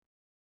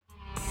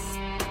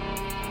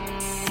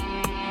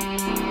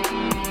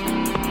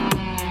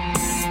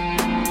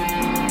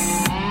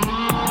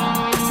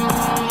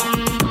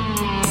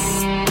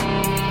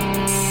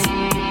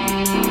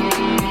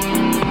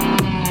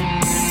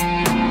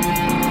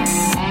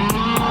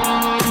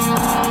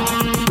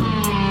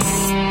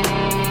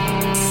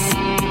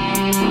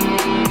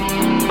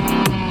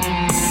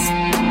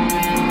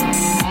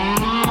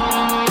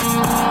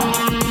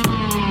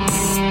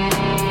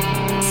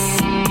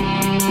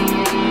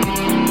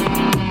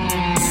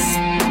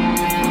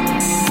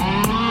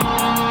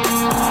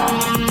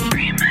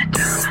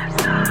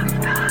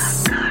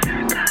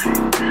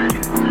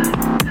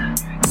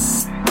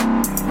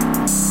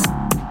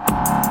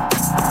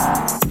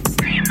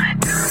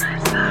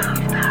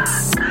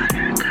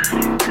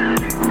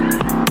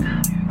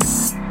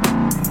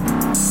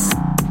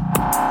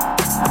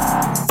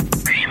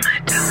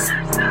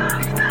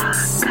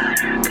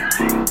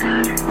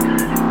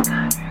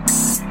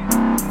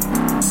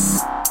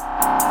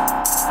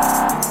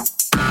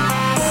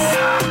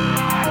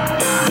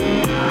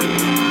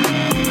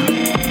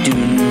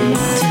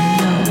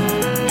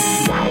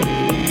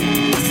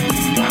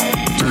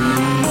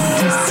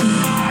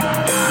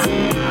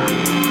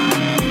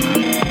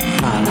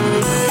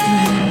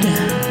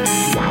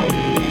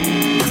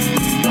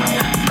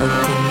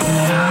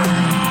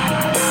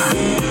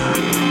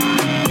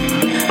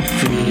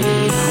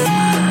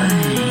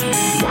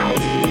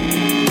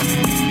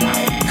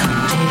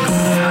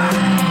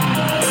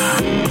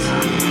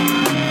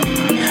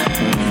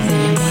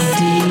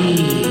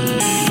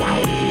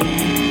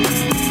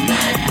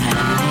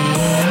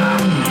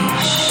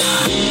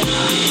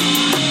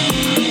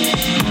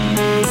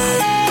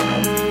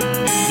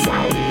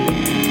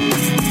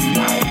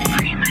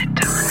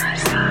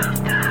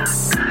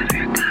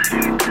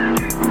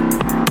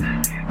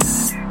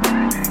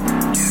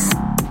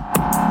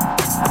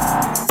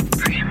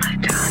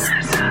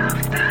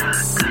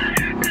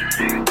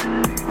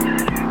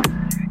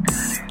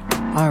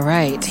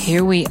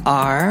here we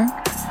are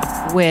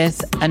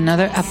with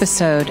another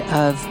episode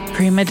of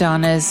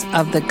Primadonnas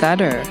of the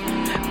Gutter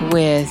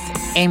with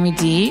Amy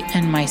D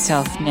and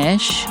myself,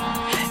 Nish.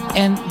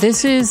 And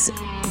this is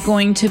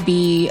going to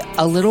be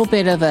a little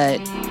bit of a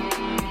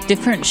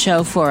different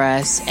show for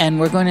us, and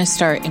we're going to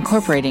start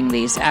incorporating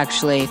these,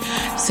 actually.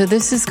 So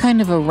this is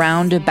kind of a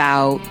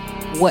roundabout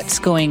what's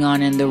going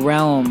on in the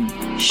realm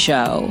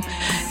show.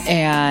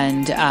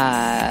 And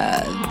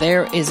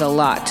there is a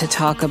lot to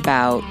talk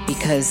about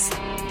because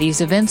these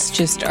events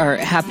just are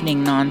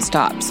happening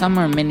nonstop. Some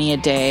are many a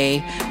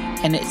day,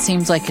 and it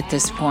seems like at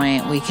this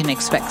point we can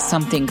expect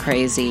something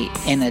crazy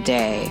in a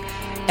day,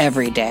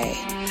 every day.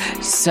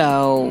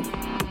 So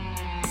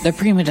the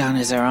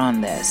Primadonnas are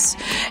on this.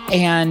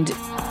 And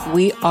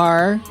we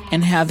are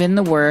and have in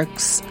the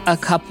works a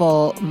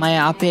couple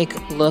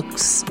myopic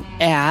looks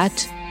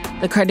at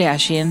the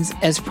Kardashians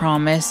as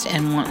promised,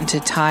 and wanting to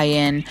tie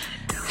in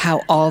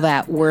how all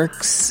that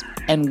works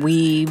and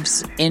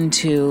weaves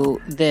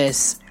into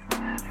this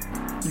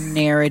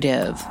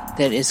narrative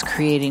that is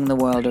creating the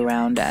world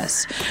around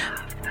us.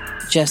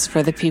 Just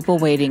for the people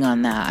waiting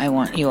on that, I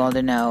want you all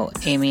to know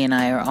Amy and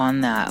I are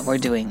on that. We're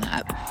doing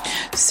that.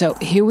 So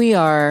here we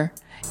are.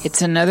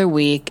 It's another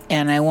week,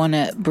 and I want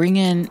to bring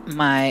in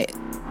my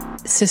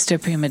sister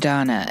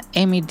Primadonna,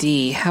 Amy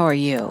D. How are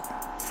you?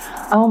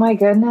 Oh my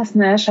goodness,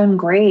 Nish, I'm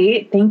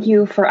great. Thank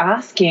you for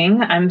asking.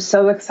 I'm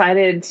so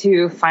excited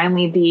to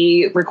finally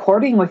be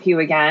recording with you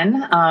again.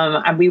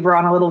 We were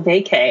on a little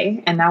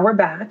vacay, and now we're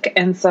back,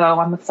 and so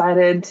I'm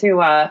excited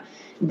to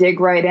dig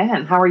right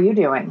in. How are you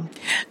doing?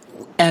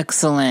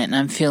 Excellent.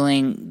 I'm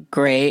feeling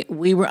great.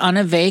 We were on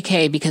a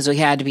vacay because we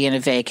had to be in a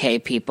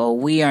vacay, people.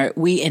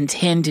 We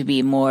intend to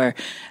be more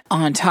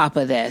on top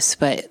of this,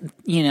 but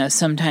you know,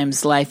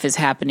 sometimes life is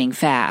happening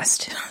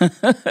fast.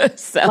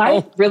 So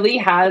life really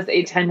has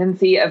a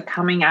tendency of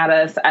coming at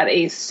us at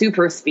a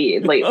super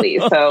speed lately.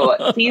 So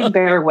please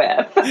bear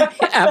with.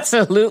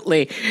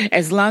 Absolutely.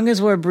 As long as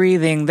we're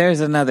breathing,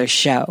 there's another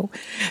show.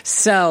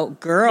 So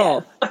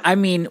girl, yes. I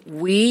mean,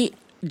 we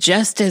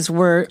just as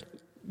we're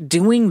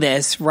doing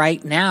this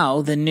right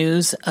now, the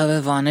news of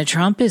Ivana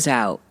Trump is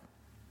out.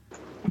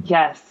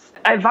 Yes.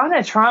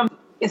 Ivana Trump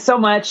is so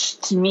much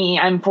to me.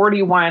 I'm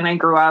 41. I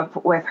grew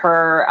up with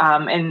her,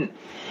 and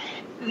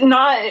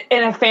not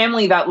in a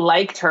family that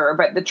liked her,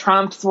 but the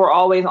Trumps were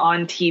always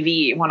on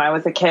TV when I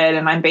was a kid.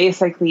 And I'm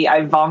basically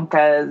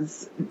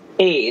Ivanka's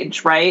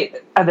age, right?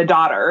 The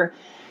daughter.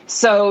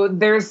 So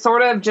there's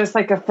sort of just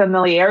like a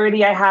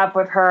familiarity I have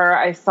with her.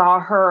 I saw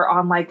her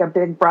on like a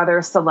Big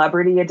Brother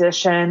Celebrity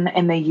Edition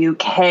in the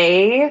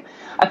UK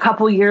a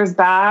couple years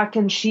back.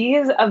 And she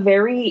is a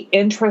very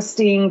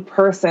interesting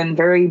person,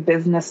 very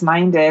business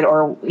minded,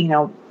 or, you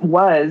know,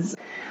 was.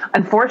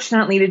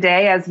 Unfortunately,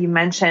 today, as you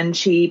mentioned,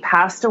 she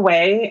passed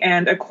away.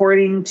 And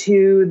according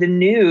to the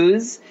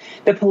news,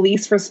 the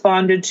police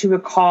responded to a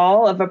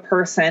call of a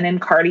person in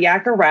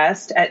cardiac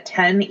arrest at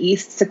 10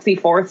 East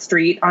 64th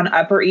Street on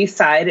Upper East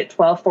Side at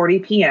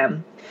 12:40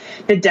 p.m.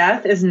 The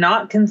death is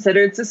not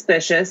considered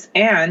suspicious,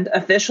 and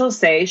officials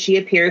say she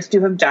appears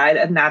to have died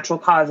of natural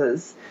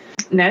causes.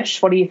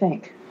 Nish, what do you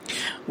think?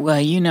 Well,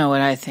 you know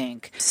what I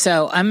think.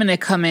 So I'm going to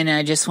come in and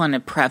I just want to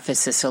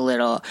preface this a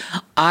little.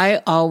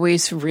 I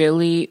always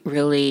really,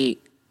 really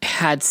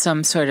had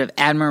some sort of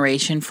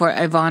admiration for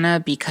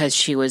Ivana because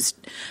she was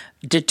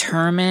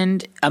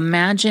determined.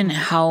 Imagine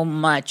how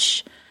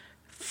much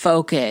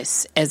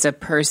focus as a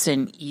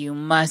person you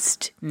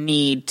must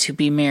need to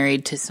be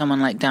married to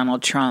someone like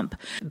Donald Trump,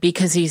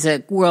 because he's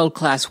a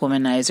world-class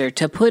womanizer,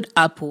 to put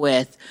up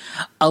with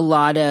a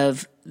lot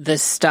of the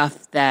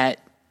stuff that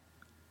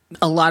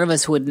a lot of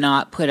us would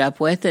not put up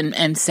with,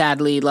 and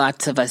sadly,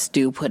 lots of us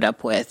do put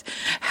up with.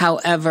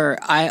 However,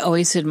 I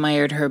always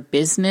admired her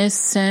business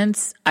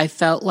sense. I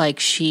felt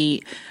like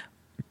she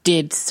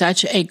did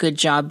such a good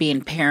job being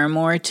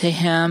paramour to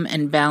him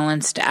and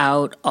balanced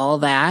out all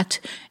that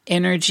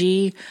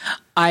energy.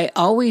 I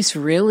always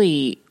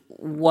really,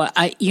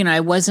 I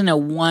wasn't a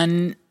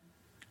one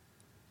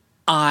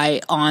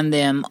eye on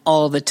them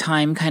all the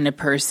time kind of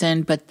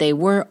person, but they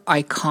were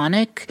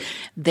iconic.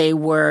 They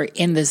were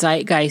in the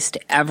zeitgeist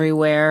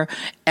everywhere.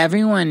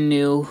 Everyone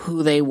knew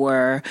who they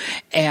were.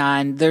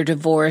 And their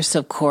divorce,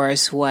 of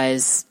course,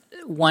 was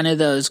one of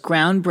those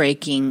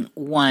groundbreaking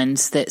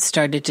ones that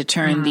started to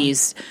turn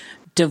these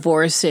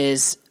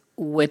divorces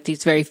with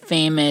these very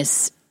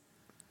famous,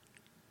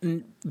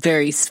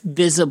 very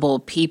visible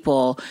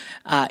people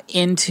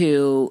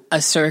into a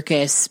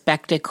circus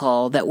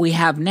spectacle that we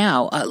have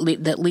now,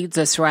 that leads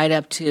us right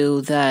up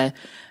to the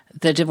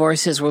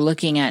divorces we're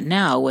looking at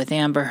now with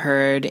Amber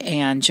Heard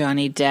and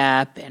Johnny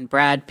Depp and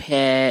Brad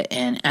Pitt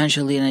and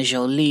Angelina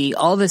Jolie,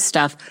 all this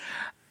stuff.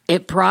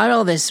 It brought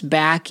all this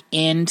back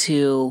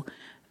into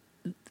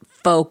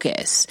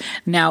focus.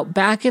 Now,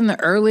 back in the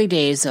early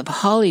days of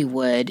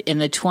Hollywood, in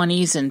the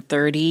 20s and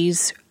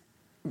 30s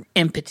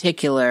in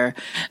particular,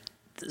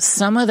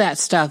 some of that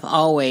stuff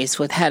always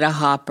with Hedda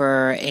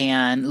Hopper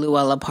and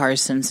Luella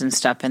Parsons and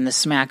stuff in the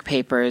smack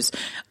papers,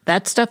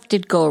 that stuff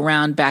did go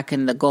around back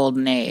in the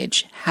golden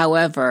age.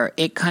 However,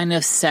 it kind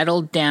of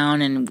settled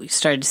down and we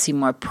started to see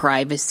more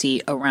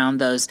privacy around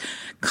those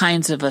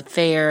kinds of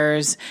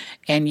affairs.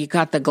 And you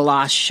got the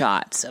gloss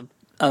shots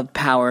of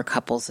power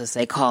couples, as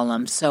they call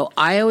them. So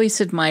I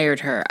always admired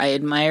her. I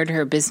admired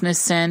her business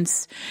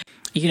sense.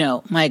 You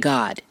know, my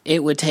God,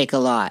 it would take a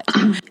lot.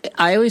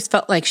 I always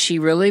felt like she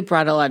really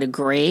brought a lot of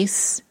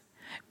grace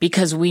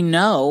because we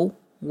know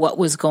what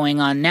was going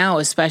on now,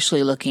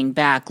 especially looking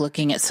back,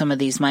 looking at some of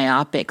these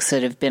myopics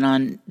that have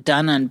been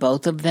done on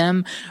both of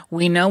them.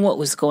 We know what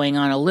was going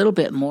on a little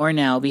bit more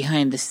now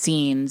behind the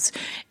scenes.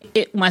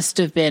 It must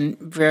have been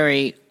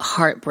very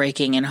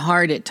heartbreaking and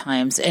hard at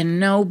times, and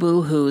no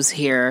boo-hoos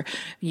here,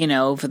 you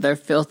know, for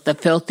the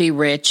filthy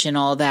rich and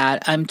all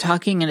that. I'm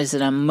talking as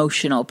an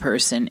emotional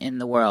person in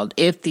the world,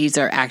 if these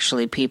are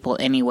actually people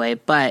anyway.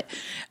 But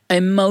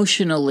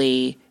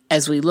emotionally,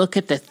 as we look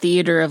at the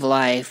theater of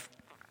life,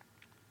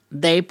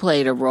 they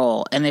played a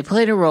role, and they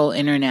played a role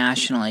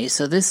internationally.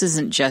 So this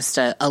isn't just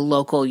a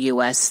local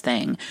U.S.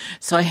 thing.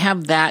 So I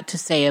have that to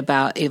say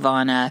about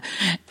Ivana.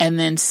 And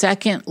then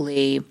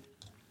secondly,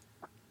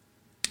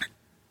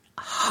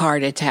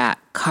 heart attack,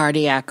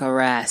 cardiac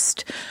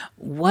arrest.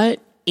 What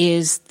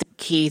is the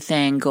key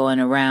thing going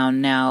around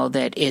now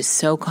that is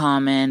so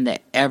common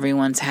that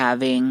everyone's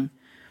having?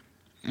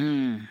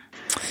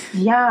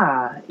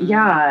 Yeah.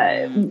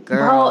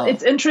 Girl. Well,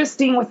 it's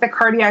interesting with the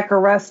cardiac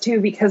arrest too,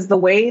 because the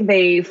way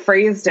they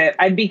phrased it,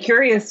 I'd be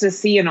curious to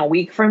see in a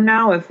week from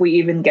now if we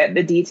even get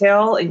the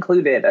detail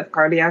included of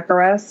cardiac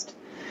arrest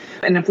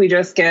and if we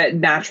just get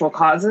natural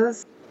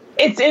causes.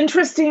 It's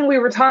interesting. We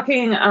were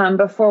talking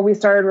before we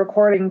started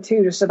recording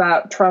too, just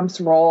about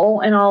Trump's role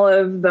in all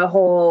of the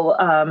whole,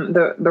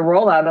 the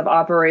rollout of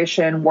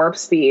Operation Warp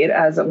Speed,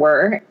 as it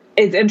were.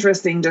 It's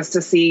interesting just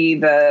to see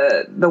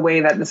the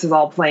way that this is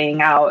all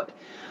playing out.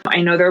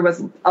 I know there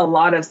was a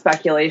lot of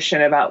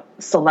speculation about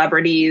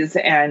celebrities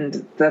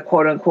and the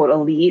quote unquote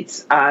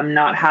elite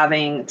not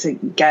having to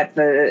get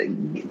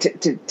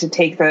to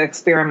take the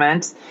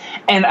experiment.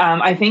 And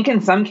I think in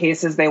some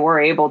cases they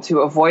were able to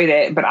avoid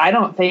it, but I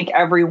don't think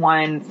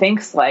everyone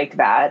thinks like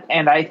that.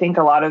 And I think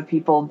a lot of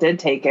people did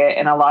take it,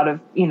 and a lot of,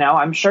 you know,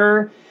 I'm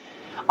sure,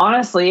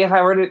 honestly,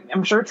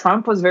 I'm sure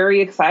Trump was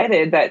very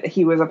excited that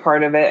he was a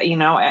part of it. You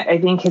know, I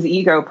think his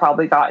ego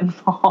probably got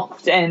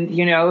involved and,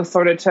 you know,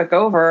 sort of took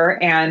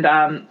over, and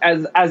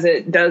as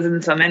it does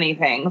in so many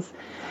things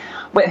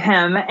with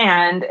him.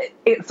 And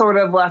it sort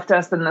of left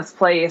us in this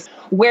place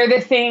where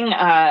the thing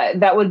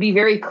that would be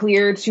very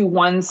clear to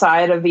one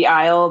side of the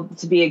aisle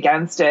to be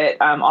against it,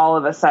 all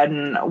of a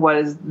sudden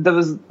was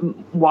those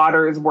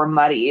waters were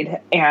muddied,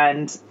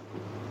 and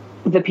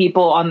the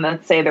people on the,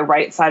 say, the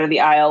right side of the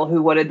aisle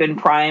who would have been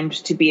primed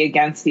to be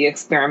against the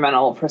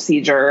experimental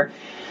procedure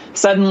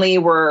suddenly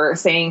were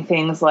saying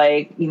things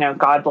like, you know,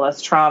 God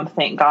bless Trump.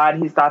 Thank God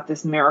he's got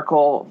this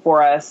miracle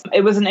for us.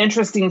 It was an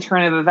interesting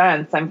turn of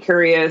events. I'm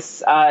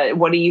curious,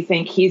 what do you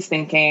think he's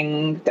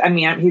thinking? I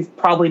mean, he's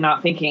probably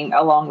not thinking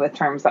along the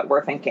terms that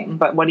we're thinking,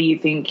 but what do you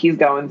think he's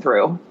going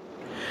through?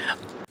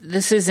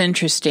 This is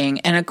interesting.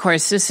 And of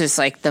course, this is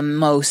like the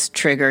most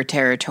trigger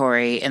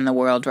territory in the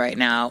world right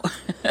now.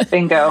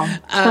 Bingo.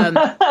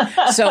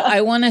 So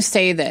I want to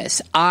say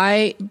this.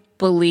 I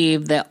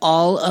believe that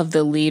all of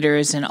the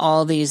leaders and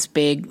all these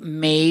big,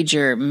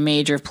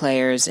 major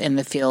players in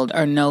the field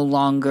are no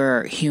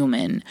longer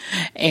human.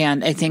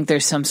 And I think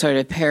there's some sort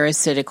of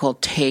parasitical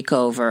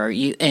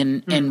takeover.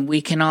 And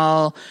we can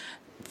all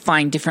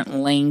find different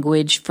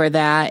language for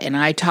that. And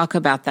I talk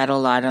about that a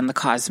lot on the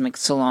Cosmic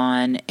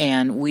Salon,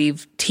 and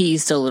we've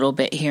teased a little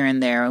bit here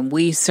and there. And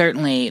we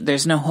certainly,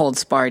 there's no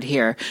holds barred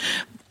here.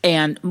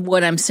 And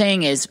what I'm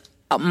saying is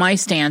my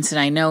stance,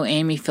 and I know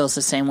Amy feels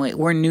the same way,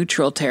 we're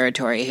neutral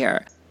territory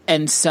here.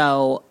 And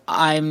so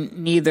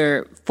I'm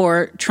neither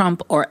for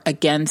Trump or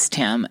against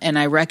him, and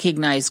I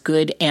recognize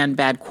good and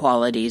bad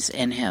qualities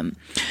in him,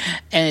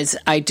 as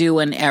I do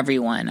in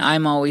everyone.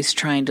 I'm always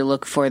trying to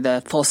look for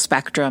the full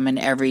spectrum in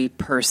every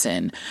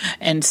person.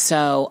 And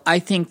so I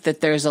think that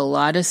there's a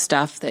lot of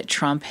stuff that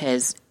Trump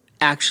has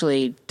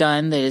actually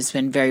done that has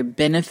been very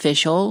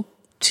beneficial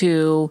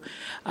to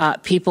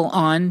people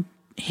on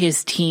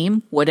his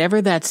team,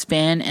 whatever that's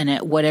been, and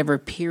at whatever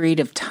period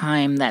of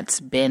time that's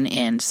been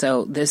in.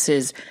 So this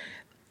is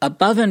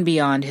above and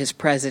beyond his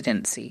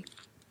presidency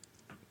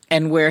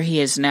and where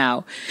he is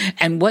now.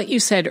 And what you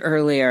said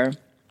earlier,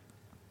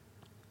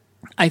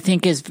 I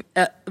think is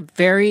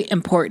very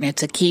important.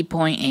 It's a key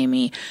point,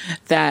 Amy,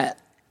 that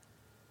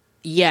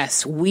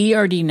yes, we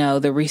already know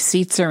the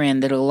receipts are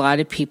in that a lot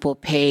of people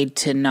paid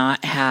to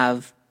not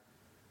have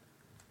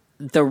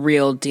the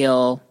real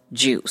deal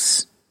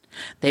juice.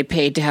 They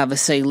paid to have a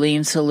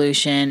saline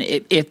solution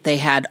if they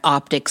had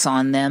optics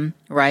on them,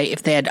 right?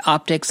 If they had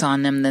optics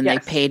on them, then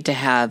yes. They paid to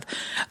have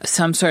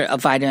some sort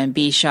of vitamin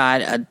B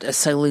shot, a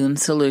saline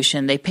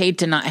solution. They paid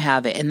to not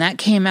have it. And that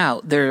came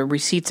out. There are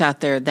receipts out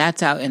there.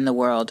 That's out in the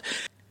world.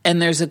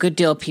 And there's a good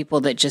deal of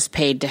people that just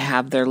paid to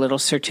have their little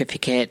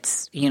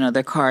certificates,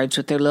 their cards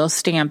with their little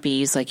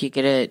stampies like you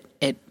get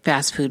at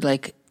fast food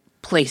like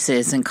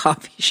places and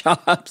coffee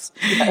shops.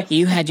 Yes.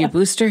 You had your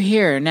booster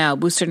here. Now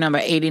booster number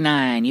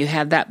 89. You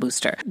have that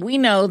booster. We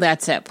know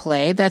that's at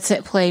play. That's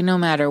at play no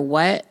matter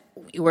what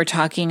we're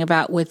talking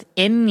about with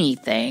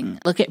anything.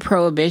 Look at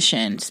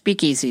prohibition.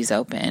 Speakeasies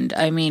opened.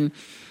 I mean,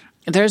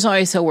 there's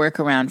always a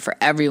workaround for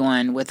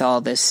everyone with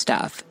all this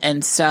stuff.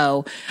 And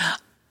so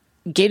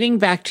getting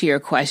back to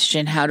your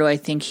question, how do I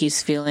think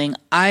he's feeling?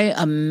 I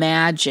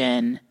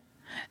imagine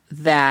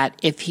that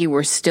if he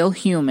were still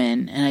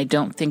human, and I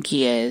don't think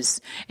he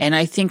is, and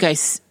I think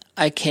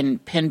I can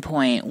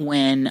pinpoint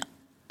when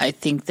I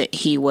think that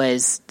he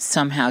was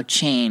somehow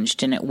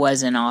changed and it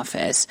was in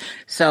office.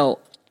 So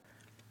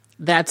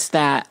that's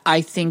that.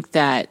 I think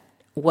that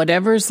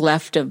whatever's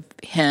left of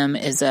him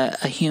as a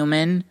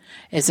human,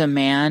 as a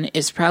man,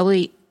 is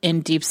probably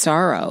in deep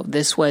sorrow.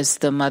 This was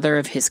the mother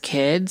of his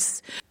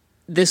kids.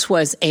 This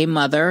was a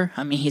mother.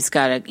 I mean, he's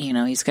got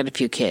a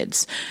few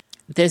kids.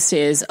 This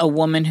is a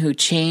woman who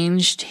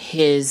changed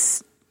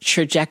his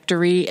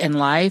trajectory in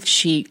life.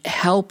 She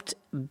helped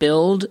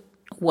build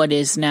what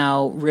is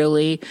now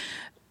really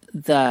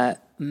the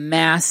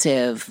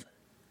massive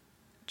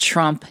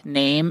Trump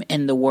name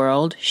in the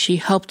world. She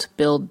helped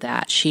build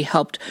that. She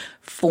helped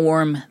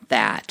form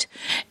that,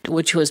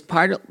 which was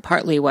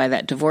partly why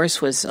that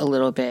divorce was a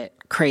little bit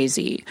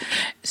crazy.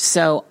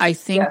 So I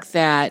think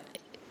that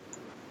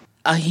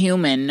a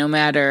human, no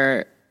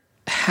matter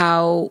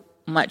how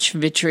much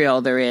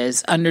vitriol there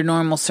is under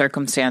normal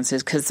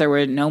circumstances, because there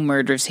were no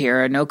murders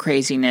here or no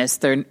craziness.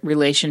 Their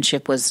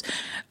relationship was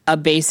a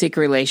basic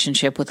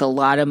relationship with a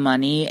lot of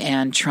money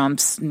and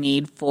Trump's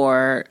need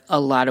for a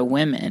lot of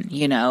women,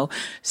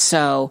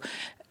 So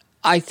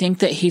I think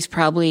that he's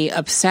probably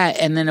upset.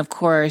 And then, of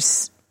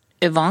course,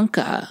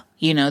 Ivanka,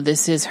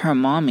 this is her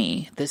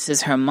mommy. This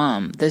is her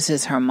mom. This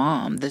is her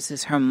mom. This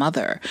is her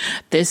mother.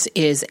 This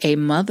is a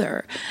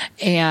mother.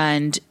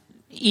 And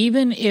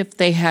even if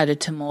they had a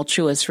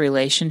tumultuous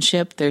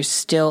relationship, there's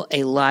still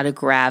a lot of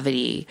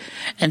gravity,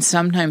 and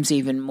sometimes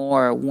even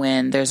more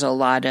when there's a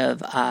lot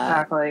of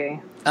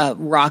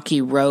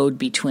rocky road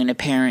between a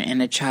parent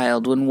and a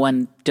child when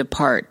one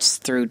departs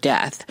through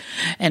death.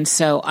 And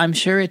so I'm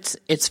sure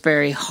it's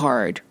very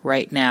hard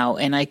right now,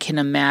 and I can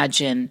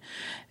imagine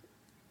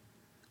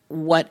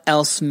what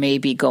else may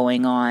be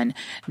going on.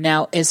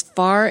 Now, as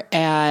far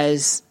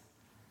as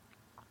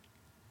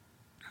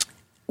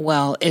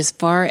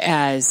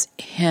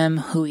him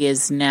who he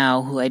is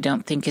now, who I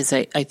don't think is,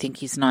 I think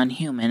he's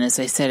non-human. As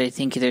I said, I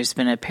think there's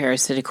been a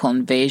parasitical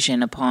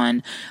invasion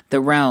upon the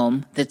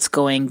realm that's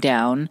been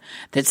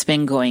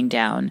going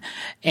down,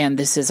 and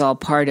this is all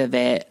part of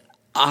it.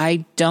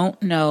 I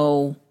don't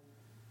know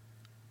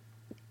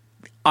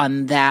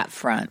on that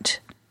front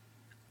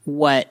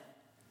what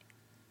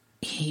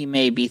he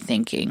may be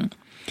thinking.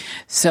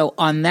 So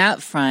on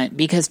that front,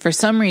 because for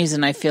some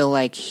reason I feel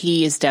like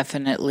he is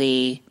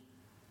definitely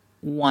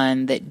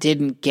one that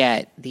didn't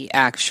get the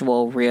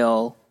actual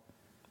real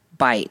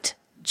bite,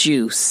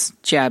 juice,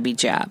 jabby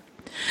jab.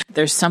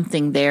 There's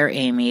something there,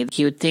 Amy.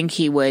 You would think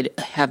he would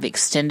have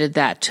extended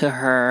that to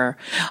her.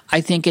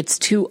 I think it's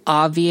too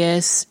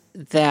obvious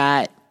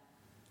that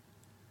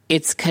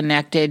it's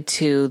connected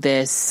to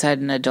this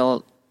sudden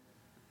adult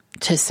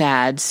to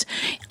SADS.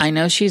 I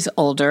know she's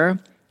older,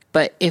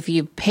 but if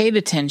you paid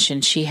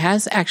attention, she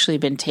has actually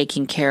been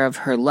taking care of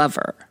her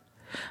lover,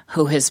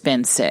 who has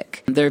been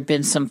sick. There have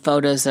been some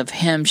photos of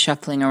him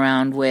shuffling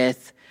around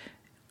with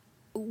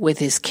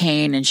his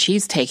cane, and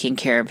she's taking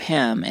care of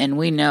him. And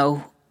we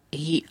know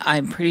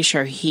I'm pretty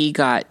sure he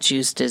got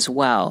juiced as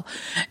well.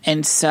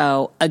 And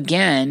so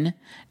again,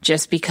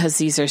 just because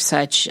these are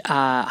such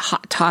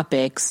hot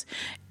topics,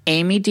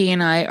 Amy D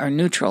and I are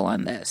neutral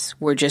on this.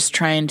 We're just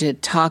trying to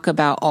talk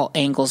about all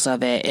angles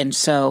of it. And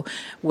so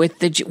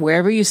with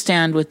wherever you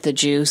stand with the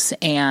juice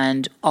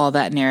and all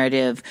that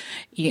narrative,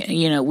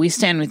 we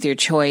stand with your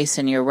choice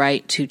and your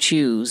right to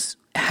choose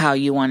how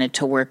you wanted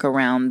to work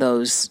around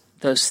those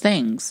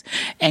things.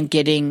 And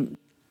getting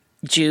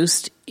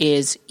juiced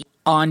is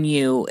on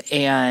you,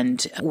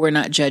 and we're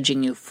not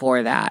judging you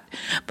for that.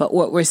 But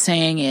what we're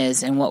saying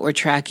is, and what we're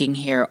tracking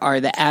here, are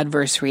the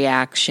adverse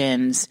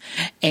reactions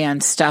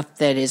and stuff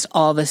that is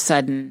all of a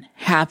sudden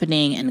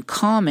happening and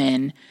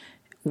common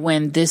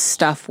when this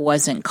stuff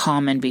wasn't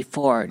common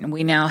before. And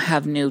we now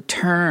have new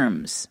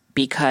terms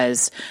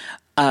because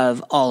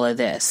of all of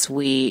this.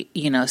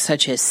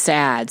 Such as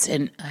SADS.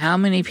 And how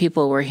many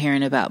people were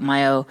hearing about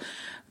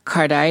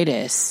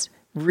myocarditis,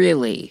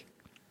 really?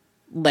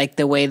 Like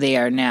the way they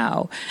are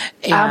now.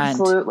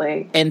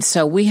 Absolutely. And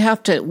so we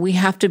have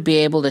to be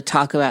able to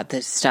talk about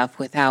this stuff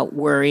without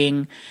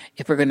worrying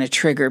if we're going to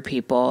trigger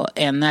people.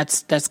 And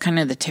that's kind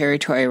of the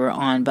territory we're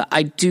on. But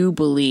I do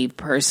believe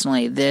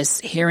personally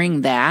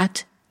hearing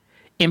that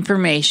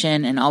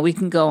information, and all we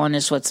can go on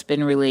is what's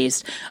been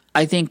released,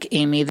 I think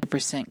Amy, the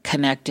percent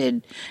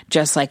connected,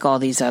 just like all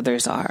these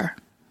others are.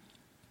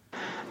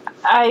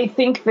 I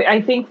think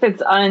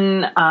that's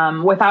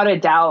without a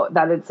doubt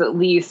that it's at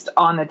least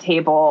on the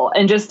table.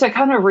 And just to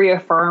kind of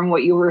reaffirm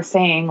what you were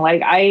saying,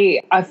 like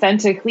I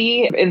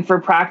authentically, and for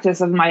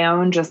practice of my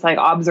own, just like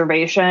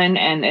observation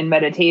and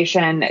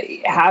meditation,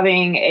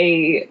 having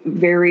a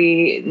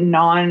very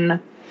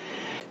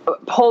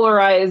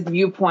polarized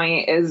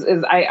viewpoint is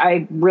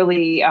I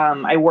really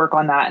I work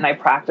on that and I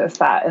practice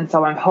that, and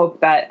so I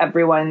hope that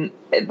everyone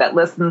that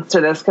listens to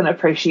this can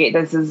appreciate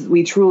this, is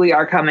we truly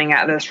are coming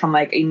at this from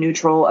like a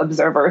neutral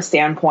observer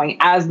standpoint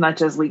as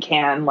much as we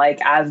can, like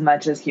as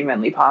much as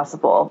humanly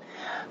possible.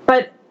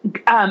 But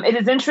it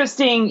is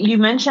interesting you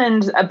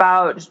mentioned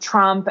about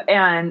Trump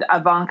and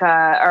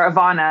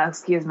Ivana,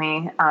 excuse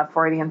me,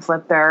 Freudian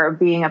slip there,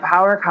 being a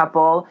power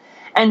couple.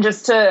 And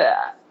just to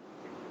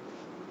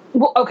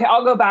well, okay,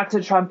 I'll go back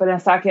to Trump in a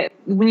second.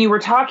 When you were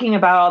talking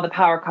about all the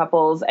power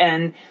couples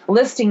and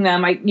listing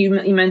them,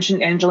 you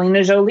mentioned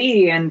Angelina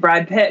Jolie, and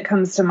Brad Pitt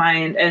comes to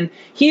mind. And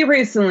he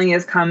recently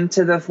has come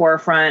to the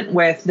forefront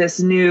with this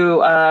new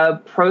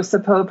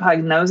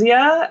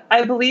prosopagnosia,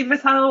 I believe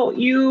is how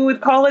you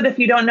would call it if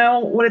you don't know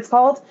what it's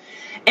called.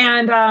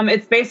 And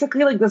it's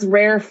basically like this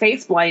rare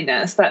face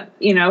blindness that,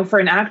 for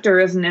an actor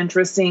is an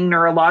interesting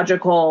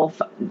neurological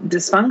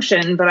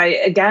dysfunction. But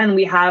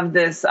we have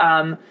this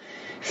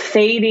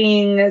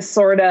fading,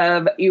 sort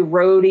of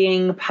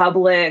eroding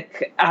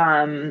public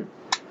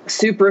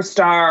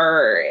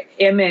superstar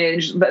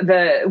image,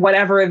 the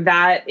whatever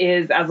that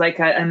is, as like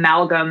an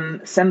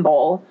amalgam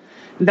symbol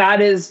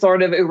that is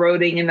sort of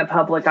eroding in the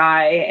public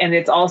eye. And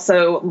it's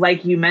also,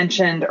 like you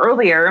mentioned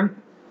earlier,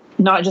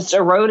 not just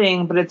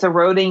eroding, but it's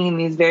eroding in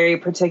these very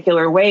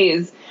particular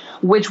ways,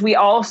 which we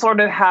all sort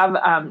of have,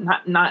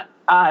 not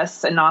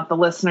us and not the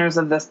listeners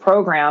of this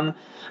program,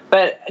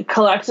 but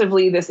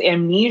collectively this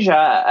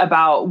amnesia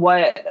about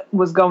what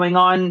was going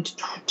on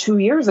 2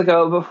 years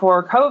ago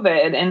before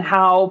COVID and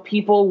how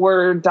people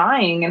were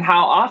dying and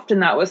how often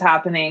that was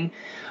happening.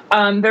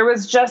 There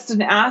was just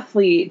an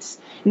athlete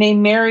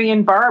named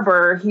Marion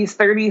Barber. He's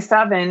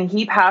 37.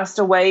 He passed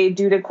away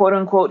due to quote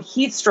unquote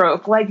heat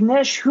stroke. Like,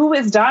 Nish, who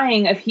is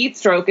dying of heat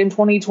stroke in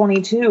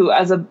 2022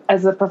 as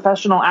a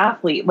professional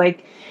athlete?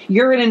 Like,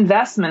 you're an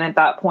investment at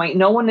that point.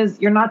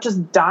 You're not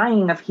just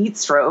dying of heat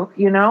stroke,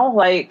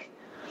 like.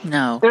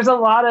 No, there's a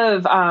lot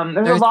of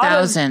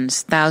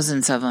thousands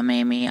of them,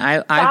 Amy.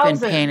 I've been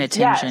paying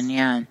attention. Yes.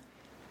 Yeah.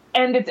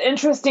 And it's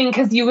interesting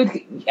because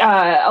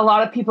a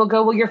lot of people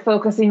go, well, you're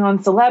focusing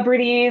on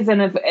celebrities.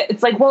 And if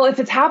it's like, well, if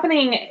it's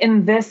happening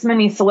in this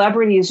many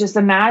celebrities, just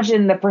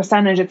imagine the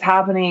percentage it's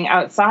happening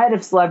outside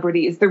of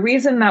celebrities. The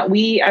reason that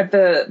we at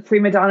the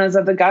Primadonnas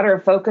of the Gutter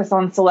focus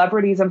on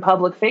celebrities and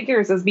public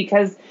figures is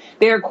because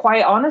they're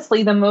quite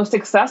honestly the most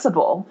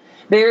accessible.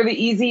 They're the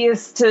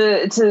easiest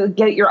to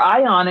get your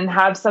eye on and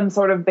have some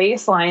sort of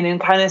baseline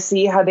and kind of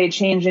see how they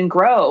change and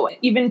grow.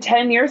 Even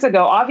 10 years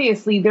ago,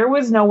 obviously, there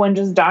was no one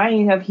just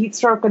dying of heat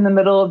stroke in the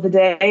middle of the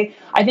day.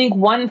 I think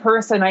one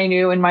person I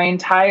knew in my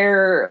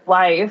entire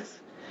life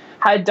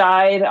had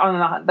died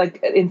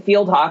in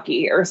field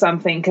hockey or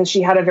something because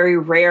she had a very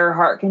rare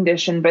heart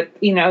condition. But,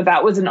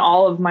 that was in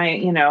all of my,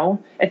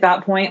 at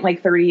that point,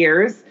 like 30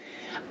 years.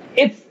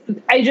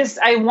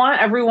 I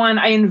want everyone,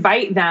 I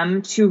invite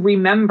them to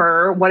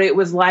remember what it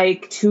was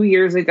like 2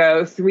 years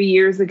ago, 3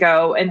 years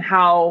ago, and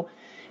how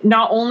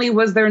not only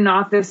was there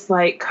not this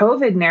like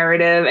COVID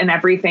narrative and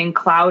everything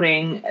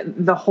clouding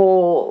the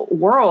whole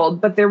world,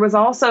 but there was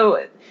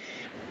also,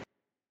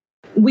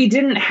 we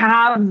didn't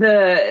have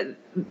the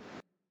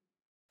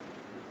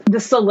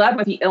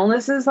celebrity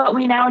illnesses that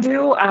we now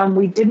do.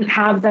 We didn't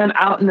have them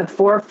out in the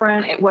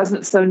forefront. It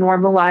wasn't so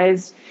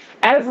normalized.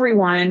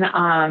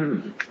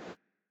 Everyone,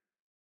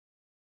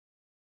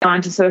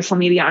 onto social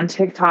media, on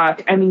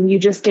TikTok, I mean, you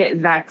just get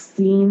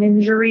vaccine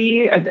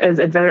injury, as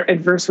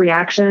adverse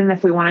reaction,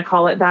 if we want to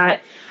call it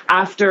that,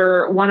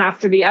 after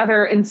the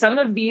other. And some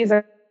of these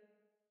are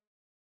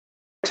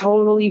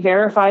totally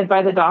verified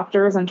by the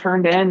doctors and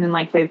turned in, and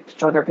like they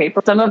show their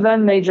paper. Some of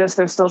them,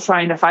 they're still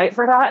trying to fight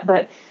for that.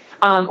 But,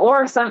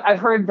 or some, I've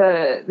heard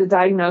the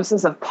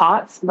diagnosis of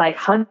POTS, like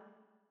I'd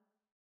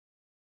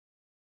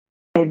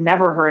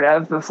never heard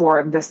of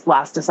before this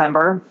last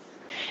December.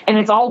 And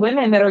it's all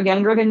women that are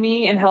younger than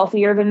me and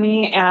healthier than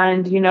me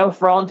and,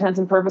 for all intents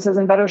and purposes,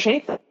 in better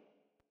shape than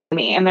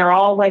me. And they're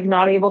all like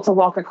not able to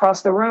walk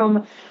across the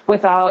room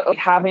without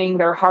having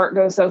their heart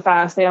go so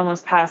fast they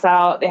almost pass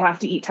out. They have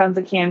to eat tons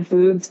of canned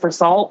foods for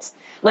salt.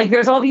 Like,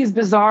 there's all these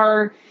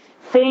bizarre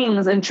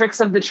things and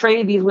tricks of the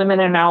trade these women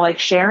are now like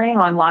sharing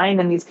online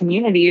in these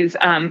communities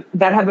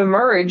that have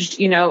emerged,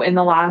 in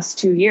the last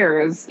 2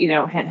 years,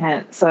 hint,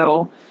 hint.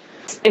 So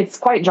it's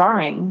quite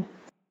jarring.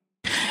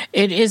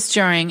 It is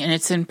jarring, and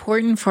it's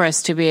important for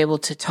us to be able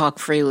to talk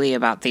freely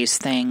about these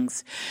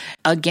things.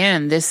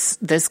 Again, this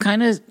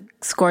kind of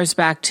scores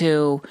back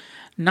to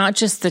not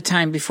just the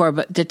time before,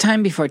 but the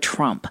time before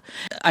Trump,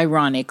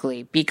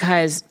 ironically,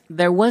 because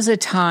there was a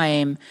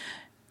time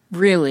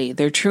Really,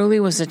 there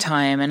truly was a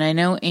time, and I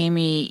know,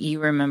 Amy,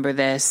 you remember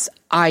this,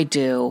 I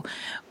do,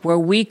 where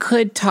we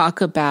could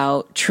talk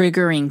about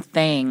triggering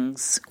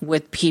things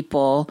with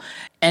people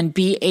and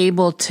be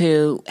able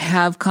to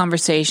have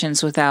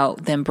conversations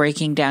without them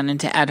breaking down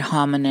into ad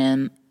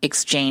hominem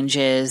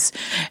exchanges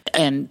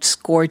and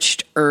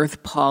scorched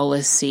earth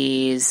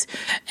policies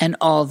and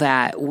all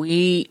that.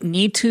 We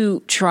need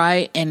to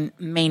try and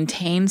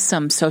maintain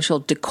some social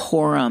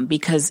decorum,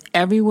 because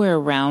everywhere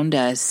around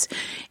us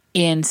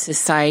in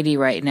society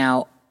right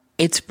now,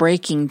 it's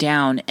breaking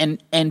down.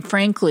 And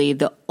frankly,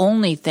 the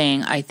only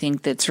thing I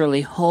think that's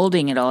really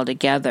holding it all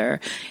together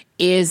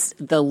is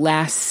the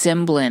last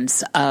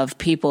semblance of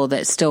people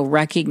that still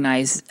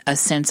recognize a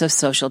sense of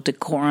social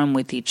decorum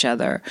with each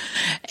other.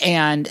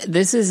 And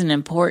this is an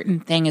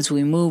important thing as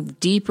we move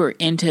deeper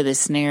into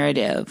this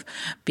narrative,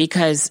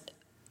 because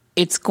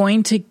it's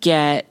going to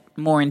get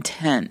more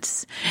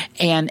intense.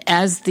 And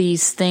as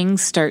these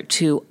things start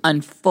to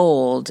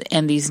unfold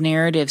and these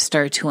narratives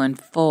start to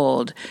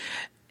unfold,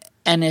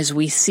 and as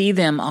we see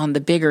them on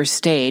the bigger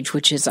stage,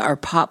 which is our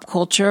pop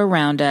culture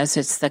around us,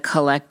 it's the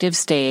collective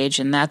stage,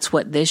 and that's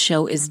what this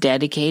show is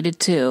dedicated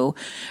to,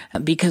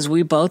 because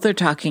we both are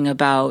talking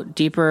about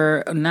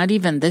deeper, not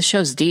even this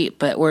show's deep,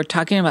 but we're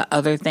talking about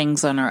other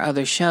things on our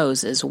other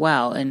shows as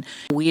well. And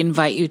we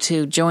invite you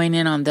to join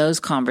in on those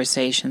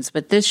conversations.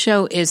 But this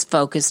show is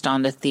focused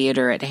on the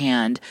theater at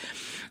hand.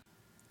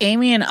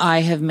 Amy and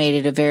I have made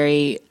it a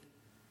very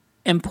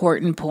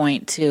important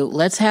point to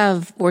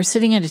we're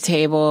sitting at a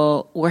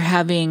table, we're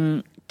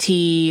having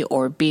tea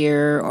or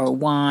beer or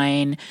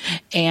wine,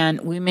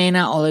 and we may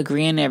not all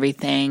agree on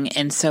everything.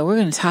 And so we're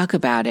going to talk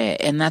about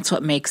it. And that's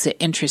what makes it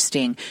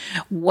interesting.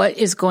 What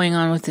is going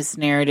on with this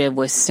narrative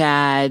with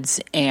SADS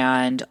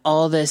and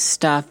all this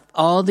stuff,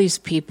 all these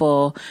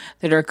people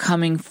that are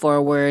coming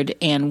forward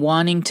and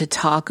wanting to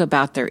talk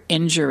about their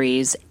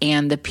injuries,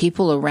 and the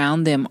people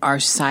around them are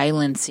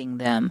silencing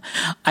them.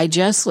 I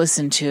just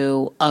listened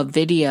to a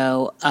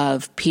video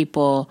of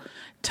people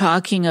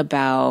talking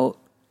about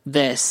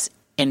this.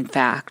 In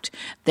fact,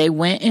 they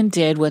went and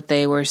did what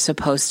they were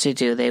supposed to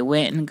do. They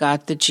went and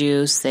got the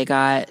juice. They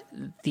got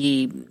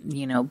the,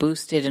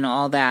 boosted and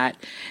all that.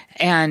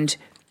 And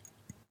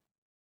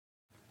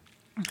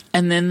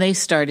then they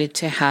started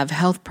to have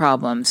health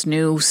problems,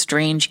 new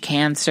strange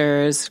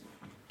cancers,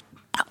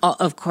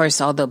 of course,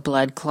 all the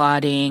blood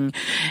clotting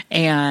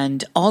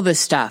and all this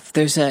stuff.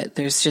 It's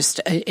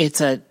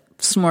a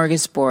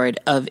smorgasbord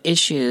of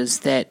issues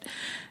that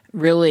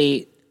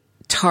really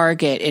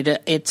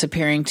it's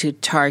appearing to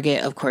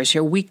target, of course,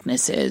 your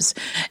weaknesses.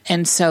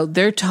 And so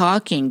they're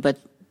talking,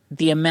 but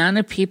the amount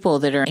of people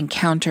that are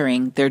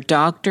encountering their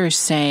doctors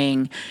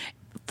saying,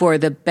 for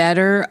the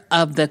better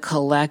of the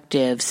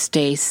collective,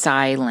 stay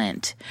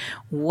silent.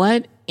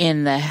 What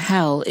in the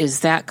hell is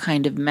that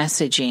kind of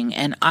messaging?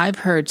 And I've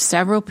heard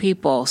several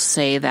people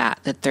say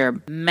that their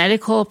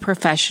medical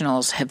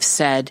professionals have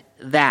said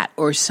that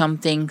or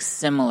something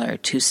similar,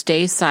 to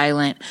stay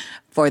silent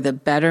for the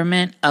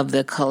betterment of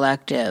the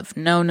collective.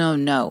 No.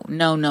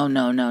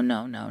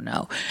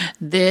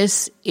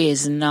 This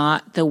is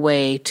not the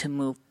way to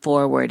move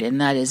forward, and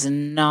that is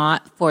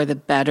not for the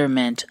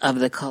betterment of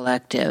the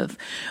collective.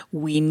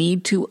 We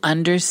need to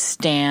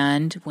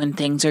understand when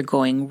things are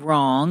going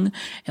wrong,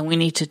 and we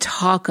need to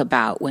talk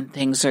about when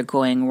things are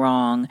going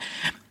wrong.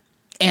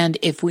 And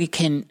if we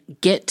can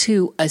get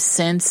to a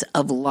sense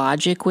of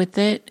logic with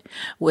it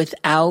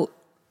without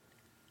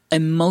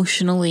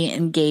emotionally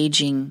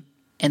engaging,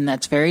 and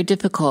that's very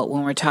difficult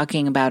when we're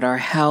talking about our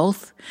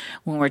health,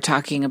 when we're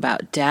talking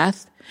about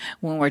death,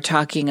 when we're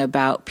talking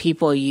about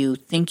people you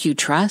think you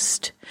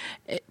trust,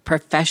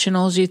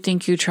 professionals you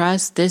think you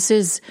trust. This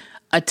is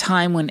a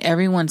time when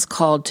everyone's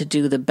called to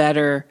do the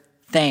better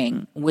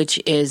thing,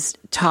 which is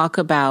talk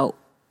about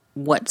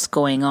what's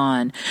going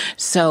on.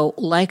 So,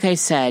 like I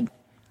said,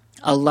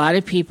 a lot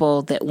of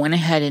people that went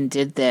ahead and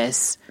did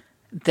this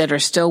that are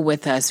still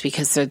with us,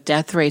 because the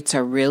death rates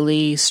are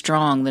really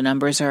strong, the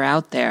numbers are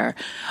out there,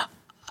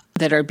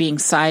 that are being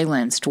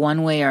silenced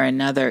one way or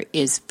another,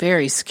 is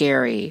very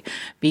scary,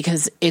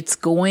 because it's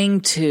going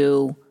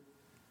to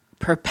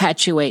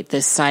perpetuate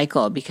this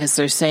cycle, because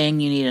they're saying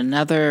you need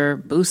another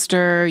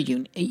booster,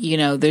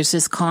 there's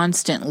this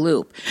constant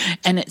loop.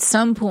 And at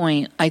some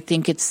point, I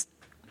think it's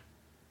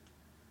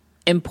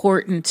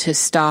important to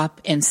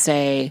stop and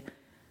say,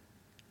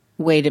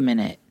 wait a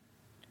minute,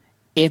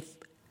 if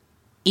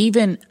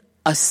even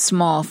a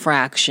small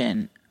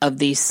fraction of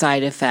these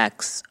side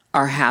effects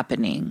are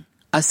happening,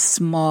 a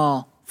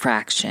small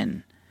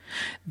fraction,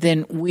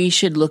 then we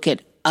should look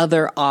at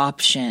other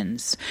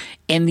options.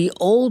 In the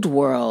old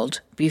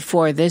world,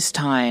 before this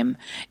time,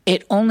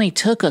 it only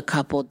took a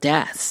couple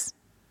deaths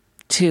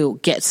to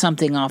get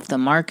something off the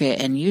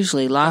market, and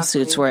usually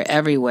lawsuits were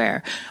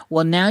everywhere.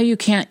 Well, now you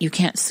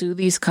can't sue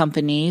these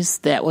companies.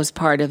 That was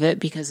part of it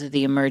because of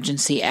the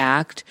Emergency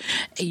Act.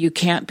 You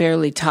can't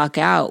barely talk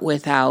out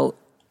without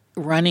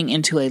running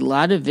into a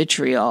lot of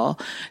vitriol.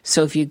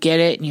 So if you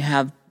get it and you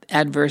have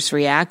adverse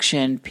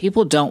reaction,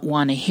 people don't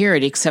want to hear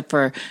it except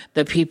for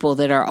the people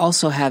that are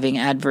also having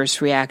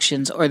adverse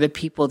reactions, or the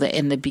people that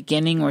in the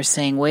beginning were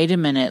saying, wait a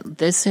minute,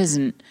 this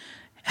hasn't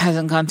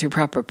gone through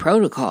proper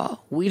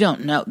protocol. We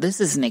don't know.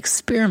 This is an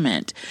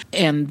experiment.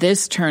 And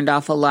this turned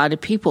off a lot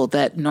of people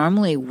that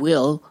normally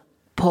will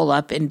pull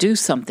up and do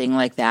something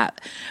like that,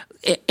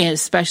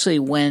 especially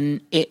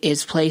when it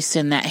is placed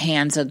in that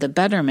hands of the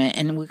betterment.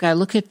 And we got to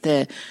look at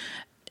the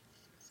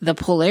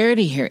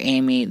polarity here,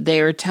 Amy.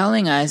 They are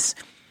telling us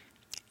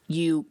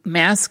you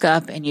mask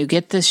up and you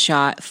get this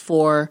shot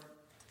for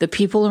the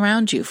people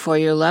around you, for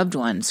your loved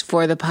ones,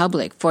 for the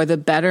public, for the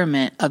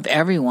betterment of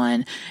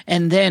everyone.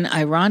 And then,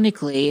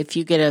 ironically, if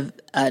you get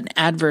an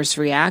adverse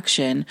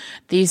reaction,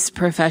 these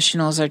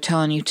professionals are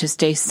telling you to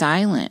stay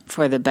silent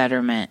for the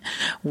betterment.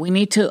 We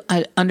need to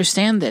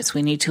understand this.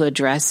 We need to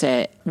address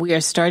it. We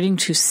are starting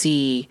to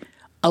see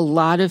a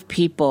lot of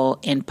people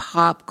in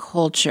pop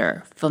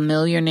culture,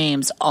 familiar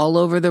names all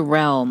over the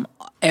realm,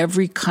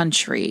 every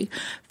country,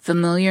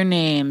 familiar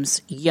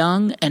names,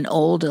 young and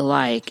old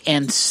alike,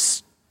 and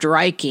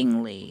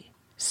strikingly,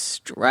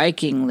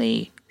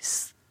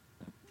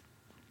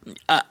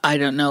 I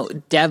don't know,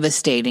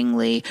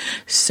 devastatingly,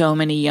 so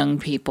many young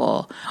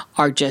people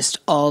are just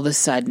all of a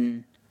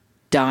sudden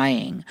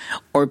dying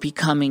or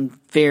becoming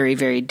very,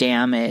 very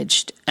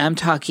damaged. I'm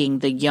talking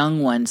the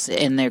young ones,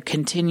 and they're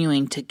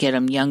continuing to get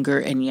them younger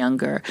and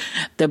younger.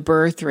 The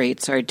birth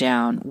rates are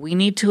down. We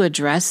need to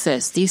address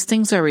this. These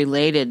things are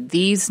related.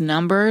 These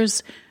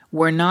numbers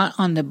were not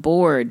on the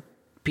board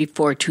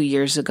before 2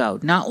 years ago,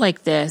 not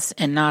like this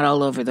and not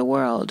all over the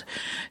world.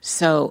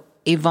 So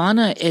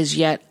Ivana is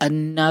yet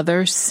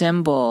another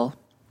symbol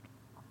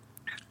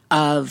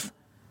of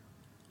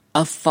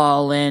a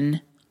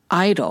fallen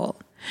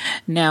idol.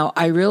 Now,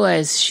 I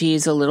realize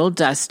she's a little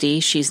dusty.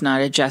 She's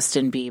not a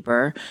Justin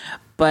Bieber,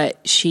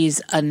 but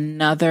she's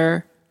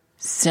another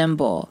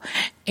symbol.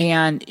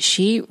 And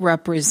she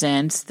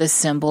represents the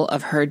symbol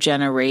of her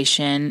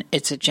generation.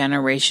 It's a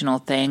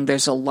generational thing.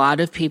 There's a lot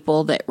of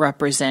people that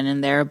represent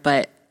in there,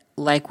 but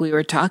like we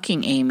were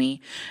talking,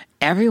 Amy,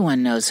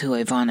 everyone knows who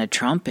Ivana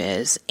Trump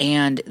is.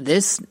 And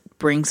this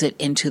brings it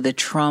into the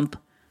Trump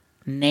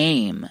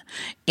name,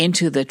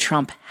 into the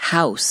Trump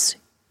house,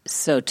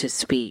 so to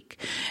speak.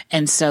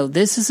 And so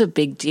this is a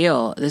big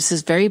deal. This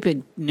is very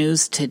big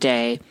news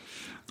today.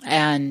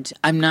 And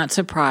I'm not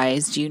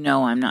surprised. You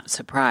know I'm not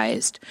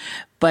surprised.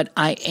 But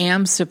I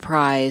am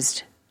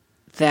surprised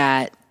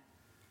that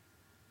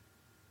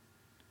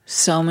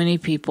so many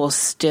people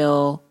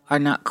still are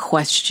not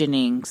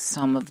questioning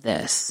some of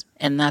this.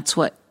 And that's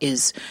what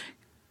is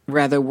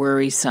rather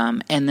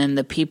worrisome. And then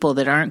the people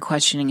that aren't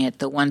questioning it,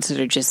 the ones that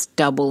are just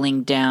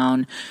doubling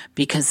down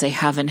because they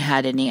haven't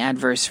had any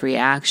adverse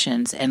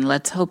reactions. And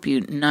let's hope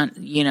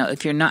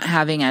if you're not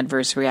having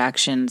adverse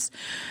reactions,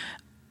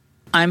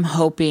 I'm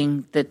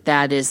hoping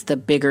that is the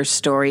bigger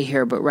story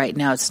here. But right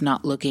now it's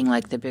not looking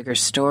like the bigger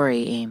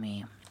story,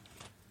 Amy.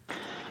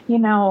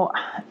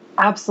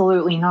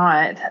 Absolutely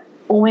not.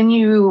 When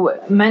you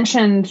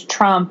mentioned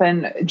Trump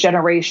and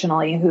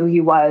generationally who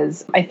he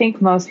was, I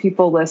think most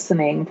people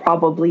listening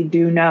probably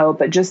do know,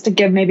 but just to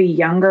give maybe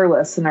younger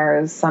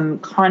listeners some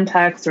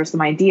context or some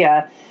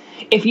idea,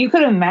 if you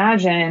could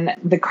imagine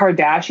the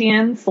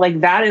Kardashians, like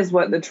that is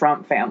what the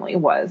Trump family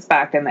was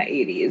back in the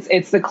 80s.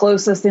 It's the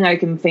closest thing I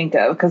can think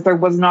of because there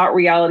was not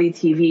reality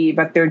TV,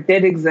 but there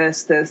did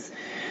exist this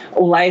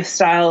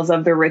lifestyles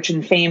of the rich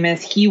and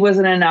famous. He was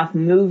in enough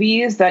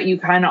movies that you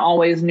kind of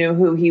always knew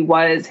who he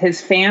was. His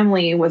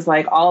family was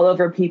like all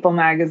over People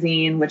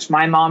magazine, which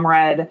my mom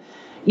read.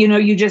 You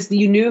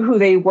knew who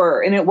they were.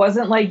 And it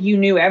wasn't like you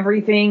knew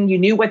everything. You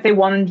knew what they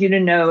wanted you to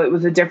know. It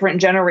was a different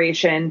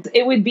generation.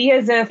 It would be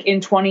as if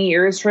in 20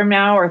 years from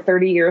now or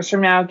 30 years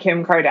from now,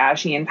 Kim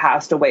Kardashian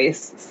passed away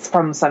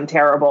from some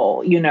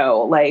terrible,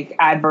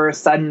 adverse,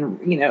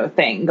 sudden,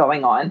 thing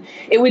going on.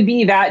 It would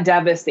be that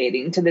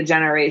devastating to the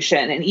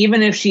generation. And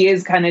even if she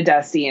is kind of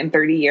dusty in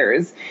 30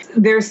 years,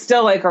 there's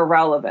still like a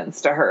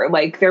relevance to her.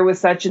 Like there was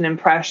such an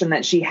impression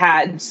that she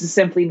had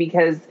simply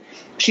because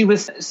she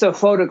was so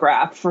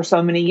photographed for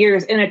so many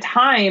years in a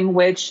time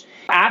which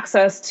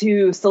access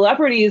to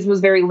celebrities was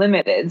very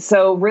limited.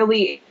 So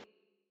really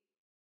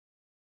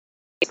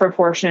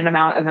disproportionate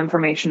amount of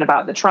information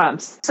about the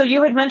Trumps. So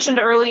you had mentioned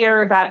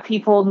earlier that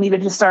people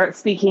needed to start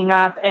speaking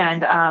up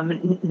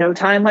and no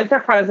time like the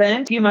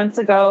present. A few months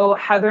ago,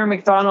 Heather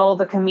McDonald,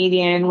 the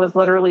comedian, was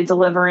literally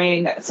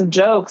delivering some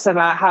jokes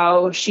about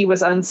how she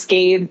was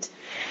unscathed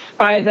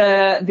by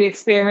the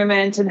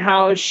experiment and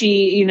how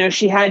she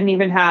hadn't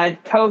even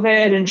had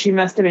COVID and she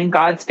must have been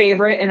God's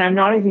favorite. And I'm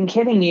not even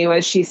kidding you.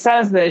 As she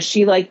says this,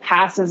 she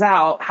passes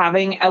out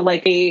having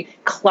a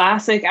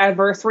classic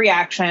adverse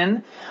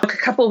reaction. A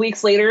couple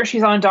weeks later,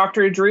 she's on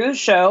Dr. Drew's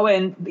show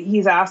and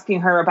he's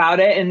asking her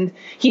about it. And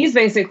he's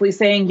basically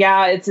saying,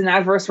 yeah, it's an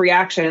adverse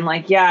reaction.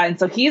 And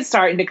so he's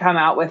starting to come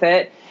out with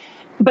it.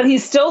 But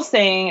he's still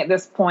saying at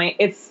this point,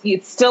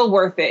 it's still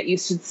worth it. You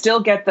should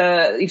still get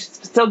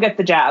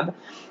the jab.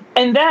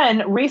 And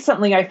then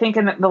recently, I think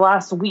in the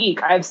last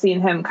week, I've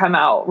seen him come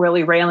out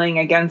really railing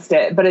against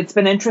it. But it's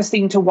been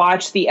interesting to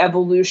watch the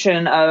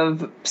evolution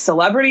of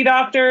celebrity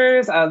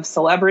doctors, of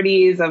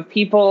celebrities, of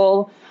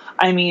people.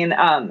 I mean,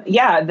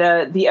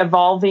 the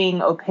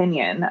evolving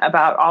opinion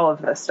about all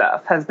of this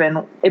stuff has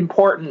been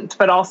important,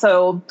 but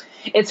also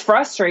it's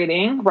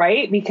frustrating,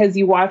 right? Because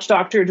you watch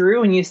Dr.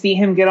 Drew and you see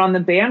him get on the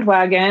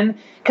bandwagon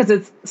because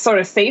it's sort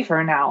of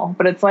safer now.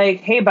 But it's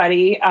like, hey,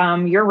 buddy,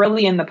 you're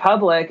really in the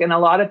public, and a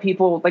lot of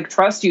people like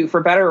trust you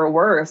for better or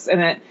worse.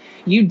 And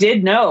you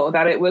did know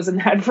that it was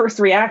an adverse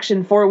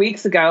reaction 4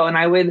 weeks ago, and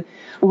I would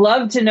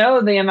love to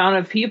know the amount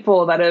of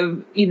people that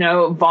have,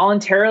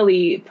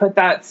 voluntarily put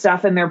that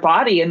stuff in their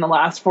body in the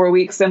last 4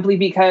 weeks simply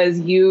because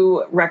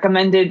you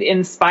recommended,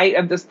 in spite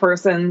of this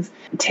person's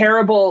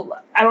terrible,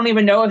 I don't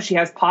even know if she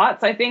has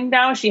POTS. I think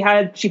now she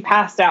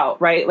passed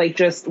out, right? Like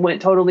just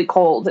went totally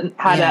cold and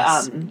had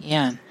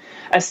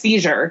a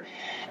seizure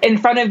in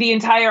front of the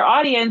entire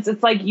audience.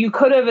 It's like you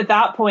could have at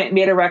that point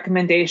made a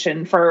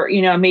recommendation for,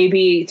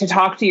 maybe to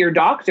talk to your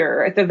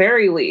doctor at the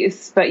very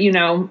least, but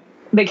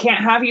they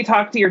can't have you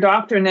talk to your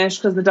doctor, Nish,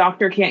 because the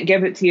doctor can't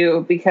give it to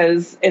you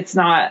because it's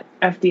not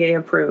FDA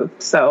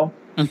approved. So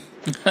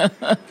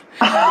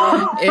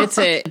it's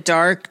a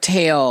dark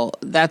tale,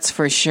 that's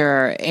for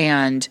sure.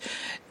 And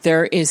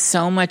there is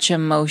so much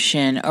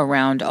emotion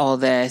around all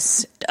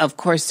this. Of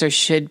course, there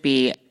should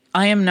be.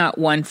 I am not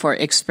one for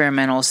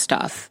experimental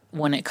stuff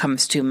when it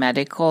comes to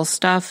medical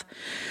stuff.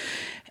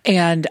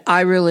 And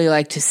I really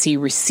like to see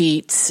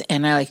receipts,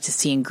 and I like to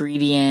see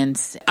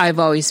ingredients. I've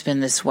always been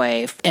this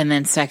way. And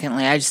then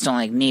secondly, I just don't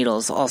like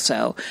needles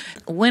also.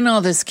 When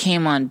all this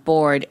came on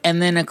board,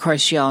 and then of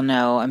course y'all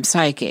know I'm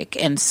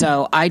psychic. And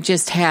so I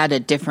just had a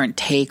different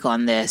take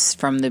on this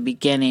from the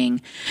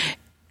beginning.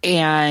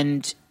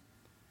 And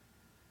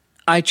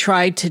I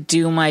tried to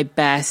do my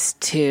best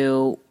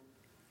to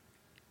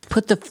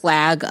put the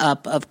flag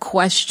up of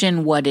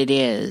question what it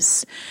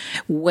is,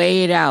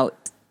 weigh it out.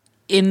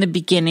 In the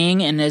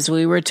beginning, and as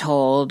we were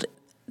told,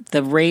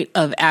 the rate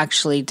of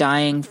actually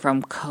dying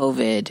from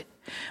COVID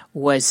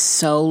was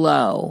so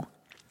low,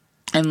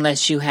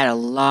 unless you had a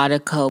lot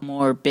of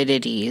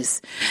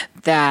comorbidities,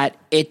 that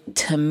it,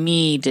 to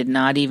me, did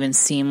not even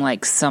seem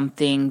like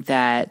something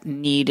that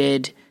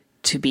needed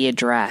to be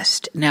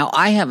addressed. Now,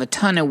 I have a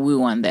ton of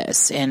woo on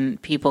this,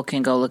 and people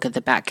can go look at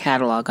the back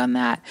catalog on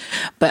that.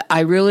 But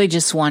I really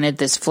just wanted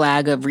this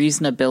flag of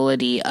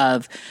reasonability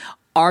of,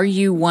 are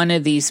you one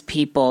of these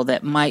people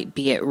that might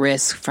be at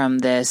risk from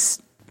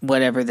this,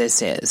 whatever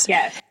this is?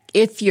 Yes.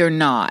 If you're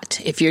not,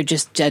 if you're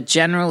just a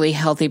generally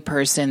healthy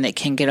person that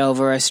can get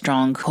over a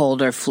strong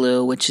cold or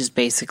flu, which is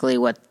basically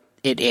what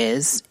it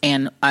is,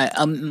 and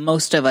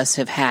most of us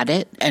have had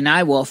it, and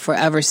I will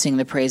forever sing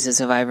the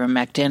praises of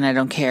ivermectin. I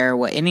don't care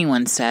what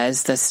anyone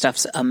says. This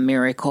stuff's a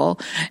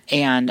miracle,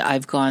 and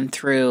I've gone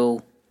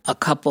through a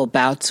couple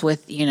bouts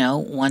with,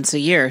 once a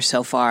year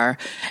so far.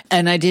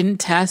 And I didn't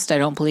test. I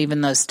don't believe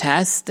in those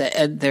tests.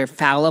 They're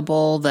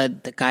fallible.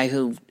 The guy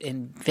who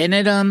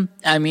invented them,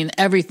 I mean,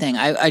 everything.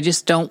 I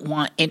just don't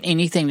want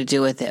anything to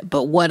do with it.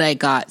 But what I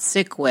got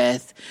sick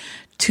with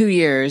 2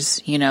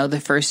 years,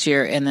 the first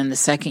year and then the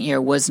second year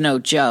was no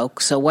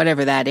joke. So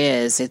whatever that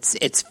is,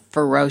 it's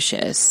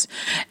ferocious.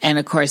 And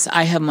of course,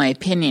 I have my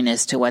opinion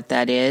as to what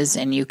that is,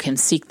 and you can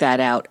seek that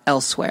out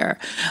elsewhere.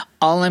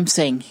 All I'm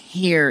saying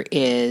here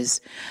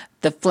is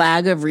the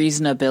flag of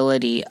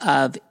reasonability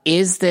of,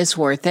 is this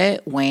worth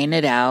it? Weighing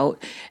it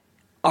out.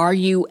 Are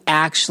you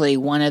actually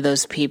one of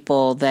those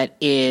people that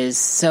is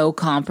so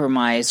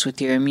compromised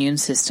with your immune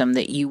system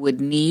that you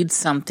would need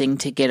something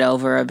to get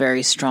over a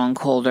very strong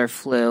cold or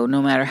flu,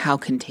 no matter how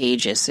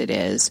contagious it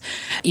is?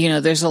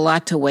 There's a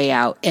lot to weigh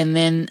out. And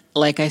then,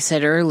 like I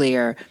said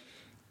earlier,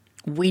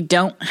 we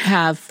don't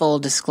have full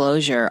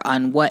disclosure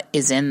on what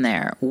is in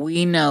there.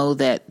 We know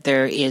that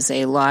there is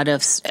a lot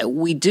of,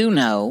 we do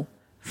know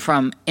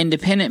from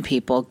independent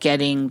people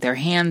getting their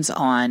hands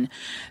on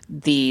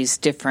these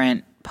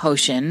different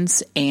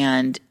potions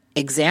and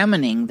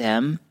examining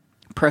them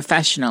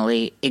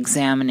professionally,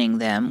 examining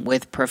them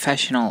with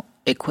professional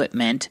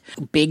equipment,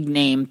 big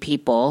name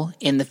people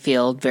in the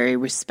field, very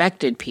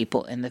respected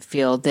people in the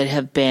field that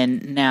have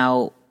been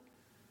now,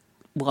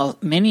 well,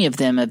 many of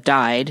them have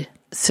died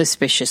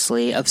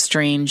suspiciously of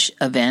strange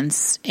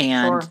events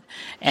and Sure.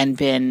 and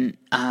been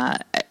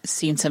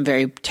seen some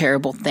very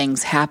terrible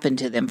things happen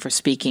to them for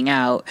speaking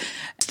out.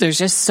 There's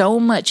just so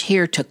much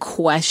here to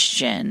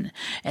question,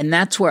 and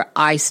that's where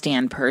I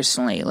stand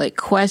personally. Like,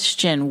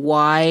 question,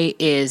 why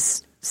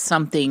is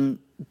something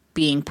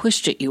being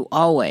pushed at you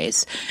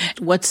always?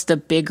 What's the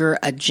bigger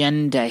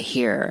agenda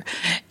here?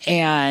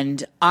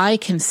 And I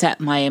can set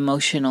my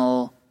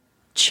emotional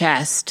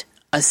chest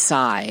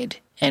aside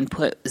and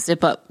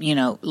zip up,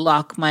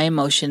 lock my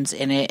emotions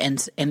in it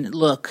and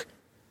look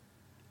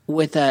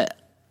with a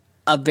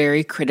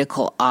very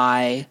critical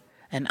eye,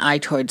 an eye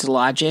towards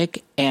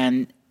logic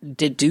and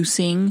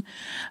deducing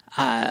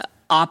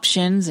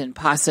options and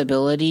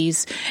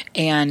possibilities.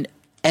 And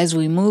as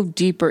we move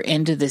deeper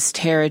into this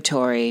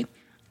territory,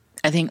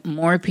 I think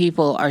more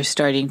people are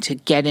starting to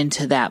get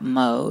into that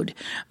mode.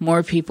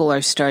 More people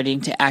are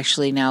starting to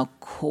actually now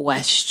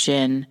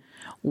question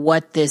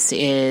what this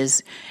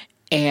is.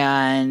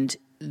 And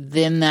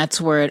then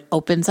that's where it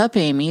opens up,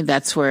 Amy.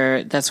 That's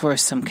where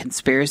some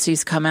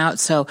conspiracies come out.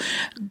 So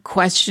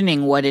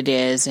questioning what it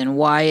is and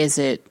why is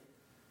it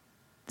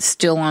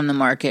still on the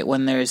market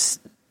when there's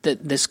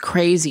this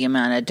crazy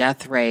amount of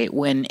death rate,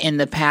 when in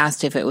the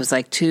past, if it was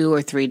like 2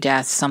 or 3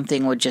 deaths,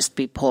 something would just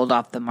be pulled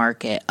off the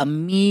market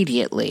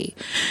immediately.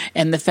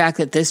 And the fact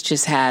that this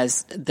just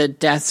has, the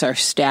deaths are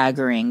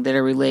staggering that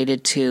are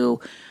related to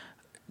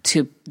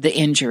the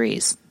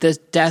injuries. The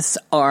deaths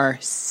are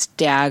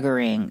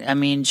staggering. I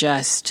mean,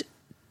 just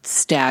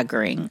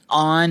staggering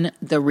on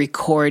the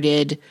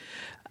recorded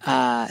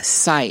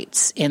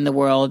sites in the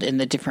world, in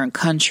the different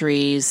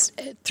countries,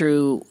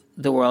 through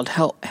the World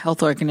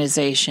Health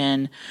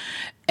Organization.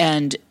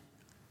 And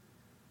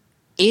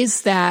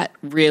is that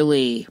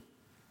really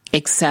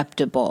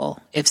acceptable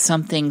if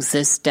something's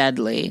this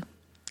deadly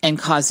and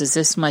causes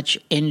this much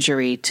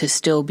injury to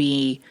still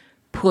be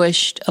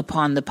pushed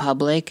upon the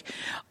public?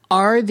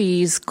 Are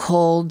these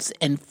colds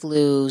and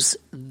flus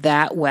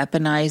that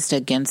weaponized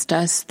against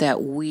us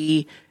that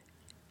we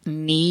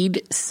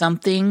need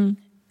something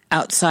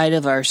outside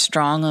of our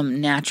strong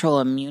natural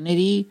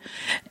immunity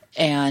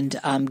and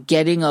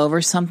getting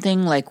over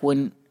something? Like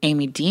when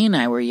Amy D and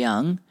I were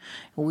young,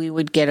 we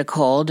would get a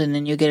cold and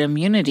then you get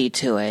immunity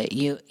to it.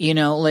 You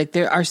know, like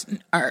there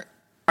are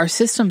our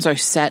systems are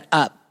set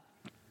up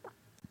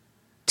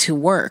to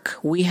work.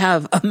 We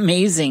have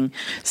amazing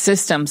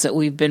systems that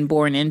we've been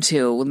born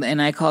into,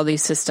 and I call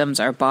these systems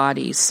our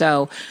bodies.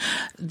 So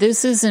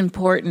this is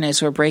important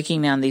as we're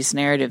breaking down these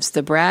narratives.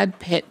 The Brad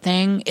Pitt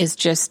thing is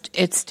just,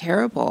 it's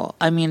terrible.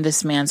 I mean,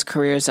 this man's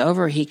career is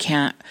over. He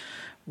can't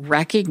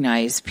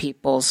recognize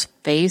people's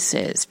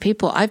faces.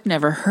 I've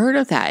never heard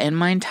of that in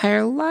my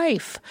entire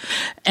life.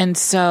 And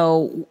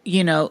so,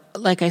 you know,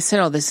 like I said,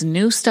 all this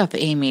new stuff,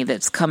 Amy,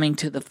 that's coming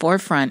to the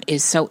forefront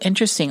is so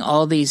interesting.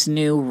 All these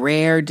new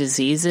rare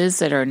diseases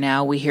that are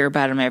now, we hear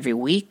about them every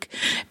week.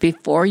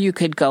 Before, you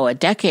could go a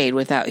decade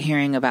without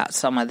hearing about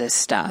some of this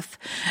stuff.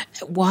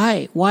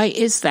 Why? Why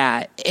is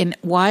that? And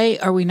why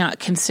are we not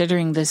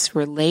considering this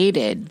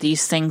related,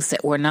 these things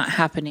that were not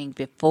happening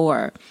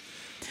before?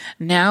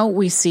 Now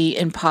we see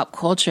in pop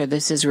culture,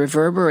 this is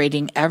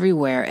reverberating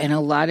everywhere. And a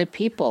lot of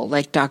people,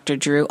 like Dr.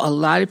 Drew, a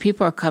lot of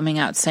people are coming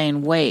out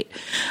saying, wait,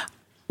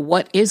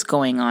 what is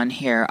going on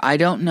here? I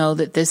don't know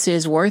that this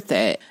is worth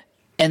it.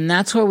 And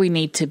that's where we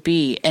need to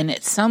be. And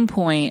at some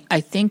point,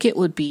 I think it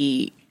would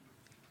be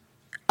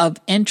of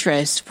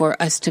interest for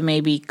us to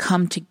maybe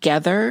come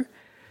together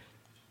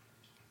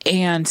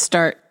and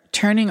start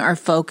turning our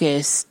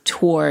focus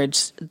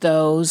towards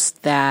those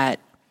that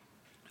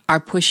are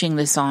pushing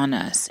this on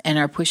us and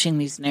are pushing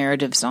these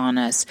narratives on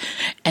us.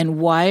 And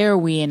why are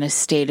we in a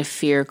state of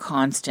fear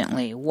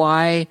constantly?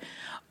 Why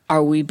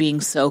are we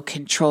being so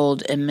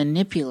controlled and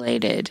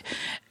manipulated?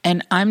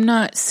 And I'm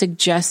not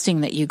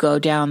suggesting that you go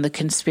down the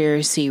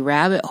conspiracy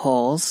rabbit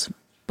holes,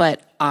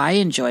 but I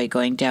enjoy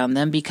going down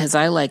them because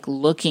I like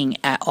looking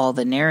at all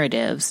the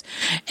narratives.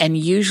 And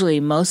usually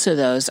most of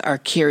those are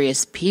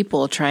curious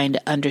people trying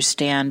to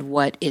understand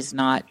what is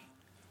not,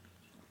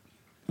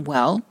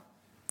 well,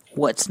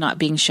 what's not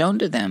being shown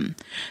to them,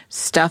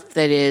 stuff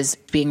that is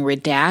being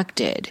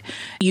redacted.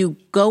 You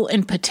go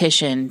and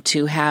petition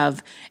to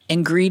have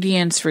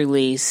ingredients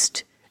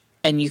released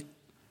and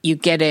you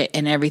get it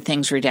and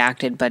everything's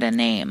redacted but a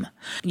name.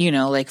 You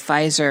know, like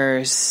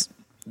Pfizer's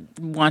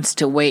wants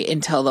to wait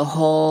until the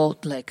whole,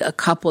 like a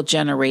couple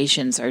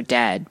generations are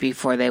dead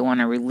before they want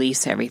to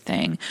release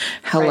everything.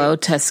 Hello,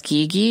 right.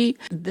 Tuskegee.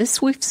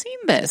 We've seen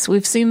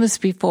this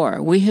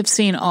before. We have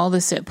seen all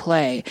this at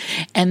play.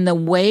 And the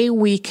way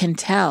we can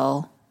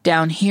tell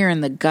down here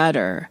in the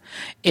gutter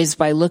is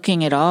by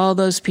looking at all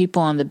those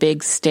people on the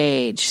big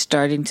stage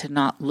starting to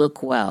not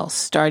look well,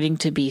 starting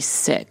to be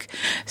sick,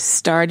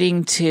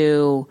 starting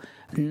to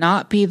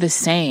not be the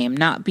same,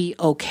 not be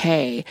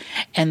okay.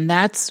 And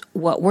that's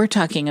what we're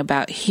talking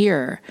about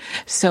here.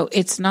 So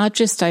it's not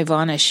just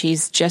Ivana,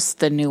 she's just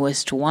the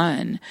newest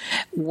one.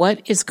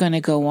 What is going to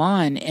go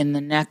on in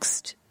the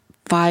next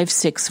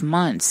 5-6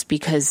 months?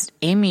 Because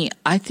Amy,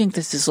 I think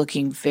this is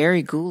looking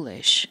very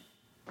ghoulish.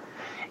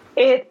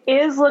 It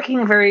is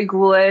looking very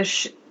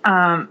ghoulish.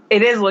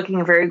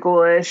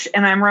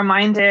 And I'm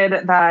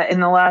reminded that in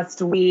the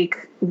last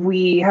week,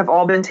 we have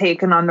all been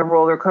taken on the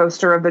roller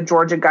coaster of the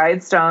Georgia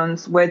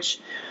Guidestones,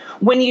 which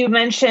when you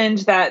mentioned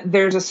that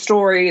there's a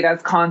story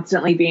that's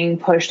constantly being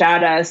pushed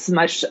at us,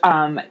 much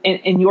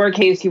in your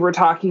case, you were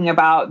talking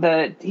about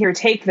here,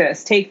 take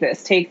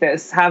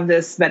this, have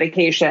this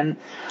medication.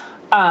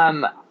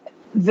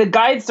 The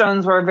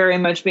Guidestones were very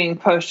much being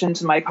pushed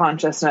into my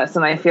consciousness,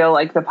 and I feel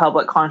like the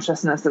public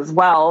consciousness as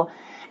well.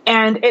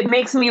 And it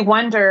makes me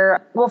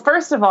wonder, well,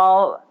 first of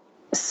all,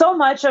 so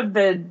much of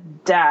the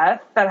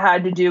death that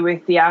had to do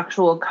with the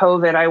actual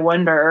COVID, I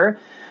wonder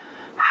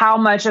how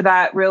much of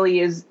that really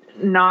is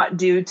not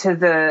due to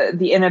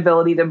the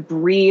inability to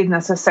breathe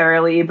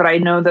necessarily, but I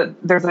know that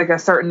there's like a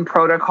certain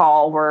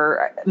protocol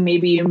where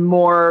maybe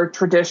more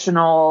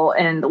traditional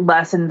and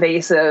less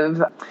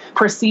invasive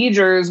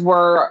procedures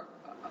were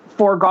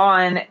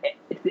foregone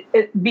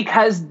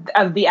because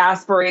of the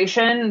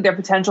aspiration, their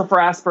potential for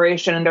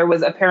aspiration. And there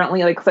was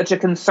apparently like such a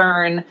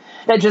concern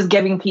that just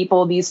giving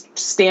people these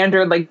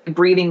standard like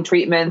breathing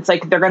treatments,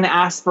 like they're going to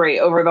aspirate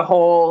over the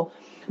whole,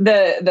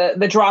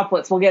 the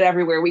droplets will get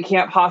everywhere. We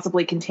can't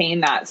possibly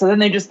contain that. So then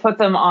they just put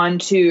them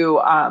onto,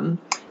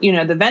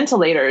 the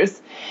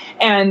ventilators,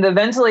 and the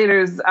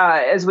ventilators,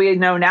 as we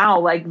know now,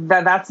 like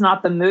that's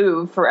not the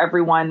move for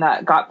everyone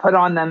that got put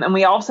on them. And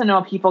we also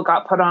know people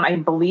got put on, I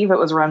believe it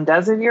was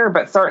remdesivir,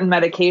 but certain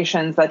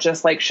medications that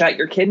just like shut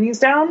your kidneys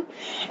down.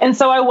 And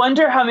so I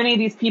wonder how many of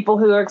these people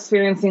who are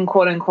experiencing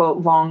quote unquote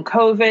long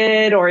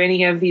COVID or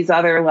any of these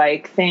other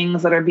like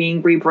things that are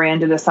being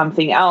rebranded as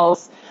something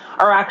else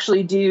are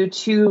actually due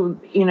to,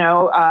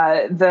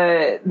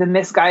 the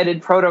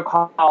misguided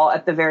protocol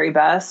at the very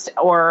best,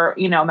 or,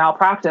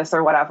 malpractice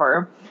or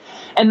whatever.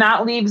 And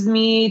that leaves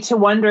me to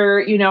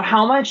wonder,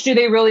 how much do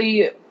they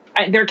really,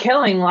 they're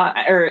killing,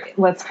 or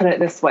let's put it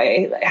this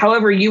way,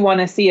 however you want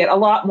to see it, a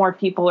lot more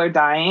people are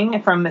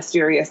dying from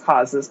mysterious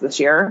causes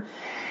this year.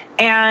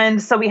 And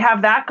so we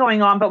have that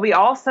going on, but we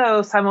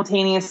also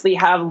simultaneously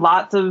have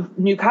lots of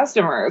new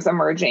customers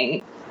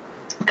emerging,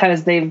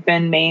 because they've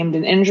been maimed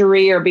in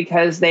injury or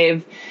because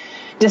they've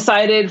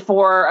decided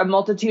for a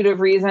multitude of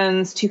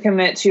reasons to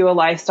commit to a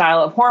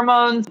lifestyle of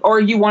hormones,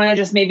 or you want to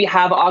just maybe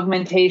have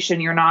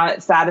augmentation. You're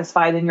not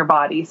satisfied in your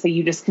body, so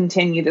you just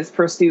continue this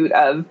pursuit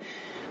of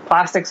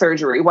plastic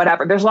surgery,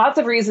 whatever. There's lots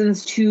of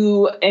reasons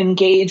to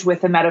engage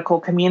with the medical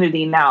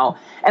community now.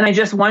 And I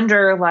just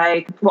wonder,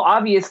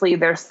 obviously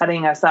they're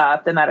setting us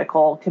up, the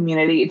medical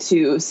community,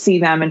 to see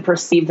them and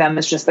perceive them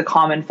as just the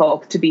common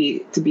folk, to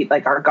be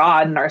like our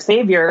God and our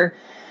savior.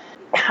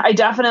 I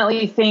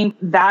definitely think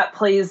that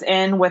plays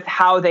in with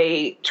how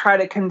they try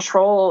to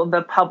control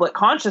the public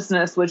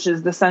consciousness, which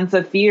is the sense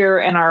of fear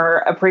and our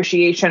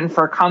appreciation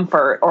for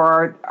comfort,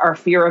 or our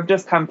fear of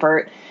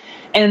discomfort.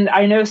 And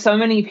I know so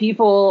many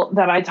people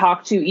that I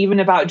talk to, even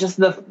about just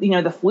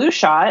the flu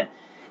shot,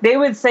 they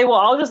would say, well,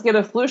 I'll just get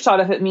a flu shot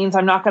if it means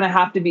I'm not going to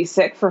have to be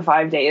sick for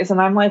 5 days. And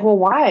I'm like, well,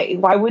 why?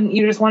 Why wouldn't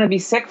you just want to be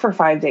sick for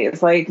 5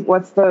 days? Like,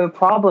 what's the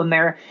problem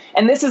there?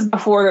 And this is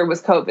before there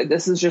was COVID.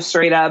 This is just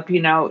straight up,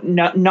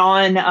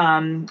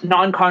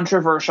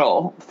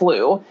 non-controversial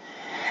flu.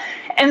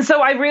 And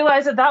so I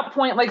realized at that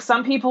point, like,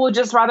 some people would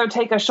just rather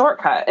take a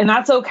shortcut, and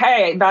that's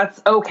okay.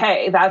 That's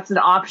okay. That's an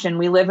option.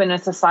 We live in a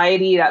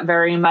society that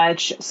very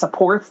much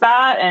supports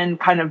that and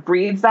kind of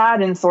breeds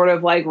that and sort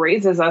of like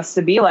raises us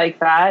to be like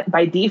that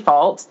by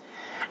default.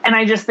 And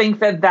I just think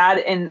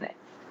that in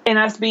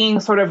us being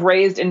sort of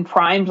raised and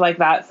primed like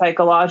that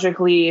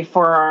psychologically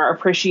for our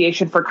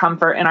appreciation for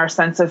comfort and our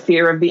sense of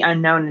fear of the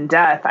unknown and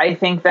death, I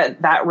think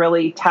that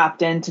really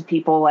tapped into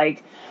people.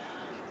 Like,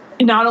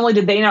 not only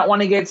did they not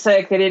want to get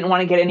sick, they didn't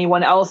want to get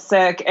anyone else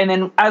sick. And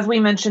then, as we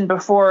mentioned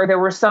before, there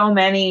were so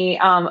many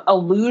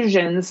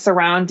illusions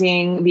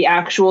surrounding the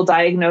actual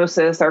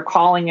diagnosis, or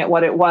calling it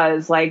what it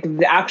was. Like,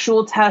 the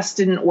actual test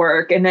didn't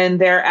work, and then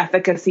their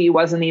efficacy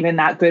wasn't even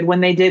that good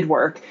when they did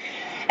work.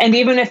 And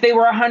even if they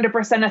were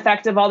 100%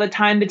 effective all the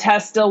time, the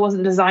test still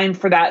wasn't designed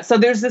for that. So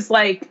there's this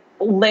like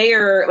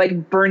layer,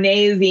 like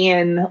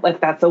Bernaysian, like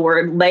that's the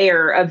word,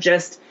 layer of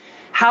just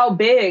how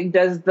big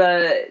does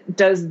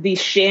the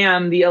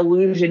sham, the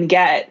illusion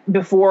get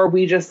before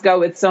we just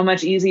go, it's so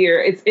much easier.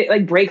 It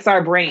like breaks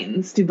our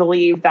brains to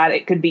believe that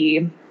it could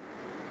be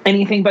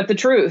anything but the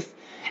truth.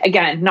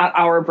 Again, not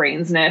our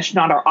brains, Nish,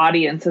 not our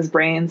audience's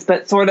brains,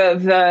 but sort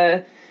of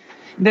the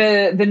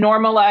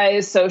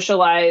normalized,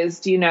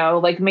 socialized,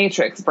 like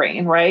Matrix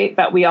brain, right?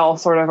 That we all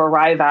sort of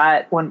arrive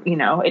at when,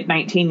 at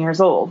 19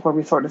 years old, where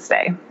we sort of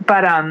stay.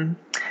 But,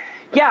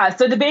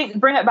 so to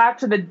bring it back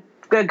to the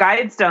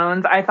guide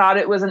stones, I thought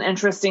it was an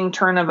interesting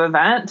turn of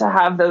event to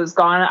have those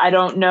gone. I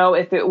don't know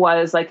if it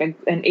was like an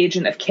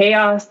agent of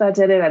chaos that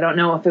did it. I don't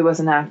know if it was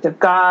an act of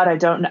God. I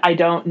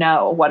don't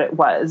know what it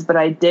was, but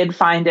I did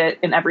find it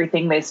in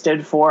everything they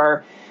stood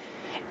for,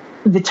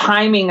 the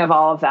timing of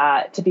all of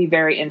that, to be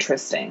very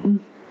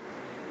interesting.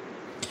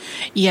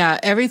 Yeah,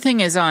 everything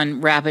is on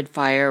rapid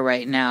fire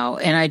right now.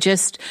 And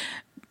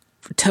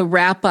to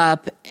wrap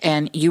up,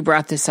 and you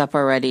brought this up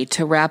already,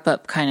 to wrap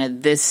up kind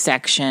of this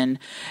section,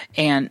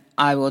 and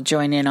I will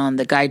join in on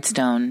the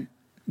guidestone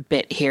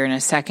bit here in a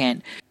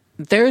second.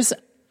 There's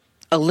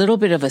a little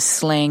bit of a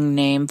slang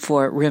name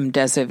for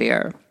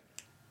remdesivir.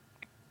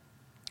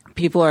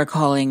 People are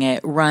calling it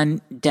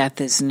run,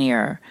 death is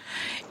near.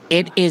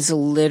 It is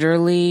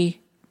literally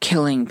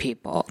killing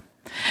people.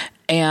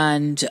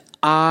 And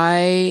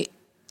I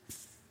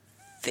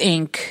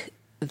think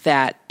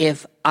that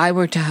if I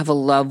were to have a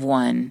loved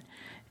one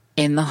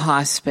in the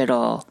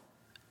hospital,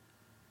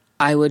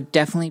 I would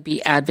definitely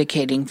be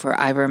advocating for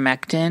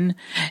ivermectin.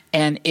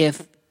 And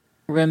if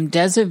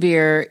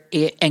Remdesivir,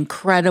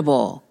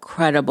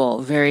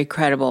 credible, very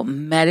credible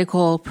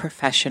medical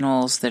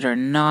professionals that are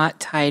not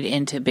tied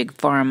into big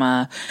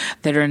pharma,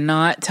 that are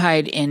not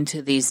tied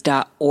into these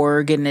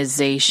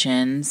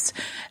organizations,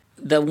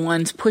 the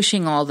ones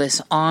pushing all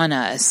this on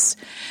us,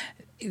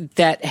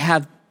 that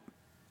have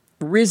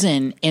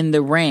risen in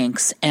the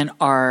ranks and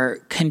are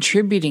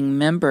contributing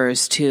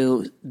members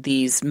to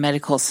these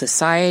medical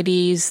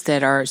societies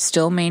that are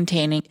still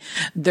maintaining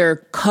their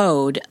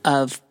code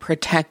of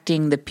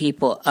protecting the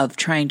people, of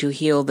trying to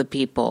heal the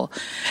people,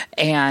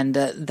 and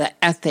the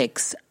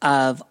ethics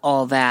of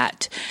all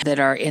that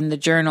are in the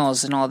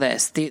journals and all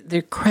this.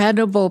 They're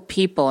credible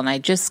people, and I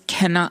just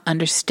cannot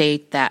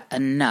understate that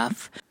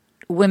enough.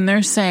 When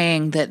they're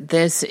saying that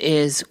this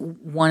is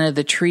one of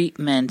the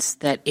treatments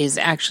that is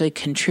actually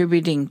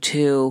contributing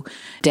to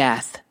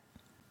death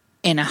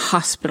in a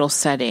hospital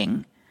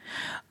setting,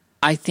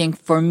 I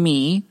think for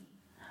me,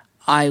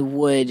 I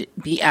would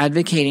be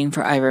advocating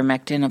for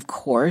ivermectin, of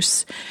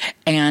course.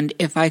 And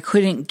if I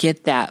couldn't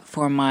get that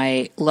for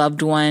my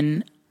loved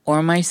one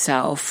or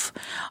myself,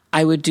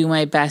 I would do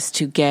my best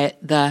to get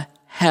the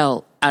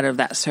hell out of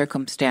that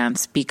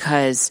circumstance,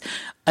 because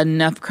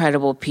enough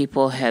credible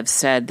people have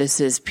said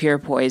this is pure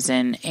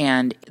poison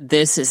and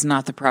this is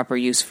not the proper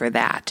use for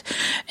that.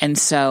 And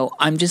so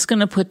I'm just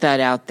going to put that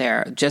out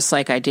there, just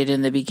like I did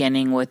in the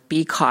beginning with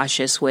be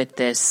cautious with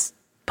this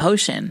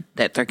potion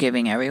that they're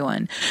giving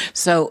everyone.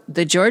 So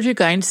the Georgia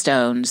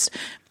Guidestones,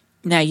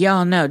 now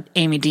y'all know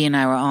Amy D and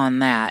I were on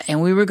that,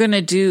 and we were going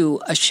to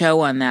do a show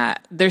on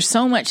that. There's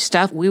so much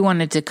stuff we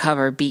wanted to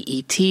cover.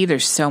 BET,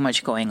 there's so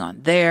much going on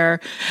there.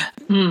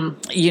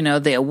 You know,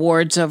 the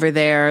awards over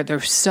there,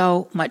 there's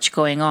so much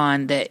going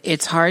on that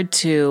it's hard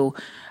to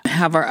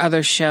have our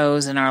other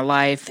shows in our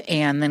life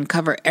and then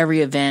cover every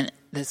event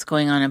that's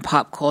going on in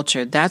pop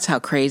culture. That's how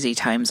crazy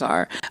times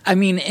are. I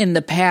mean, in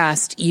the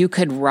past, you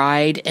could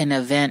ride an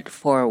event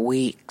for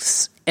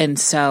weeks. And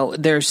so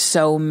there's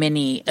so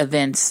many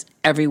events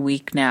every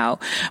week now.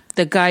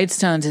 The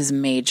Guidestones is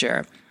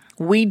major.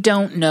 We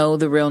don't know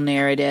the real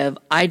narrative.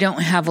 I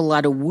don't have a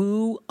lot of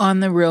woo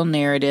on the real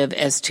narrative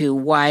as to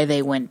why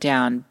they went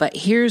down. But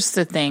here's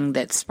the thing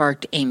that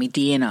sparked Amy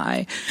D and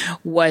I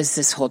was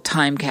this whole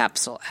time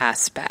capsule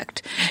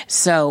aspect.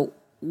 So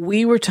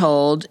we were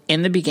told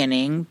in the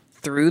beginning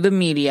through the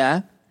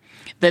media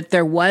that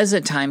there was a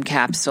time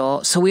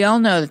capsule. So we all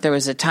know that there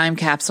was a time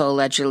capsule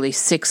allegedly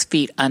 6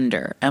 feet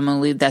under. I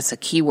believe that's a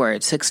key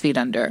word, 6 feet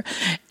under.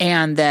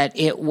 And that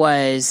it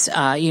was,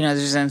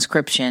 there's an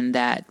inscription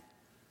that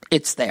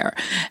it's there.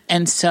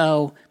 And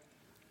so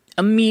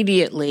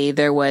immediately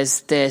there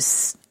was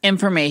this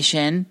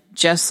information,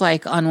 just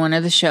like on one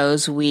of the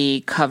shows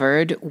we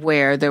covered,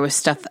 where there was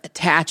stuff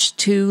attached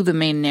to the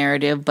main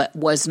narrative, but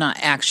was not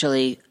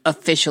actually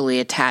officially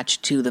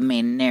attached to the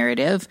main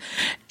narrative.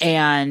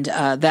 And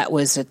that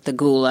was the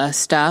Gula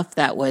stuff.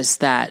 That was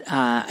that,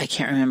 I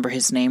can't remember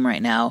his name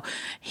right now.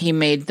 He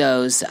made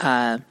those,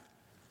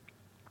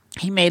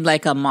 he made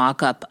like a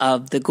mock-up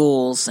of the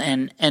ghouls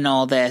and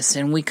all this,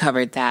 and we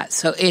covered that.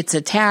 So it's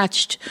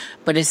attached,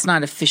 but it's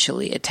not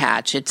officially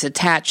attached. It's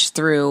attached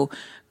through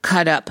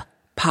cut-up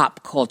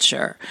pop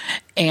culture.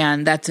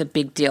 And that's a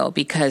big deal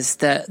because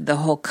the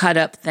whole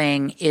cut-up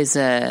thing is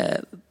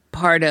a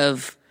part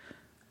of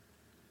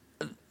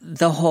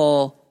the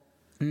whole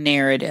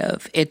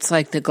narrative. It's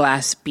like the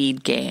glass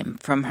bead game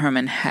from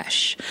Herman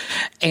Hesse.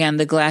 And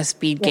the glass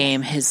bead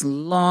game has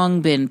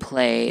long been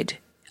played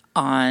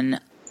on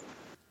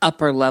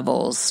upper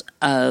levels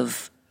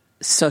of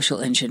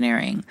social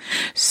engineering.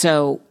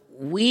 So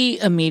we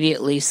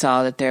immediately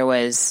saw that there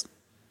was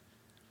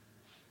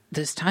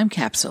this time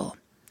capsule.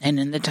 And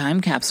in the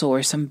time capsule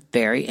were some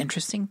very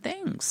interesting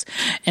things.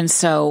 And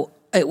so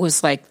it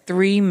was like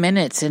 3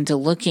 minutes into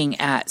looking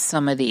at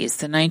some of these.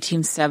 The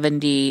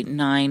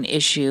 1979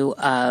 issue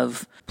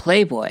of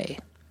Playboy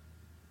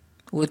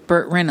with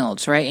Burt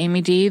Reynolds, right,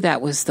 Amy D?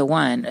 That was the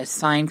one, a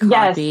signed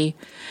copy.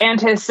 Yes,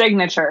 and his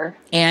signature.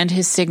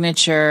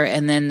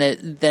 And then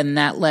then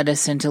that led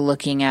us into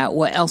looking at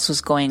what else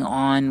was going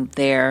on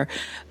there.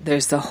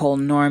 There's the whole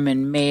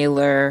Norman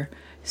Mailer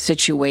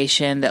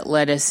situation that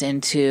led us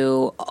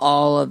into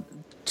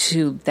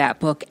to that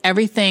book.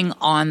 Everything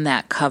on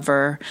that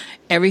cover,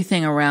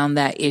 everything around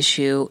that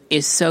issue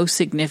is so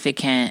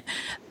significant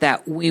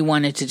that we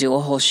wanted to do a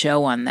whole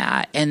show on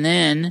that. And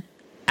then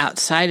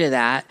outside of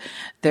that,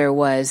 there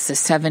was the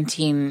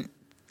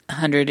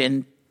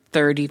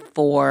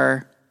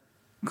 1734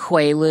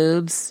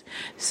 Quaaludes.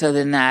 So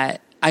then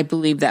that, I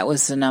believe that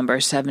was the number,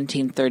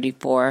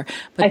 1734.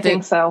 But I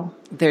think so.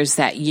 There's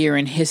that year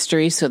in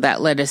history, so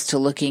that led us to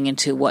looking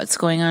into what's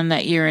going on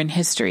that year in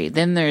history.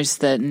 Then there's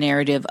the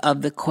narrative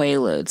of the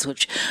Quaaludes,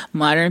 which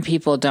modern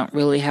people don't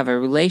really have a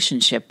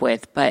relationship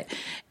with. But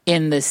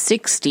in the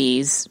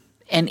 60s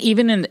And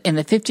even in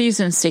the 50s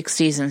and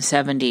 60s and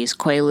 70s,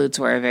 Quaaludes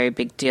were a very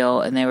big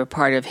deal, and they were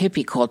part of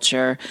hippie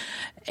culture.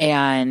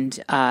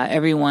 And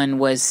everyone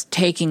was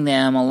taking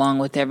them along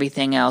with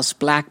everything else.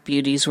 Black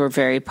Beauties were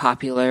very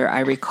popular.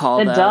 I recall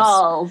the those.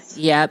 dolls.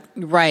 Yep,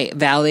 right.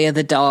 Valley of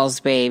the Dolls,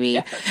 baby.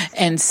 Yes.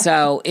 And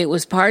so it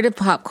was part of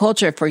pop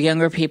culture for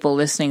younger people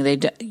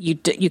listening. You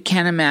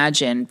can't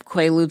imagine.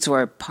 Quaaludes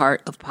were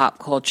part of pop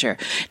culture.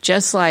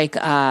 Just like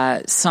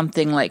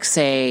something like,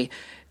 say,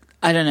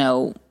 I don't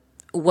know,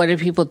 what do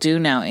people do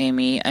now,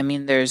 Amy? I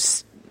mean,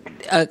 there's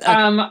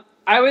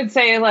I would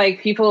say like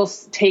people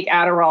take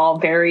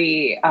Adderall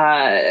very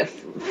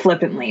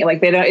flippantly. Like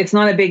they don't. It's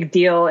not a big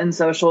deal in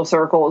social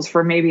circles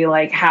for maybe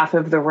like half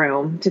of the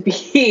room to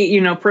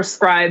be,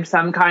 prescribed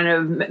some kind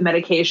of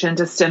medication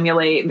to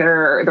stimulate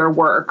their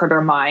work or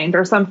their mind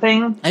or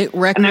something.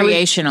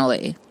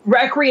 Recreationally.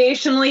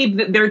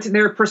 Recreationally,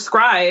 they're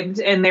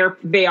prescribed and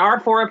they are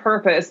for a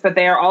purpose, but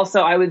they are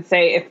also, I would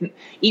say, if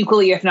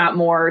equally, if not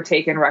more,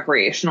 taken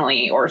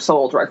recreationally or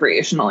sold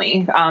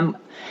recreationally.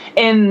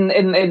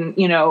 In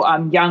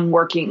young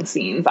working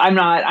scenes.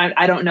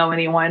 I don't know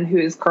anyone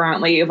who's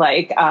currently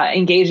like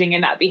engaging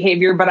in that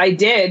behavior, but I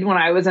did when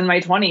I was in my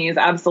 20s.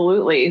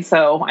 Absolutely.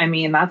 So, I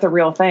mean, that's a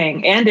real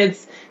thing, and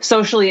it's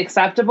socially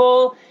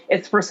acceptable.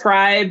 It's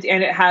prescribed,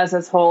 and it has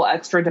this whole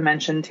extra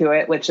dimension to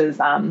it, which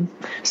is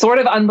sort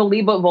of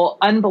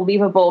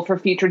unbelievable for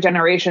future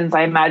generations,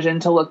 I imagine,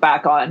 to look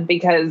back on,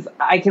 because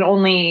I can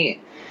only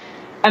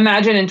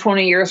imagine in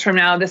 20 years from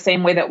now, the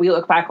same way that we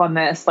look back on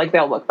this, like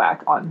they'll look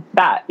back on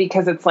that,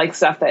 because it's like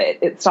stuff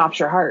that it stops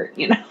your heart,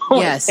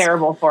 Yes. It's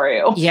terrible for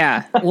you.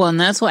 Yeah. Well, and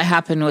that's what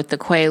happened with the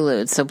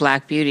Quaaludes, the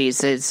Black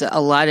Beauties. It's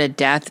a lot of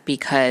death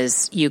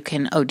because you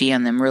can OD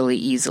on them really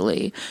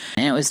easily.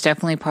 And it was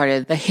definitely part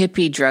of the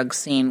hippie drug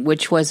scene,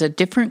 which was a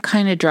different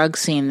kind of drug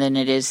scene than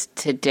it is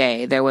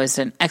today. There was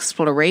an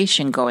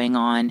exploration going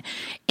on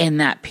in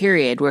that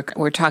period.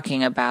 We're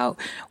talking about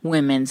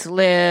women's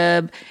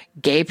lib,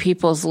 gay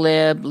people's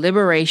lib,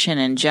 liberation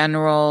in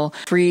general,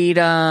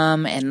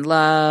 freedom and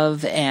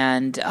love,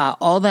 and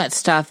all that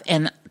stuff.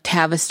 And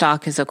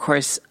Tavistock is, of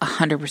course,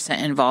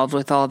 100% involved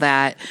with all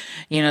that.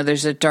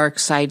 There's a dark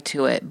side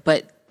to it,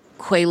 but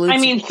Quaaludes. I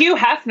mean, Hugh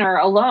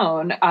Hefner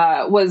alone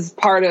was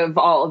part of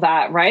all of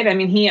that, right? I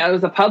mean, he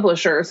was a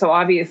publisher, so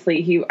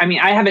obviously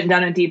I haven't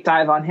done a deep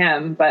dive on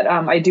him, but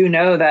I do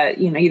know that,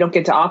 you don't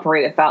get to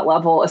operate at that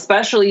level,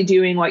 especially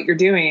doing what you're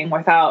doing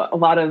without a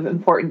lot of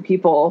important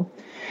people.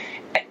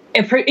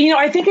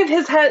 I think of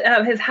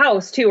his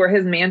house too, or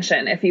his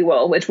mansion, if you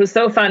will, which was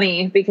so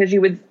funny because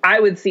I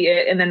would see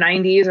it in the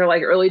 90s or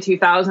like early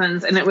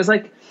 2000s, and it was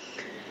like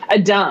a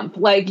dump.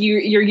 Like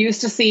you're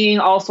used to seeing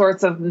all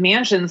sorts of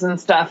mansions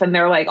and stuff, and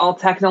they're like all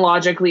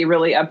technologically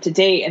really up to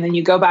date. And then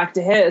you go back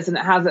to his, and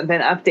it hasn't been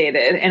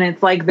updated. And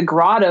it's like the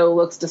grotto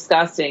looks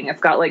disgusting.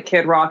 It's got like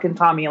Kid Rock and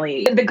Tommy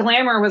Lee. The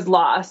glamour was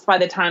lost by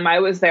the time I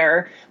was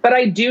there. But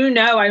I do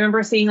know, I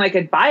remember seeing like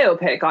a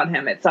biopic on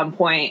him at some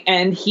point,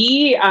 and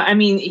he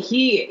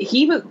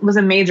was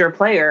a major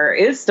player,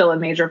 is still a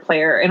major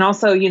player, and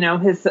also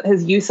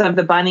his use of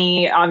the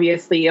bunny,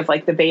 obviously, of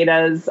like the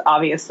betas,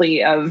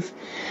 obviously of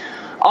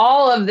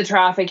all of the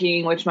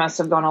trafficking, which must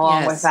have gone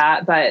along with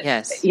that. But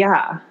yes.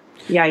 Yeah.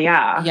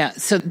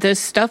 So this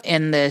stuff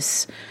in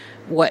this,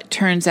 what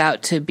turns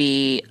out to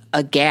be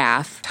a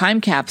gaffe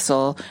time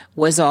capsule,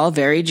 was all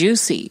very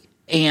juicy.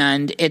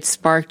 And it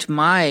sparked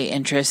my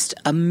interest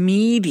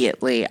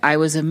immediately. I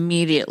was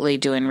immediately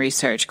doing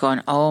research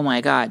going, oh my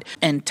God,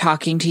 and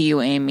talking to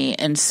you, Amy.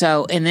 And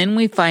then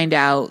we find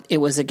out it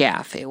was a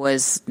gaffe. It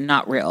was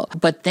not real.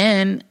 But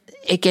then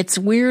it gets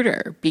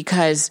weirder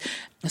because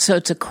so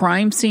it's a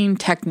crime scene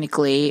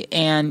technically,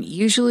 and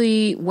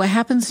usually what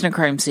happens in a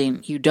crime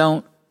scene, you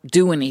don't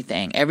do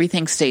anything.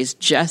 Everything stays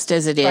just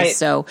as it is. Right.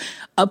 So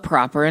a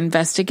proper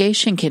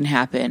investigation can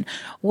happen.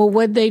 Well,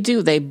 what'd they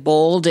do? They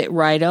bowled it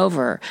right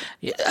over.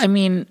 I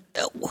mean,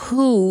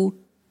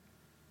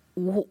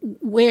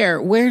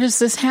 where does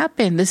this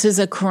happen? This is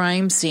a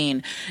crime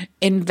scene.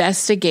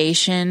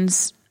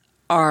 Investigations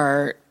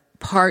are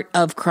part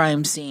of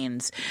crime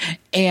scenes,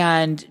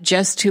 and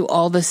just to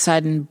all of a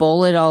sudden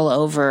bowl it all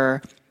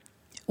over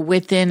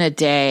within a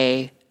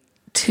day,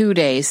 2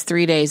 days,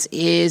 3 days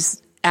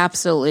is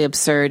absolutely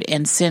absurd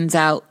and sends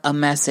out a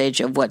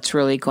message of what's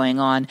really going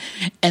on.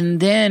 And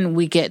then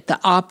we get the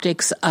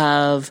optics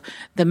of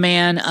the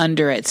man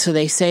under it. So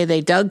they say they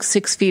dug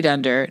 6 feet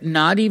under,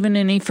 not even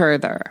any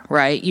further,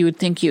 right? You would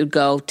think you'd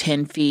go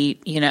 10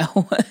 feet,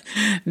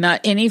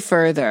 not any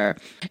further.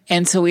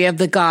 And so we have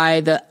the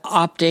guy, the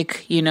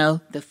optic,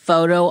 the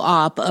photo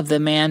op of the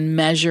man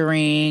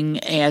measuring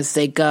as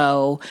they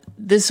go.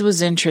 This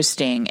was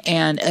interesting.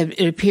 And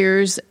it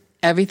appears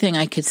everything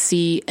I could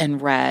see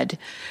and read,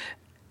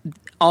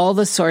 all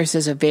the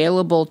sources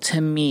available to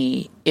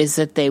me, is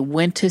that they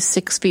went to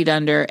 6 feet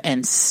under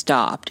and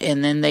stopped.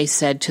 And then they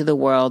said to the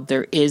world,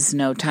 there is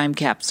no time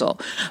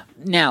capsule.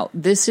 Now,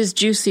 this is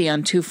juicy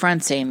on two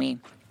fronts, Amy.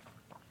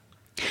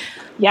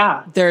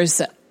 Yeah.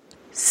 There's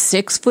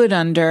 6 foot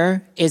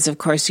under is, of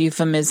course,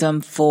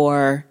 euphemism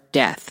for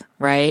death,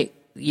 right?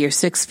 you're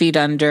 6 feet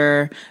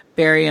under,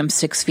 bury them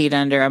 6 feet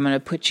under. I'm going to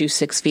put you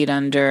 6 feet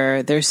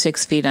under. They're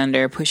 6 feet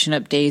under, pushing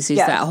up daisies,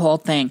 Yes. that whole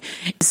thing.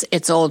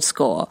 It's old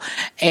school.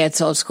 It's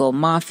old school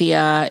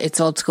mafia. It's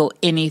old school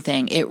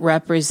anything. It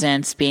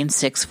represents being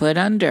 6 foot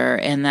under,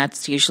 and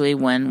that's usually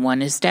when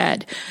one is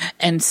dead.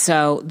 And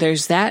so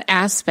there's that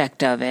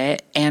aspect of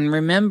it. And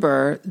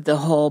remember, the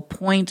whole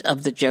point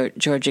of the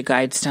Georgia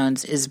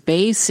Guidestones is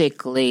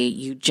basically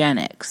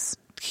eugenics.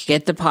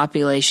 Get the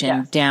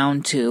population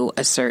down to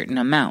a certain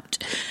amount.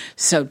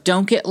 So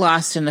don't get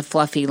lost in the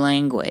fluffy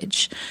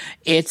language.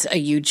 It's a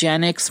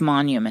eugenics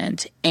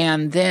monument.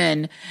 And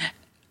then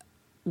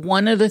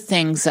one of the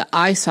things that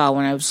I saw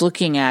when I was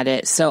looking at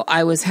it, so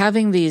I was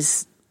having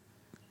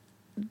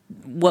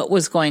what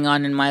was going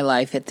on in my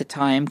life at the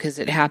time, because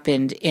it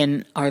happened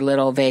in our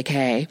little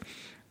vacay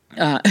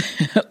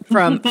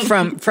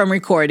from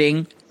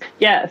recording.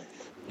 Yes.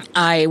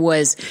 I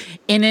was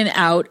in and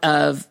out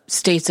of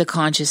states of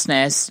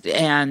consciousness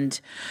and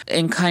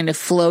kind of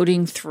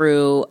floating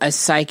through a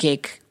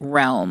psychic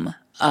realm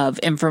of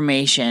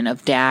information,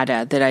 of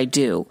data that I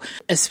do,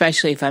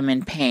 especially if I'm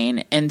in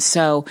pain. And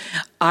so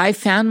I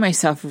found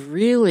myself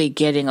really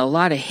getting a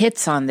lot of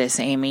hits on this,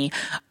 Amy.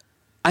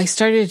 I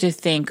started to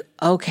think,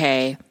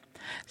 okay,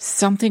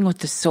 something with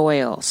the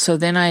soil. So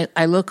then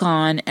I look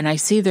on and I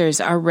see there's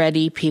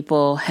already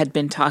people had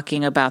been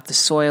talking about the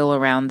soil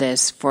around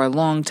this for a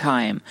long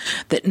time,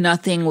 that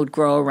nothing would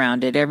grow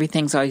around it.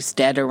 Everything's always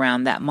dead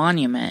around that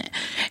monument.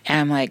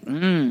 And I'm like,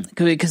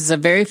 because the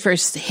very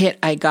first hit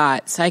I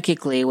got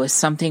psychically was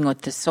something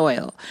with the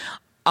soil.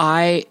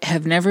 I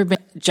have never been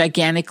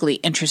gigantically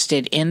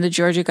interested in the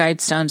Georgia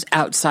Guidestones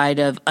outside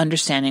of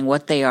understanding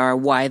what they are,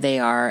 why they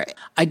are.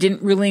 I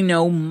didn't really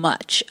know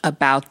much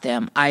about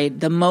them.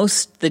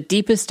 The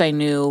deepest I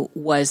knew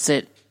was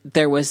that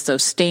there was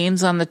those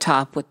stains on the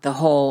top with the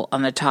hole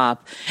on the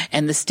top,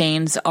 and the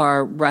stains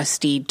are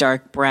rusty,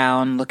 dark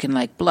brown, looking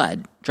like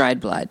blood, dried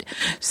blood.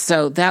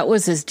 So that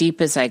was as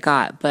deep as I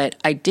got, but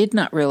I did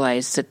not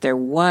realize that there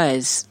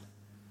was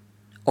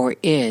or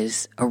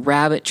is a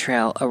rabbit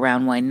trail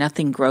around why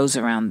nothing grows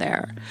around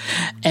there.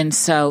 And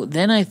so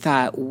then I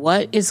thought,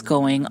 what is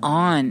going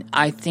on?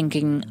 I'm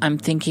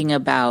thinking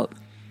about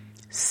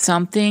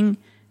something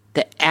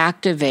that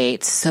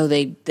activates. So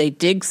they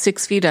dig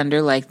 6 feet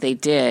under like they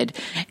did.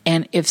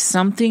 And if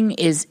something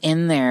is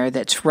in there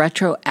that's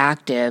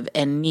retroactive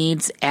and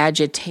needs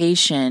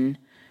agitation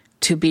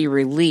to be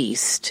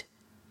released,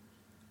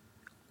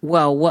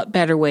 well, what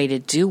better way to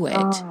do it?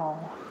 Oh.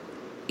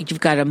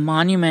 You've got a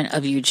monument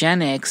of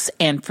eugenics,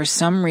 and for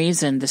some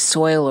reason, the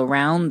soil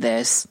around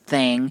this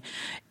thing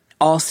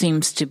all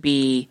seems to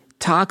be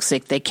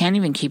toxic. They can't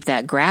even keep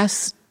that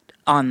grass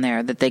on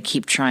there that they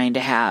keep trying to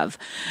have.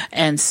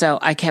 And so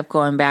I kept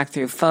going back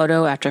through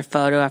photo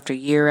after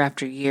year,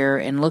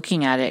 and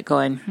looking at it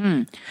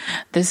going,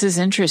 this is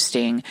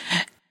interesting.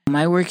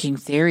 My working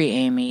theory,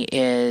 Amy,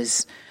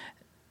 is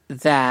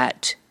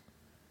that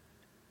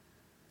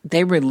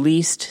they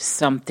released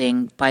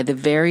something by the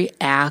very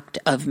act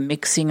of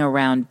mixing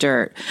around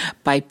dirt,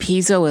 by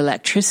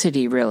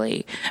piezoelectricity,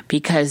 really,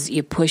 because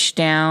you push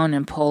down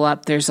and pull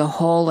up. There's a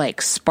whole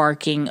like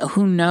sparking,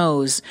 who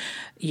knows,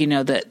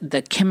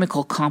 the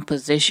chemical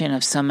composition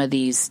of some of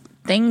these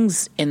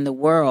things in the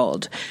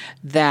world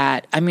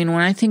that, when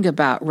I think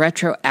about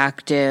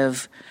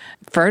retroactive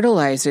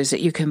fertilizers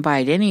that you can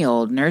buy at any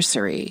old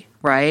nursery,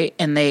 right?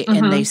 And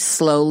they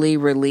slowly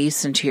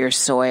release into your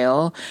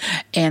soil,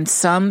 and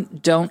some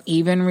don't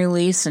even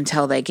release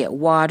until they get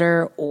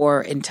water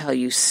or until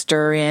you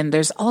stir in.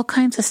 There's all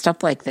kinds of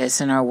stuff like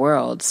this in our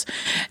worlds.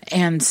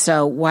 And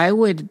so why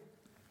would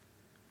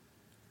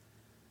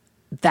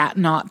that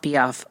not be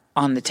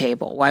on the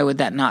table? Why would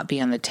that not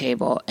be on the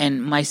table?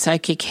 And my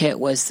psychic hit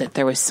was that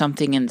there was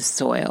something in the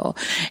soil,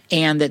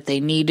 and that they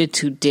needed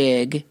to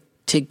dig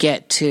to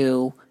get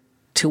to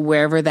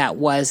wherever that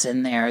was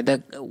in there.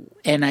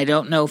 And I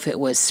don't know if it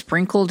was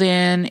sprinkled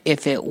in,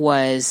 if it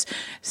was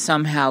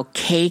somehow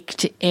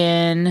caked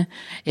in,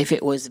 if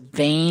it was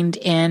veined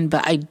in,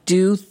 but I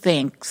do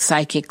think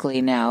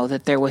psychically now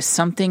that there was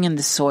something in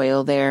the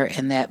soil there,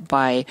 and that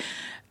by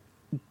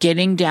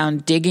getting down,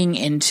 digging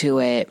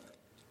into it,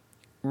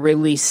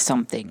 release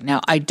something.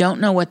 Now, I don't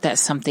know what that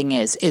something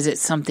is. Is it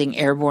something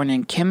airborne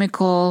and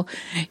chemical?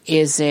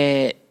 Is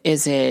it,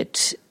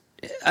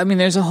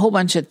 there's a whole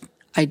bunch of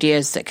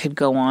ideas that could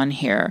go on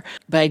here,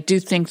 but I do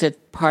think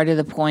that part of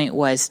the point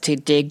was to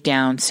dig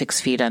down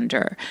 6 feet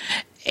under.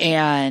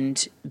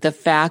 And the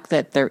fact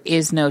that there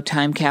is no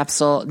time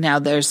capsule, now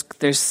there's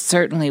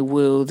certainly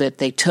woo that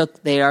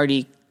they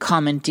already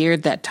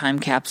commandeered that time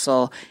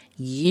capsule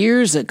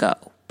years ago,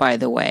 by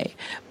the way,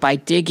 by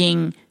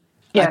digging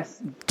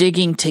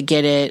to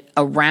get it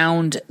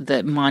around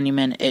the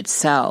monument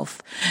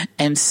itself.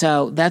 And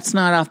so that's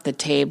not off the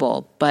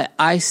table, but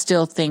I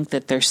still think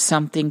that there's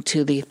something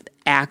to the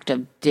act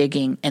of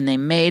digging, and they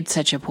made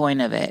such a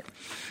point of it.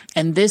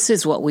 And this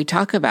is what we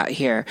talk about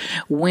here.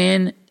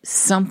 When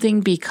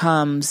something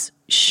becomes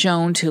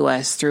shown to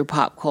us through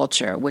pop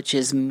culture, which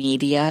is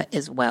media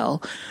as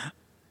well,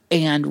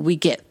 and we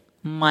get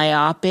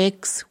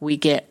myopics, we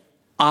get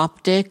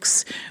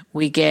optics,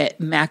 we get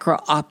macro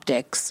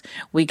optics.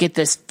 We get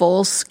this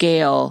full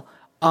scale,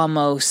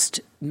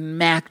 almost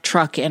Mack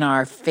truck in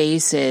our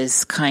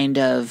faces kind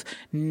of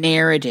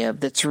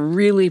narrative that's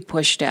really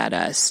pushed at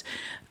us.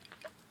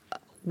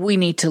 We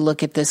need to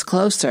look at this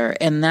closer.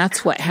 And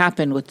that's what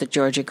happened with the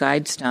Georgia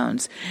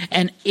Guidestones.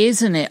 And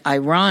isn't it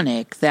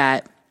ironic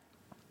that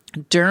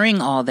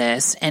during all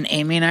this, and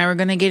Amy and I were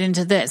going to get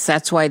into this,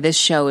 that's why this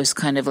show is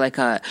kind of like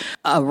a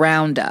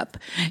roundup,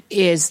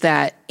 is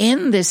that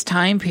in this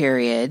time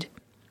period,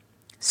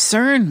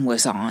 CERN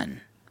was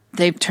on.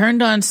 They've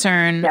turned on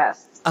CERN.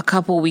 Yes. A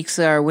couple weeks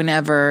or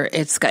whenever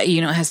it's got,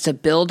 it has to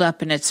build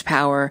up in its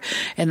power,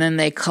 and then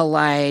they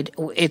collide.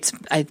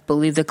 I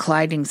believe the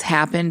colliding's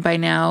happened by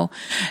now.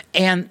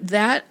 And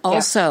that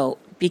also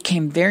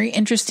became very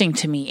interesting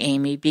to me,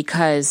 Amy,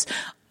 because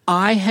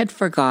I had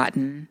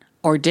forgotten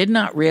or did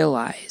not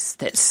realize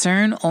that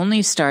CERN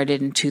only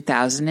started in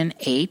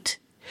 2008.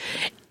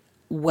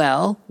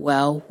 Well.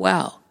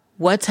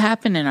 What's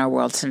happened in our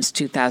world since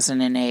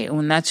 2008?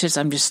 And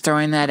I'm just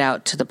throwing that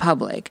out to the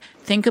public.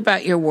 Think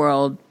about your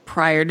world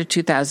prior to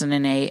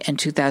 2008 and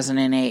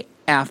 2008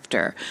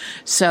 after.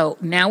 So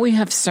now we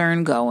have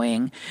CERN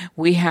going.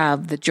 We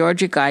have the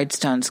Georgia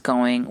Guidestones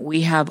going.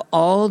 We have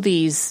all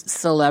these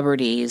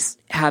celebrities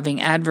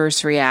having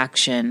adverse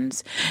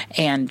reactions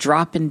and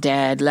dropping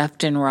dead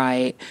left and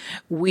right.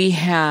 We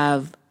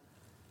have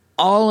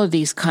all of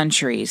these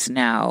countries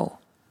now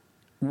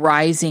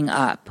rising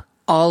up.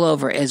 All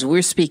over, as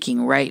we're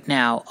speaking right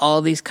now,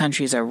 all these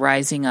countries are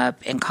rising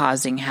up and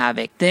causing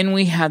havoc. Then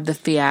we have the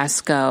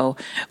fiasco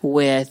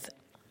with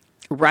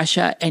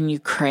Russia and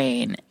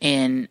Ukraine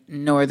in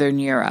Northern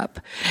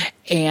Europe.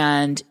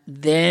 And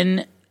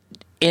then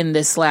in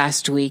this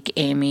last week,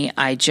 Amy,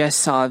 I just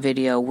saw a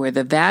video where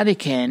the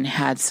Vatican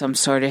had some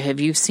sort of,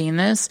 have you seen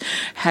this?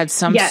 Had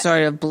some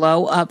sort of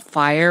blow up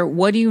fire.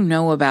 What do you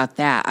know about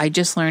that? I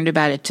just learned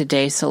about it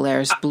today.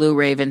 Solaris Blue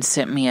Raven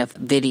sent me a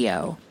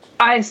video.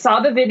 I saw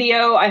the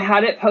video. I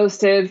had it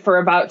posted for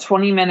about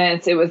 20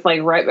 minutes. It was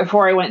like right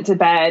before I went to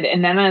bed.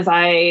 And then as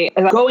I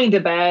was going to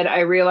bed,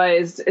 I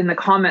realized in the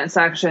comment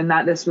section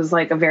that this was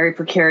like a very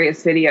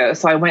precarious video.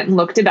 So I went and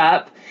looked it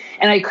up,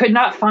 and I could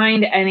not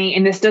find any,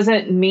 and this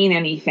doesn't mean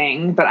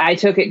anything, but I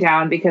took it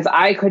down because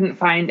I couldn't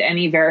find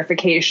any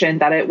verification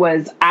that it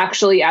was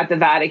actually at the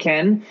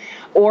Vatican,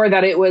 or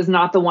that it was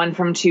not the one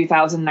from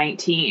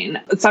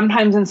 2019.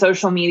 Sometimes in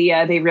social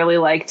media, they really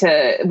like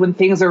to, when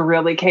things are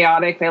really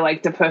chaotic, they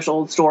like to push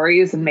old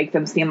stories and make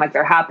them seem like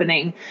they're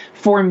happening.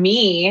 For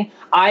me,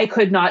 I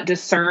could not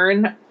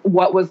discern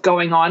what was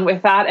going on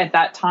with that at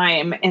that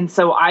time. And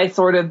so I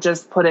sort of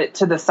just put it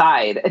to the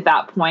side at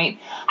that point.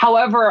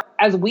 However,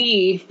 as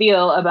we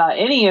feel about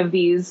any of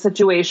these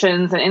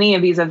situations and any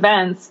of these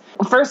events,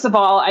 first of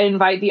all, I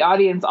invite the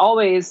audience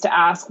always to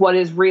ask what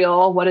is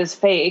real, what is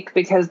fake,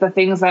 because the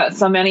things that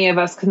so many of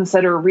us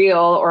consider real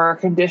or are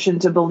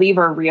conditioned to believe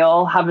are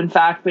real have in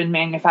fact been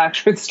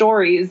manufactured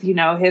stories,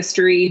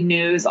 history,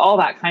 news, all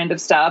that kind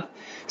of stuff.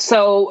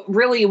 So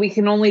really, we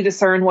can only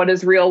discern what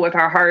is real with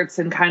our hearts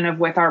and kind of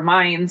with our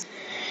minds.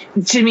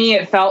 To me,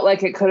 it felt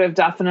like it could have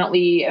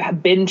definitely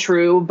been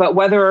true, but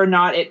whether or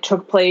not it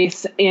took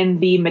place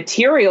in the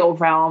material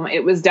realm,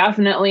 it was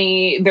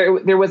definitely,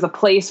 there was a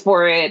place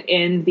for it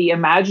in the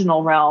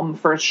imaginal realm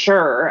for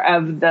sure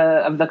of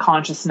the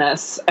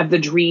consciousness, of the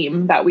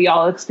dream that we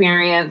all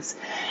experience.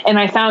 And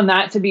I found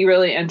that to be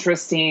really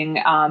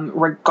interesting,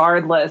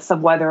 regardless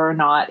of whether or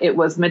not it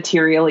was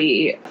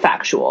materially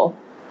factual.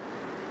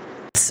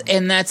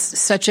 And that's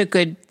such a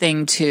good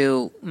thing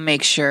to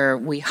make sure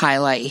we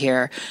highlight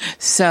here.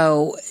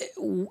 So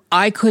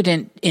I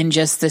couldn't, in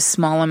just this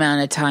small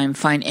amount of time,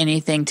 find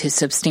anything to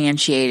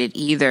substantiate it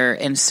either.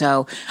 And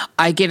so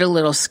I get a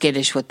little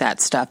skittish with that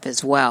stuff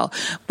as well.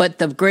 But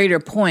the greater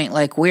point,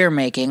 like we're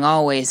making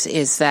always,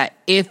 is that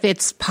if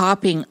it's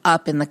popping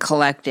up in the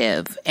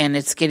collective and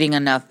it's getting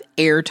enough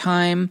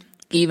airtime,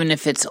 even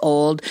if it's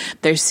old,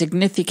 there's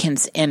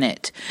significance in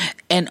it.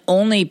 And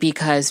only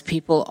because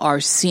people are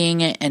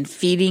seeing it and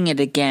feeding it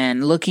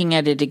again, looking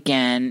at it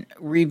again,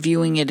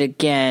 reviewing it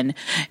again.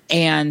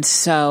 And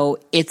so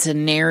it's a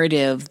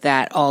narrative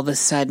that all of a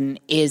sudden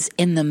is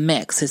in the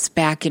mix. It's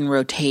back in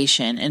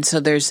rotation. And so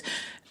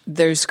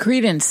there's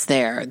credence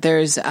there.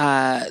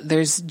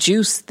 There's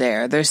juice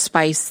there. There's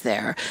spice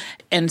there.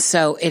 And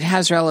so it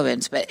has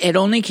relevance, but it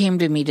only came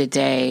to me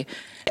today.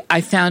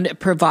 I found it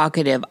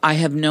provocative. I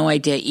have no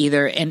idea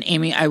either. And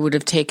Amy, I would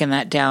have taken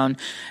that down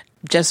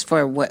just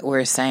for what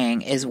we're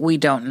saying is we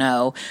don't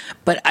know.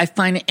 But I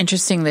find it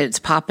interesting that it's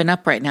popping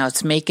up right now.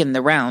 It's making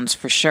the rounds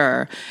for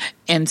sure.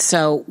 And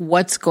so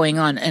what's going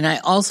on? And I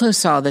also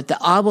saw that the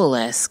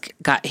obelisk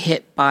got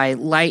hit by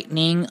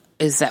lightning.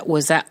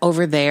 Was that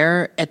over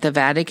there at the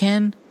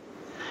Vatican?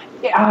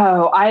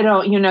 Oh, I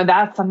don't,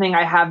 that's something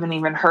I haven't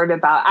even heard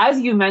about.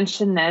 As you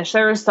mentioned, Nish,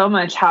 there is so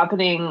much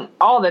happening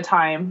all the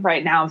time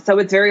right now. So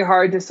it's very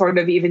hard to sort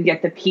of even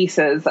get the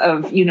pieces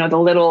of,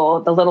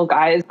 the little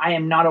guys. I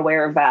am not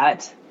aware of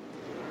that.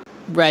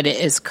 Reddit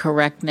is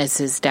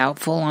correctness is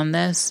doubtful on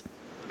this.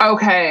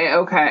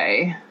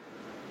 Okay.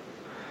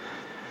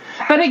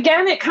 But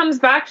again, it comes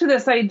back to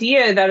this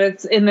idea that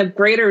it's in the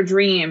greater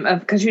dream of,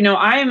 because,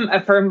 I'm a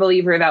firm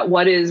believer that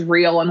what is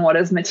real and what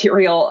is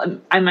material,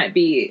 I might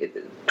be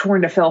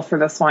torn to fill for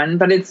this one,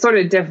 but it's sort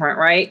of different,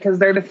 right? Because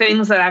they're the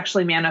things that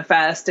actually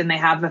manifest and they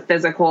have a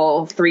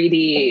physical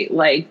 3D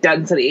like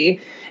density.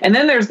 And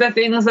then there's the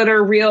things that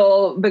are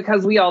real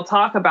because we all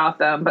talk about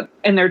them,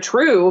 and they're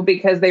true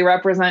because they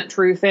represent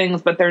true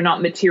things, but they're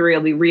not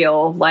materially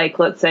real. Like,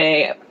 let's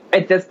say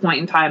at this point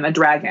in time, a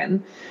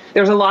dragon.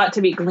 There's a lot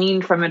to be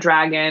gleaned from a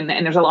dragon,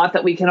 and there's a lot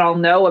that we can all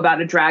know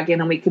about a dragon,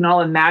 and we can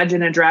all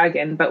imagine a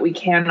dragon, but we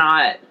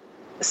cannot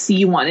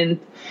see one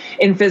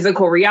in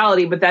physical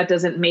reality, but that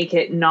doesn't make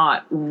it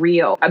not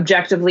real.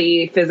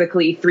 Objectively,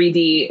 physically,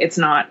 3D, it's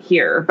not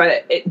here.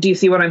 But do you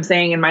see what I'm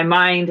saying in my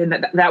mind?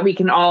 And that we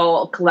can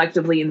all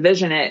collectively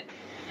envision it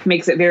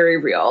makes it very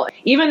real.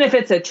 Even if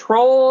it's a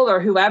troll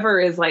or whoever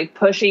is like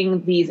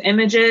pushing these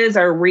images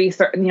or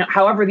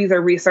however these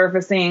are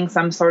resurfacing,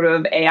 some sort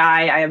of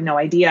AI, I have no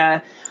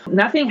idea.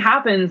 Nothing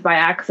happens by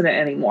accident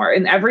anymore.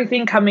 And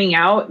everything coming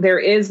out, there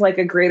is like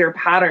a greater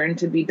pattern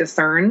to be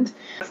discerned.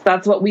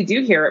 That's what we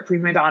do here at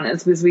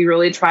Primadonnas, because we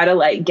really try to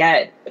like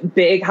get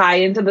big high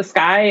into the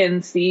sky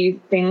and see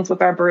things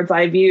with our bird's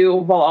eye view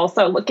while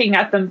also looking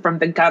at them from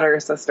the gutter,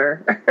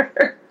 sister.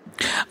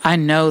 I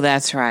know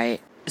that's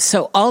right.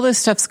 So all this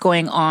stuff's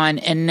going on,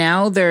 and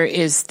now there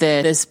is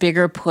this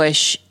bigger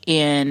push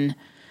in,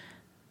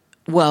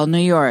 New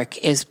York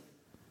is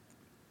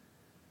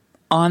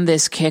on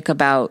this kick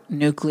about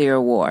nuclear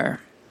war.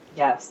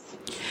 Yes.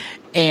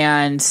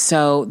 And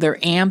so they're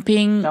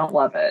amping. Don't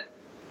love it.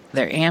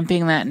 They're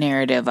amping that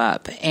narrative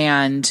up.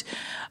 And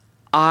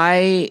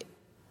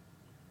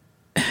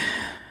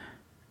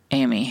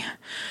Amy,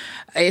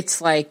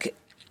 it's like,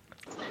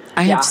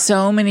 I have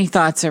so many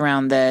thoughts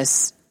around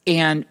this.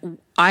 And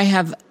I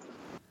have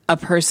a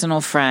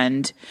personal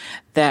friend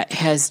that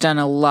has done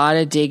a lot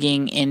of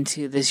digging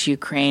into this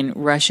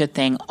Ukraine-Russia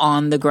thing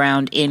on the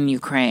ground in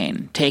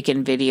Ukraine,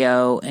 taking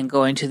video and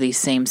going to these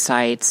same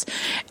sites.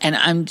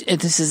 And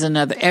this is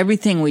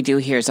everything we do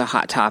here is a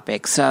hot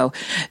topic. So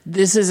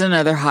this is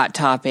another hot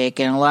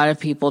topic, and a lot of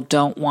people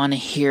don't want to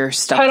hear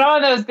stuff. Put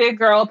on those big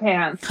girl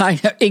pants.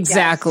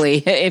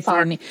 Exactly. Yes.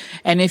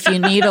 If you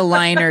need a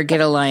liner,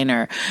 get a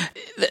liner.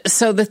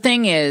 So the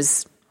thing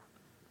is,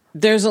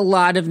 there's a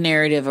lot of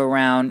narrative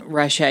around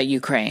Russia,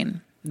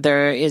 Ukraine.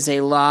 There is a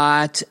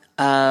lot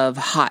of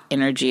hot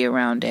energy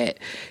around it.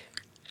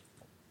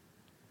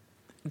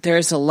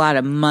 There's a lot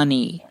of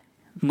money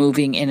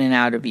moving in and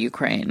out of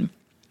Ukraine.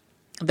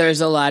 There's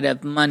a lot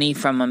of money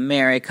from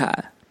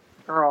America.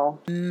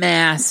 Girl.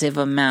 Massive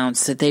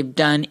amounts that they've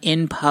done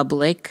in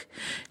public,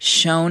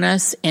 shown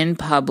us in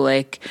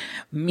public.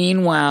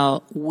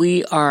 Meanwhile,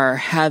 we are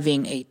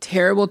having a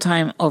terrible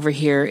time over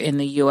here in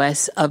the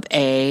US of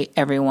A,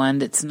 everyone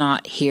that's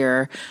not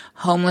here.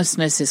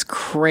 Homelessness is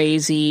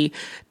crazy,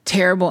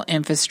 terrible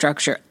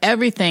infrastructure.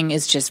 Everything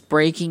is just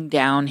breaking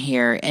down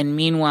here. And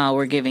meanwhile,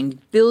 we're giving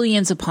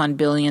billions upon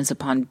billions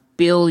upon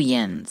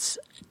billions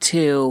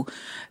to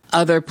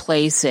other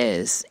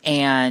places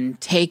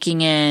and taking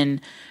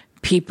in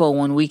people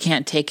when we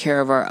can't take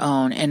care of our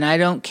own. And I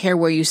don't care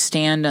where you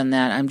stand on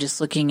that. I'm just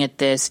looking at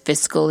this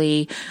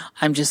fiscally.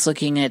 I'm just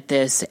looking at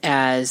this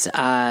as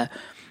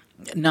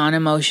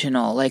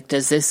non-emotional. Like,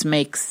 does this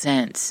make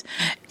sense?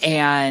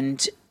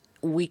 And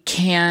we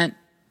can't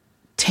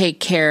take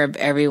care of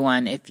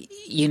everyone. If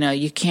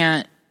you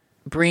can't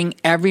bring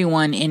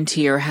everyone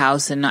into your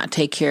house and not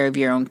take care of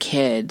your own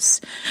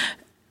kids.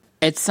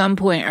 At some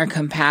point, our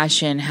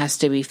compassion has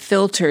to be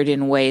filtered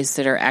in ways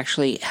that are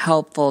actually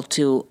helpful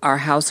to our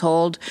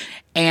household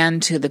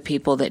and to the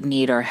people that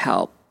need our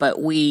help. But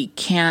we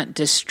can't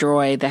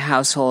destroy the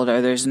household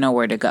or there's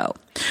nowhere to go.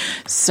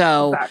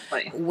 So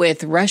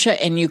with Russia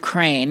and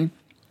Ukraine,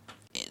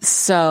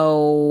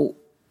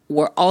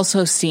 we're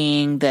also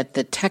seeing that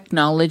the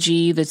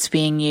technology that's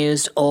being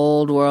used,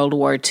 old World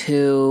War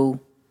II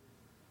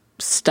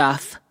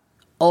stuff,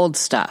 old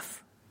stuff.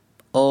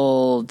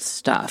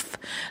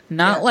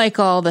 Not like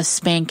all the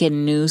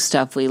spanking new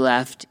stuff we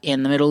left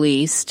in the Middle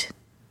East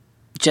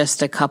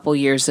just a couple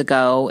years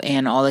ago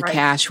and all the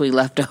cash we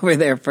left over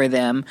there for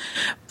them.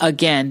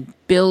 Again,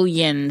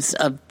 billions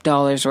of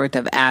dollars worth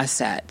of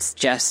assets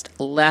just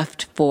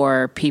left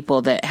for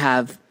people that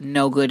have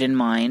no good in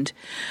mind.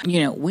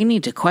 We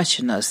need to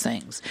question those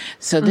things.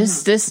 So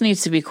this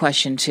needs to be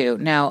questioned too.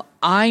 Now,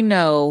 I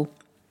know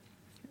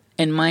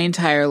in my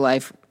entire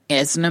life,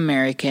 as an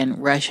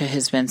American, Russia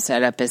has been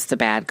set up as the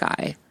bad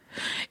guy.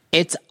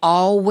 It's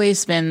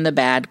always been the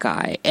bad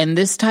guy. And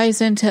this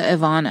ties into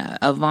Ivana.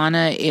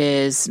 Ivana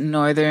is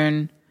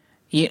Northern,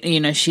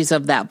 she's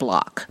of that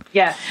block.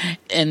 Yeah.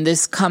 And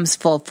this comes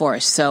full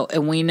force.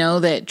 And we know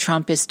that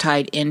Trump is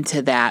tied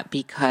into that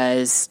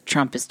because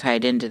Trump is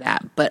tied into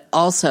that. But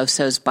also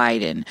so is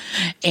Biden.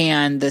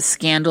 And the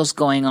scandals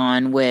going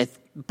on with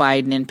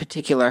Biden, in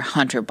particular,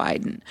 Hunter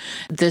Biden.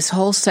 This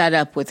whole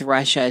setup with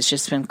Russia has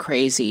just been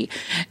crazy.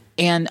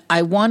 And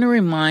I want to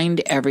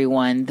remind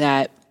everyone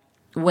that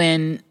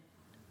when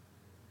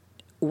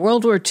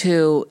World War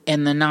II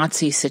and the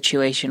Nazi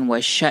situation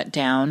was shut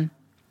down,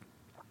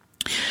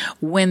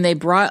 when they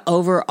brought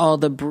over all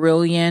the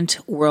brilliant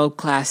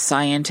world-class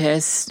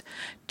scientists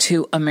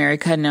to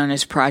America known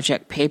as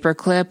Project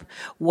Paperclip,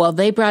 well,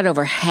 they brought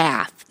over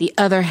half. The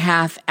other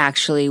half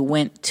actually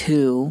went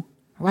to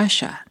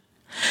Russia.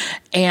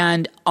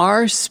 And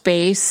our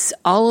space,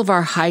 all of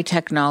our high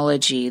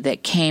technology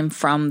that came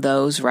from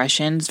those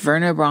Russians,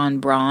 Werner von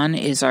Braun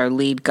is our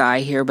lead guy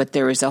here, but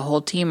there was a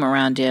whole team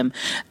around him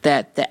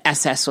that the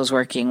SS was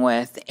working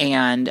with.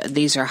 And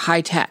these are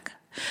high tech,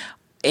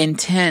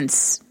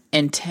 intensely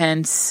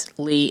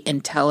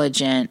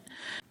intelligent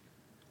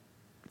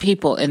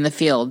people in the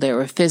field. There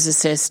were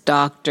physicists,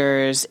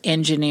 doctors,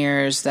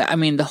 engineers,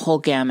 the whole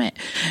gamut.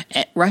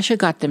 Russia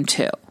got them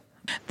too.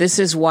 This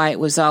is why it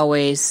was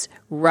always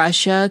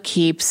Russia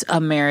keeps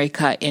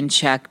America in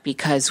check,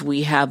 because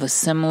we have a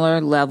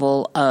similar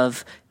level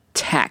of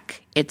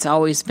tech. It's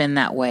always been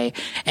that way.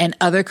 And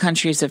other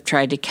countries have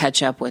tried to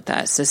catch up with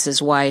us. This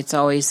is why it's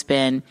always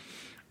been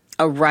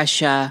a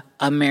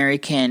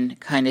Russia-American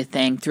kind of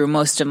thing through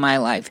most of my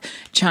life.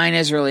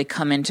 China's really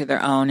come into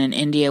their own, and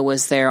India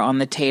was there on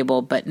the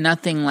table, but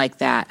nothing like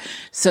that.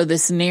 So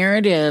this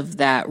narrative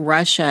that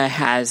Russia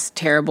has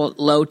terrible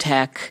low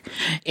tech,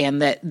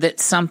 and that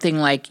something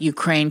like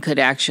Ukraine could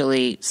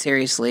actually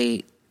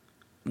seriously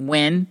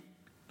win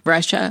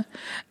Russia.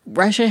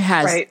 Russia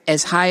has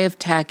as high of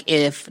tech,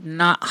 if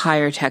not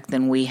higher tech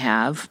than we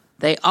have.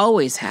 They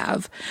always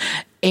have.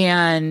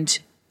 And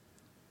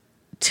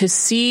to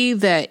see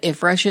that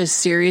if Russia is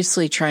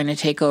seriously trying to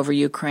take over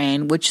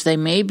Ukraine, which they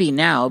may be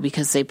now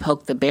because they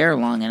poked the bear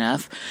long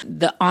enough,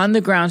 the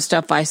on-the-ground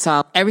stuff I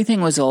saw, everything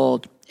was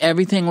old.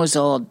 Everything was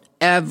old.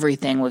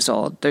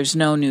 There's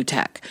no new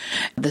tech.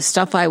 The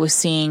stuff I was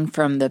seeing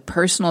from the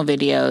personal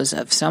videos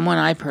of someone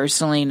I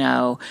personally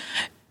know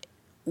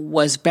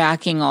was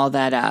backing all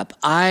that up.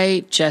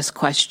 I just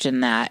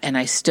questioned that, and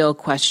I still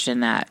question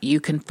that. You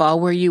can fall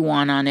where you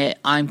want on it.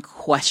 I'm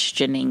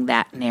questioning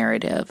that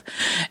narrative.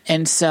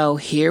 And so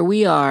here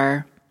we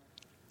are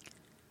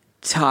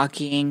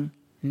talking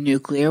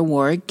nuclear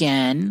war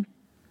again.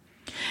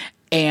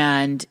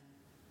 And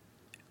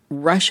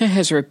Russia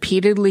has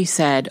repeatedly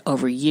said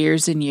over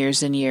years and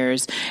years and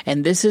years,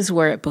 and this is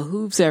where it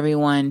behooves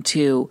everyone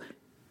to,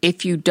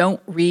 if you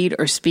don't read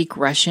or speak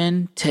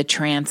Russian, to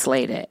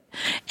translate it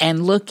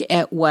and look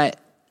at what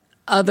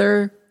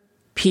other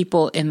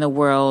people in the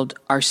world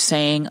are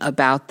saying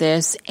about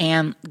this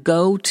and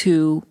go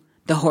to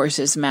the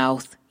horse's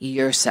mouth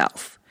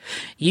yourself.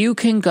 You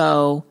can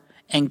go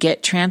and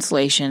get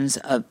translations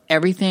of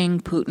everything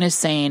Putin is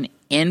saying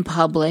in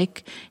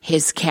public,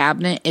 his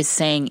cabinet is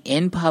saying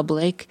in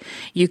public.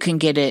 You can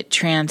get it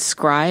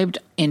transcribed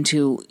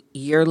into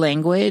your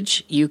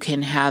language. You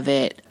can have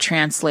it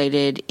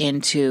translated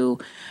into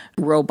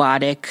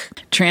robotic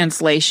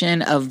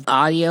translation of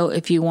audio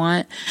if you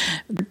want.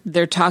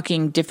 They're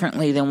talking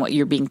differently than what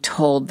you're being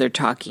told they're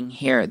talking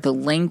here. The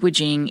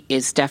languaging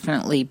is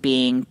definitely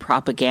being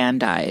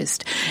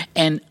propagandized.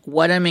 And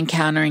what I'm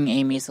encountering,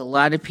 Amy, is a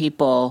lot of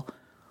people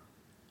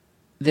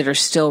that are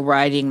still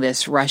riding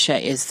this Russia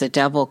is the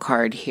devil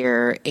card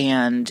here,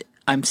 and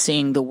I'm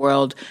seeing the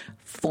world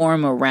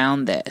form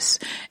around this.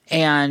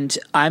 And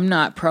I'm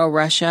not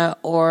pro-Russia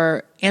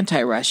or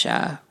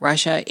anti-Russia.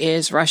 Russia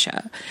is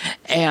Russia.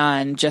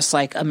 And just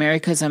like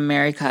America's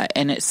America.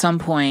 And at some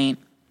point,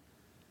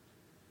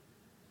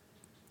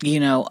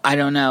 I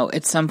don't know,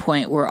 at some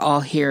point we're all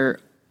here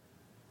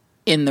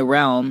in the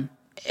realm.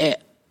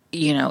 At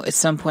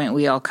some point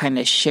we all kind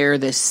of share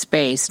this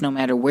space no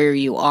matter where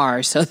you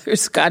are. So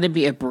there's got to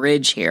be a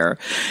bridge here.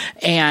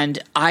 And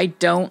I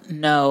don't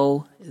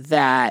know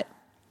that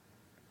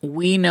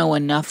we know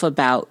enough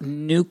about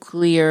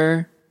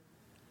nuclear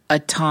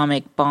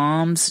atomic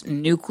bombs,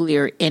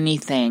 nuclear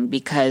anything,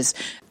 because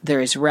there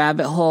is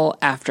rabbit hole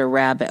after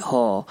rabbit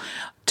hole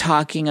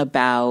talking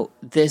about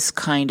this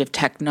kind of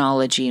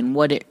technology and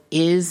what it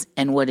is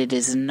and what it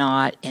is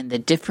not, and the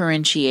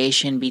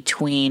differentiation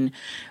between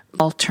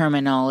all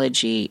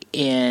terminology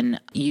in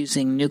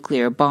using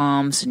nuclear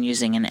bombs and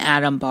using an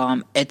atom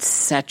bomb,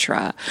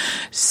 etc.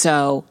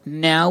 So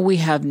now we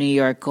have New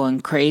York going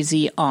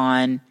crazy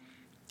on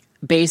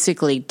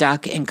basically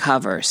duck and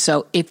cover.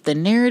 So if the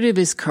narrative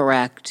is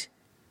correct,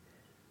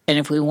 and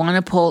if we want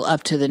to pull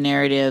up to the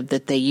narrative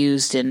that they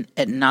used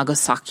at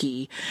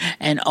Nagasaki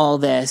and all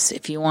this,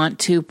 if you want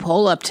to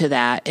pull up to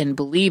that and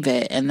believe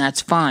it, and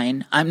that's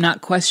fine. I'm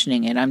not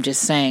questioning it. I'm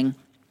just saying,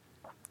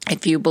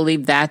 if you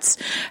believe that's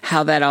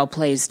how that all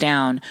plays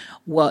down,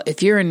 well,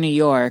 if you're in New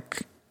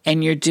York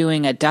and you're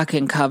doing a duck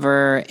and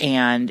cover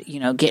and,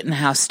 get in the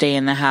house, stay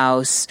in the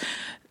house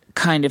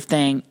kind of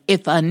thing,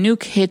 if a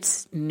nuke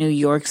hits New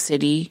York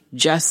City,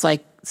 just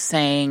like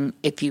saying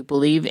if you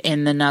believe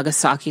in the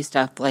Nagasaki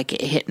stuff, like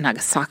it hit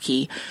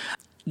Nagasaki,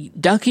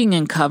 ducking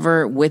and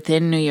cover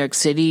within New York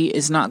City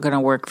is not going to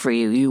work for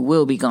you. You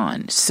will be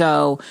gone.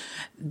 So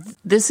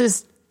this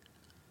is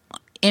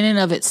in and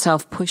of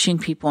itself pushing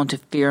people into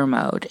fear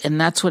mode, and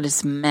that's what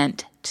it's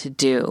meant to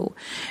do.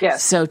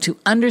 Yes. So to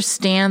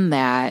understand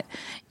that,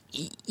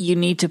 you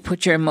need to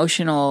put your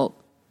emotional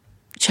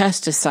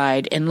chest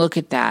aside and look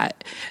at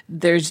that.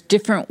 There's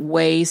different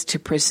ways to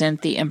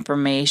present the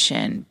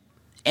information,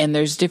 and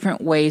there's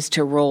different ways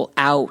to roll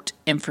out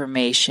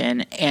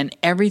information. And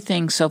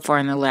everything so far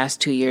in the last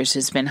 2 years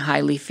has been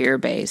highly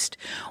fear-based.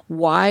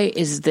 Why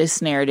is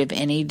this narrative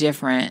any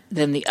different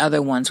than the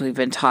other ones we've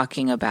been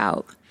talking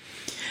about?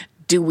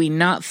 Do we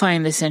not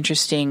find this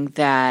interesting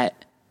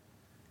that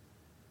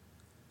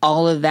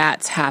all of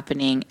that's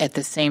happening at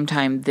the same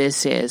time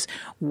this is?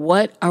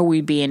 What are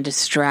we being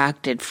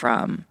distracted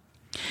from?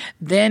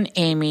 Then,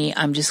 Amy,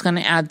 I'm just going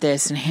to add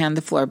this and hand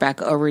the floor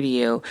back over to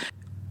you.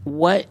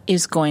 What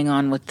is going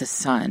on with the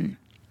sun?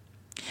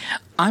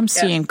 I'm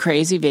seeing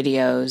crazy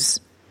videos.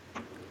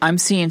 I'm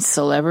seeing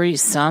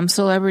some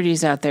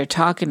celebrities out there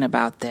talking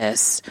about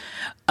this,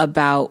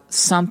 about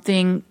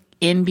something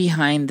in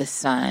behind the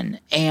sun.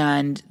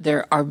 And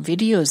there are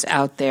videos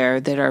out there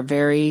that are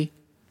very,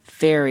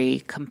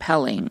 very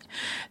compelling.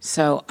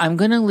 So I'm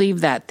going to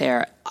leave that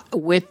there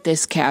with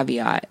this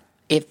caveat.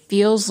 It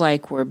feels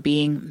like we're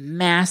being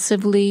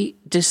massively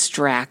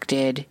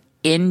distracted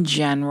in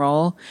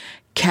general,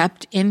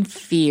 kept in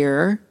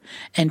fear,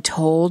 and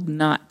told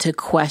not to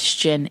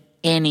question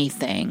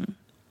anything.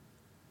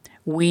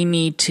 We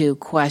need to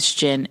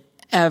question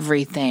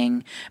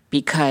everything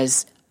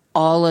because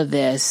all of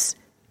this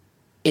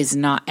is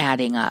not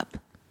adding up.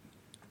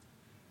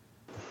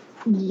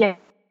 Yes.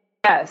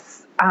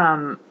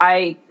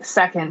 I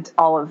second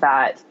all of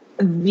that.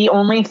 The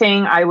only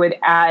thing I would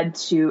add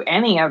to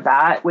any of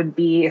that would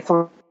be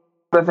sort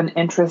of an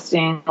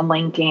interesting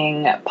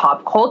linking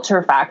pop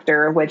culture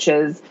factor, which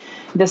is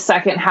the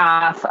second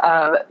half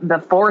of the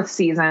 4th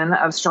season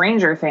of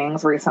Stranger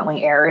Things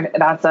recently aired.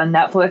 That's a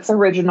Netflix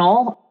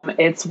original.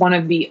 It's one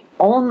of the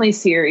only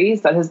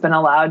series that has been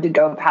allowed to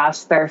go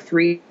past their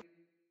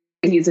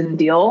 3-season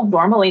deal.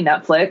 Normally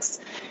Netflix,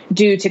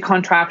 due to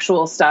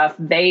contractual stuff,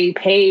 they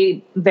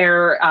pay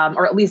their,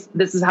 or at least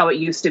this is how it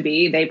used to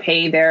be, they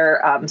pay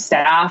their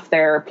staff,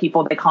 their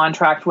people they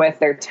contract with,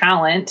 their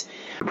talent,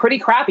 pretty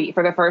crappy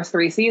for the first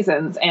 3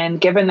 seasons. And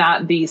given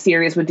that the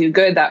series would do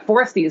good that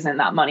 4th season,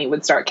 that money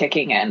would start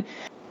kicking in.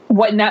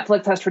 What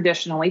Netflix has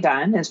traditionally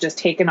done is just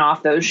taken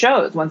off those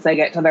shows once they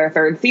get to their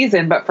 3rd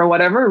season. But for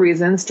whatever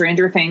reason,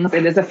 Stranger Things,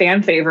 it is a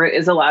fan favorite,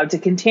 is allowed to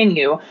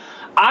continue.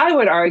 I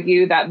would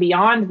argue that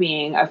beyond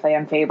being a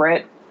fan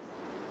favorite,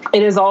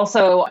 it is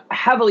also a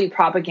heavily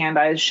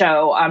propagandized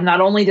show. Not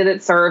only did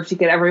it serve to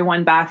get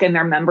everyone back in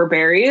their member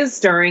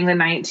berries during the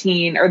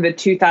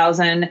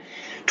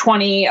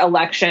 2020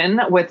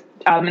 election with,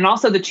 and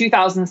also the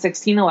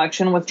 2016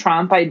 election with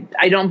Trump. I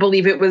don't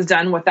believe it was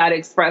done with that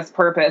express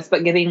purpose,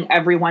 but getting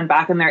everyone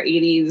back in their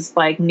 80s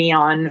like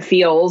neon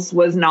feels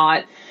was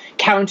not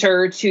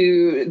counter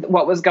to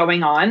what was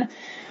going on.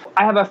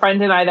 I have a friend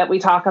and I that we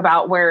talk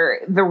about where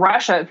the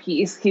Russia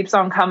piece keeps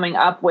on coming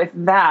up with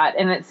that.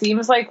 And it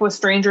seems like with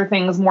Stranger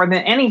Things more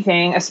than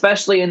anything,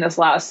 especially in this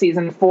last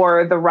season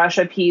 4, the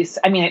Russia piece,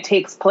 I mean, it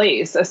takes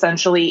place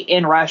essentially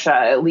in Russia,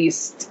 at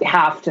least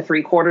half to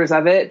 3/4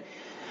 of it.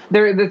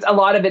 There's a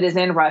lot of it is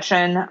in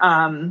Russian.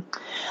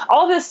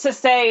 All this to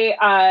say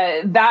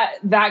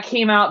that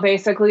came out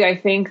basically, I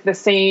think, the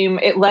same.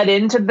 It led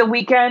into the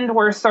weekend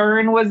where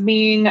CERN was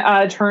being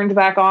turned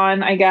back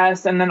on, I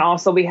guess. And then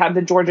also we had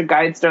the Georgia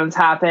Guidestones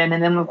happen.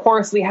 And then, of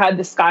course, we had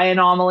the sky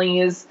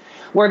anomalies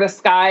where the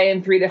sky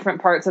in 3 different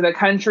parts of the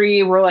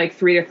country were like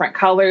 3 different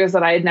colors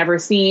that I had never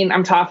seen.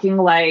 I'm talking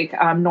like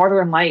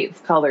Northern Lights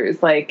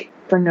colors, like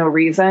for no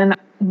reason.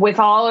 With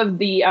all of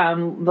the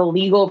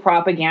legal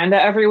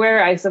propaganda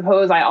everywhere, I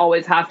suppose I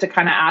always have to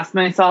kind of ask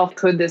myself,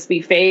 could this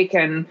be fake?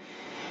 And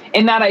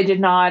in that I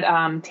did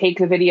not take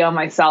the video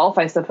myself.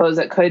 I suppose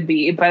it could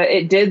be, but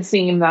it did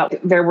seem that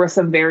there were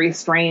some very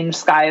strange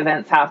sky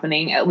events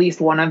happening. At least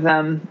one of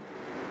them,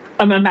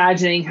 I'm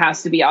imagining,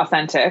 has to be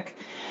authentic.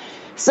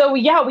 So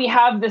yeah, we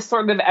have this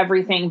sort of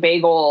everything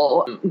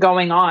bagel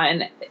going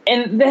on.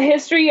 And the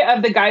history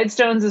of the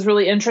Guidestones is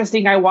really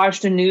interesting. I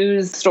watched a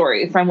news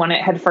story from when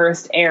it had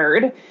first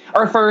aired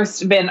or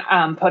first been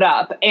put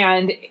up.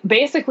 And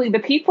basically the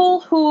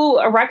people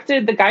who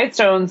erected the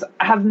Guidestones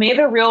have made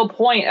a real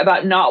point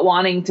about not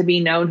wanting to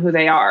be known who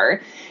they are.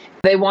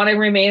 They want to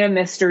remain a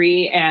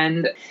mystery,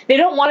 and they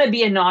don't want to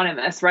be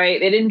anonymous, right?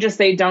 They didn't just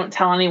say, don't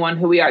tell anyone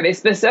who we are. They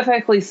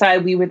specifically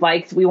said, we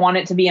want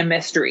it to be a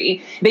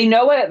mystery. They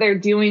know what they're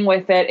doing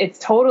with it. It's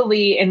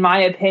totally, in my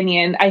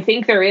opinion, I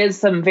think there is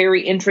some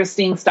very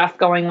interesting stuff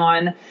going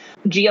on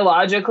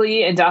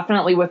geologically and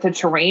definitely with the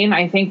terrain.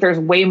 I think there's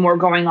way more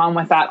going on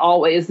with that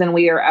always than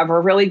we are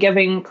ever really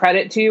giving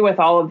credit to with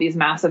all of these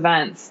mass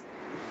events.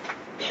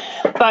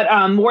 But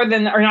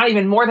not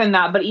even more than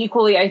that, but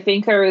equally, I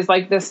think there is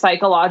like this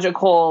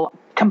psychological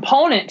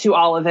component to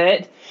all of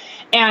it.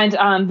 And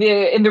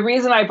the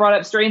reason I brought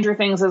up Stranger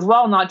Things as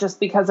well, not just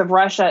because of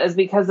Russia, is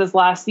because this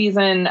last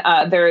season,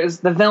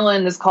 the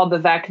villain is called the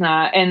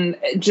IVECNA. And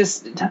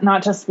just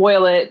not to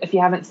spoil it, if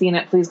you haven't seen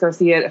it, please go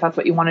see it if that's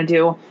what you want to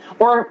do,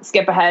 or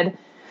skip ahead.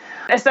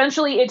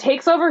 essentially it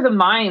takes over the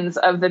minds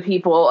of the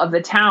people of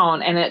the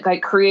town, and it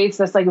like creates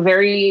this like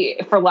very,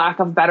 for lack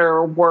of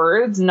better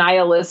words,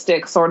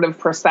 nihilistic sort of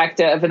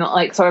perspective, and it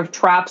like sort of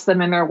traps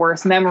them in their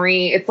worst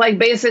memory. It's like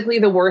basically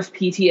the worst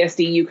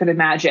PTSD you could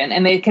imagine,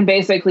 and they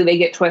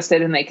get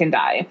twisted and they can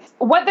die.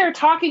 What they're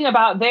talking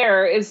about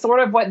there is sort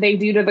of what they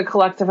do to the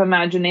collective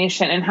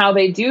imagination, and how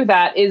they do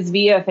that is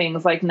via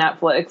things like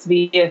Netflix,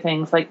 via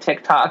things like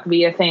TikTok,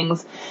 via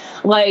things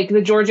like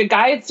the Georgia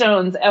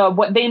Guidestones.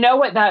 What they know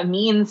what that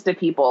means to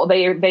people.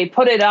 They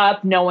put it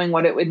up knowing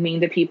what it would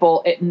mean to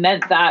people. It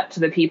meant that to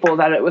the people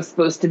that it was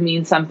supposed to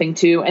mean something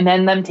to, and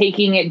then them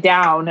taking it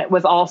down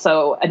was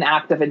also an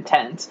act of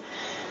intent.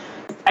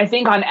 I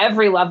think on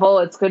every level,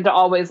 it's good to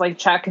always like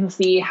check and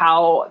see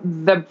how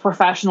the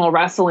professional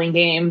wrestling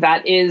game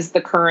that is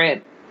the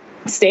current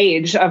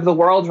stage of the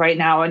world right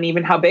now, and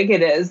even how big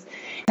it is.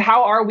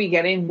 How are we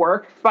getting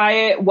worked by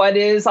it? What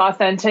is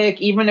authentic?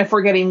 Even if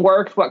we're getting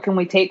worked, what can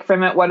we take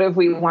from it? What have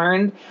we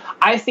learned?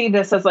 I see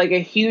this as like a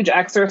huge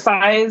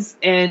exercise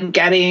in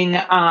getting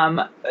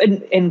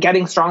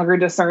stronger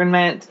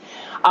discernment.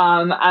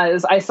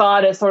 As I saw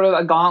it as sort of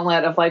a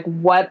gauntlet of like,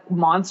 what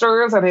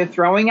monsters are they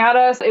throwing at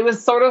us? It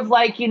was sort of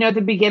like,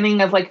 the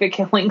beginning of like the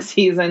killing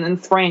season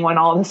in spring when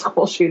all the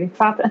school shootings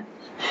happened.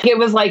 It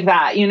was like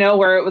that,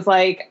 where it was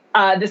like,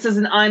 this is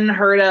an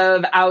unheard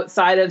of,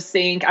 outside of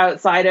sync,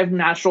 outside of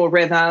natural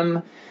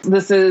rhythm.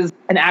 This is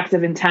an act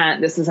of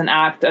intent. This is an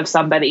act of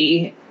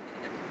somebody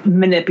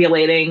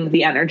manipulating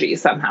the energy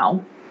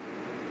somehow.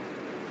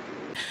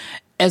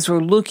 As we're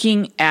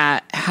looking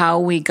at how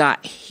we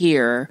got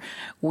here,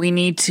 we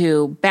need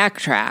to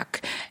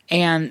backtrack.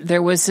 And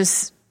there was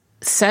this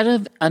set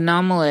of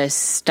anomalous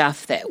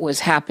stuff that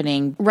was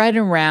happening right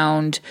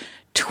around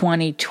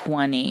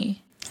 2020.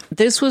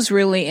 This was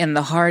really in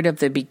the heart of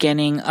the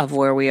beginning of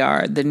where we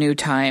are, the new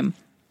time.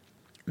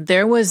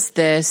 There was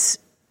this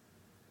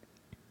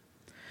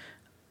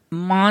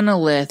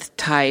monolith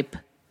type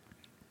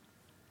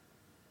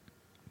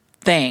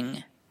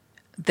thing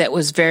that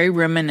was very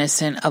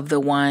reminiscent of the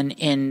one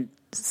in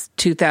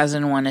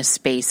 2001: A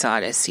Space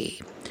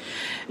Odyssey.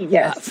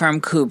 Yes.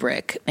 From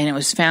Kubrick, and it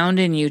was found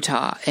in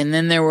Utah. And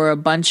then there were a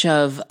bunch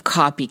of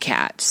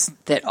copycats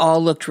that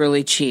all looked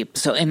really cheap.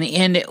 So in the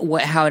end,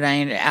 how it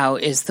ended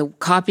out is the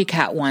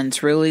copycat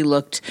ones really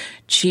looked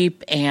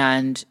cheap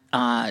and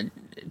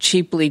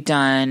cheaply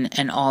done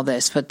and all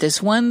this. But this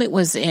one that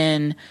was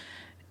in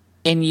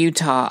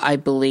Utah, I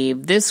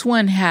believe, this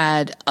one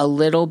had a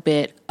little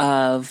bit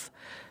of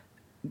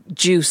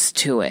juice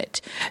to it.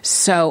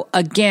 So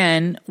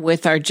again,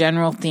 with our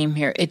general theme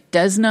here, it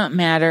does not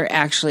matter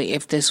actually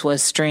if this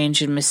was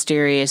strange and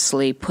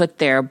mysteriously put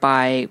there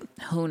by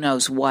who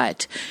knows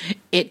what.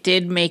 It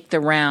did make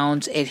the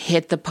rounds. It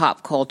hit the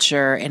pop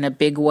culture in a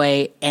big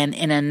way, and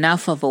in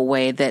enough of a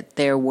way that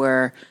there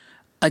were,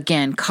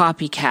 again,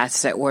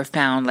 copycats that were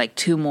found, like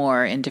 2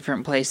 more in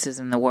different places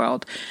in the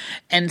world.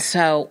 And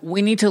so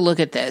we need to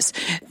look at this.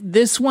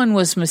 This one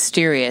was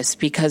mysterious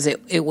because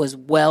it was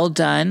well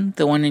done,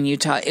 the one in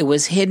Utah. It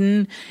was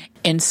hidden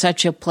in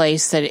such a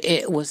place that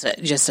it was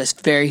just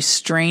a very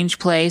strange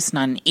place,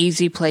 not an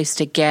easy place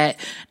to get.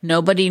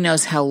 Nobody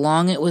knows how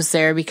long it was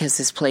there because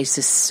this place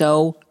is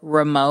so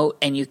remote,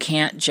 and you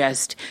can't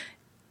just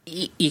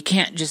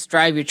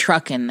drive your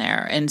truck in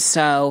there. And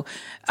so,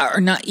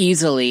 or not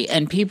easily.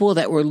 And people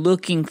that were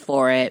looking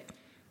for it,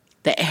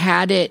 that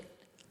had it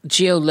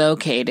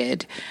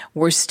geolocated,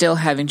 were still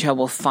having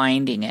trouble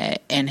finding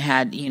it, and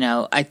had,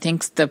 I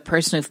think the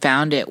person who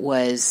found it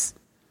was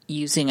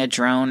using a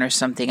drone or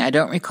something. I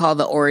don't recall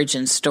the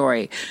origin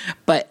story,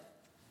 but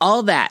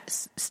all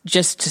that,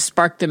 just to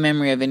spark the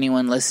memory of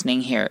anyone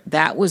listening here,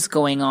 that was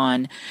going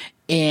on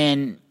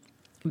in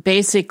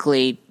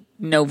basically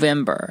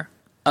November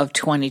of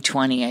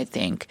 2020, I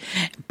think,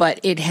 but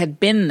it had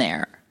been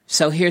there.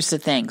 So here's the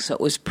thing. So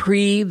it was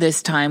pre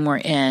this time we're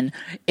in.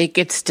 It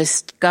gets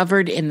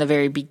discovered in the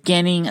very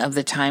beginning of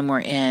the time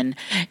we're in,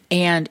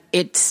 and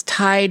it's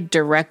tied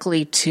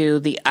directly to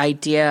the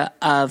idea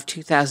of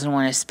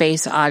 2001: A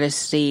Space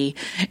Odyssey.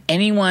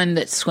 Anyone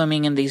that's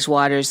swimming in these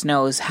waters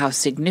knows how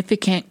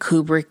significant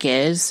Kubrick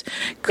is.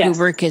 Yes.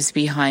 Kubrick is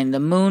behind the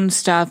moon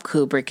stuff.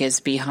 Kubrick is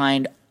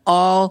behind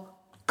all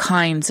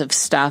kinds of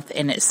stuff.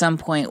 And at some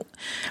point,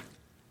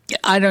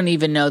 I don't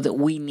even know that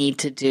we need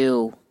to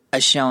do a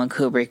show on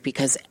Kubrick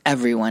because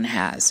everyone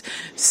has.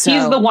 So,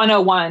 he's the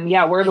 101.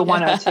 Yeah, we're the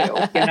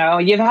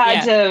 102. You've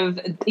had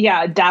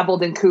to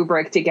dabbled in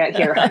Kubrick to get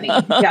here, honey.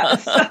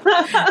 Yes.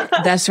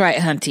 That's right,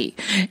 hunty.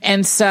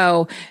 And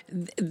so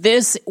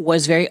this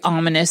was very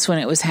ominous when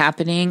it was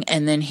happening.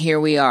 And then here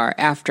we are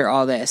after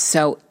all this.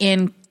 So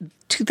in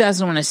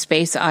 2001: A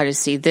Space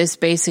Odyssey, this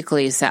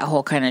basically is that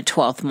whole kind of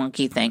 12th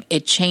monkey thing.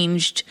 It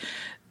changed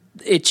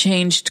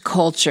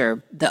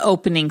culture. The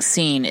opening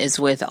scene is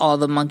with all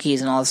the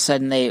monkeys, and all of a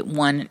sudden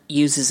one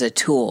uses a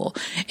tool,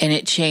 and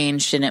it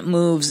changed, and it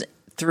moves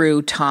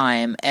through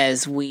time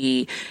as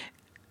we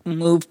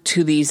moved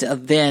to these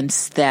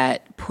events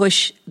that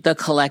push the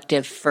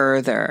collective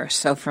further.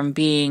 So from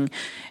being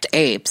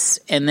apes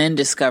and then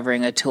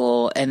discovering a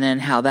tool and then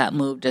how that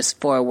moved us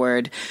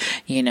forward,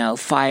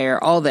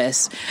 fire, all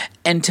this,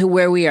 and to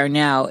where we are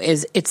now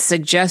it's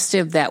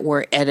suggestive that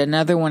we're at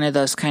another one of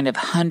those kind of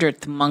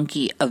 100th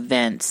monkey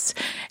events.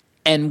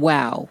 And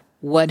wow,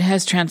 what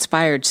has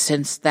transpired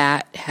since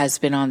that has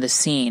been on the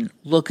scene?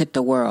 Look at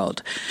the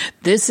world.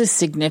 This is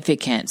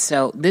significant.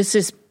 So this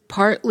is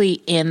partly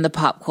in the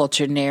pop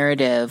culture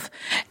narrative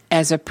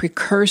as a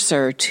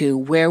precursor to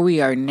where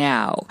we are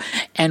now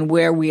and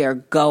where we are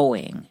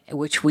going,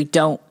 which we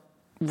don't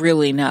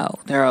really know.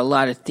 There are a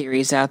lot of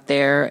theories out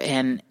there,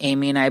 and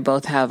Amy and I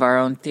both have our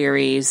own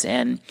theories,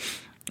 and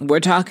we're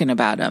talking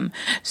about them.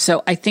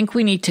 So I think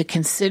we need to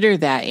consider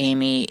that,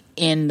 Amy,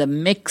 in the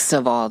mix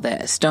of all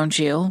this, don't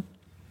you?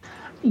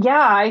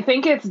 Yeah, I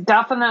think it's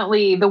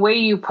definitely the way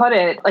you put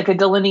it, like a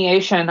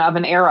delineation of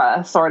an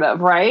era, sort of,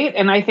 right?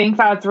 And I think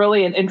that's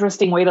really an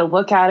interesting way to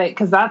look at it,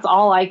 because that's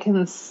all I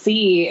can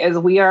see is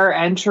we are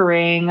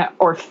entering,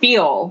 or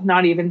feel,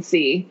 not even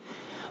see,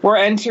 we're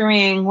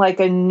entering like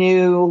a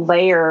new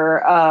layer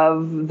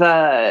of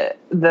the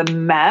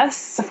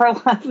mess, for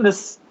the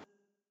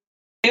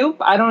soup.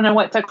 I don't know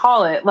what to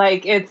call it.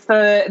 Like, it's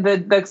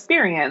the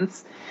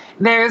experience.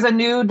 There's a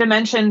new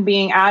dimension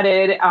being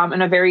added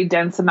in a very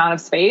dense amount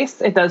of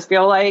space, it does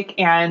feel like,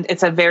 and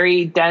it's a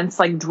very dense,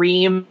 like,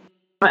 dream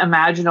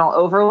imaginal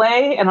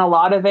overlay. And a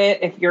lot of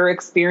it, if you're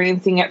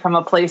experiencing it from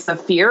a place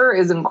of fear,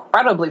 is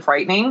incredibly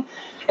frightening.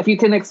 If you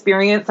can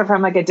experience it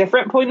from like a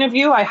different point of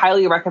view, I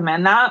highly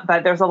recommend that.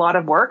 But there's a lot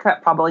of work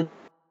that probably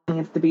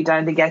needs to be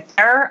done to get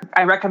there.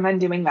 I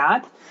recommend doing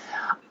that.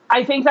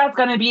 I think that's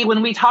going to be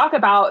when we talk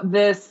about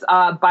this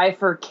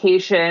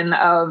bifurcation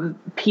of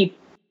people.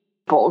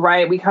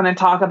 Right? We kind of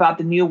talk about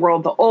the new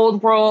world, the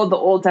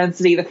old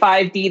density, the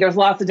 5D. There's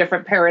lots of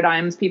different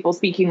paradigms, people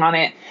speaking on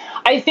it.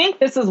 I think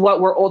this is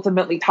what we're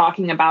ultimately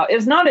talking about.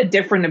 It's not a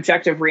different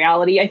objective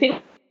reality. I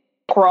think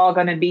we're all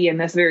going to be in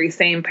this very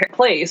same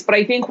place, but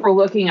I think we're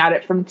looking at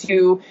it from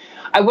two,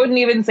 I wouldn't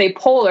even say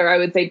polar, I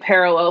would say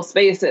parallel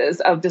spaces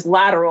of just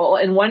lateral.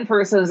 And one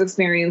person is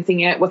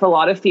experiencing it with a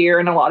lot of fear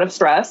and a lot of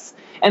stress.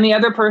 And the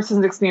other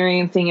person's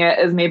experiencing it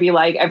as maybe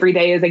like every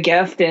day is a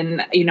gift.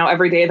 And,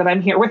 every day that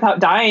I'm here without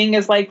dying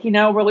is like,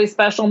 a really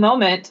special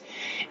moment.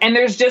 And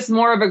there's just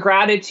more of a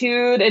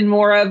gratitude and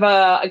more of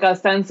a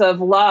sense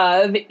of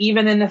love,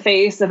 even in the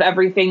face of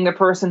everything. The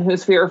person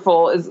who's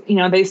fearful is,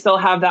 they still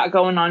have that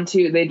going on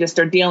too. They just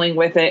are dealing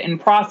with it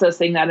and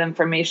processing that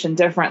information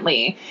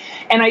differently.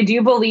 And I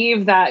do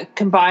believe that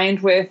combined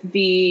with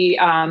the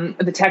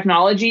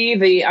technology,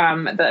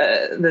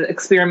 the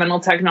experimental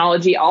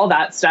technology, all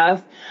that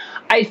stuff,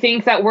 I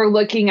think that we're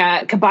looking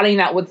at combining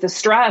that with the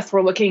stress.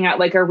 We're looking at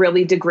like a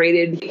really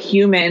degraded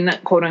human,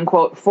 quote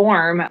unquote,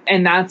 form.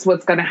 And that's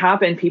what's going to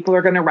happen. People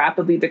are going to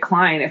rapidly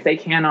decline if they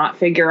cannot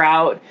figure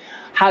out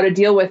how to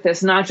deal with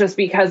this, not just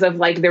because of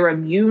like their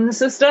immune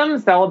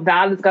systems, though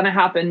that is going to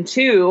happen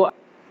too.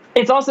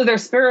 It's also their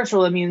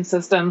spiritual immune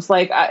systems.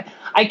 Like,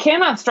 I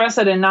cannot stress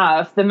it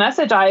enough. The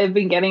message I have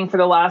been getting for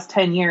the last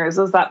 10 years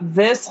is that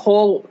this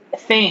whole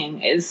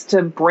thing is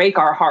to break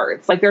our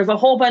hearts. Like, there's a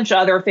whole bunch of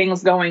other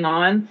things going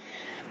on.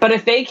 But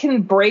if they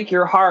can break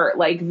your heart,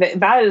 like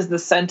that is the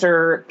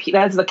center,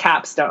 that's the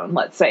capstone,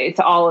 let's say,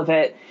 to all of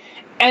it.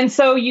 And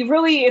so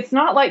it's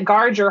not like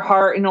guard your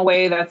heart in a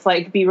way that's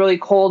like be really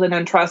cold and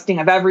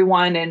untrusting of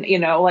everyone and,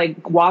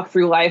 like walk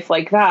through life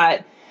like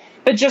that.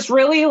 But just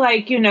really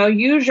like,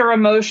 use your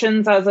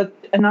emotions as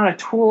not a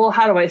tool.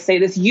 How do I say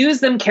this? Use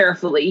them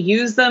carefully.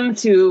 Use them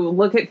to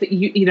look at,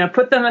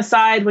 put them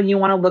aside when you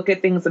want to look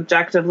at things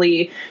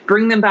objectively.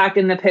 Bring them back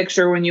in the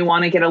picture when you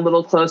want to get a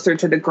little closer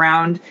to the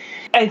ground.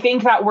 I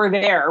think that we're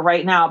there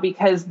right now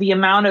because the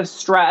amount of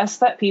stress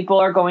that people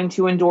are going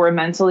to endure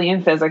mentally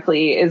and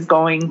physically is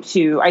going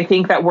to, I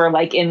think that we're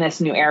like in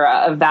this new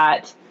era of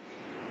that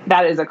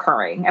is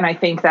occurring. And I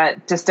think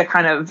that just to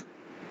kind of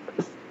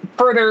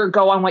further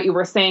go on what you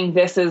were saying,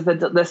 this is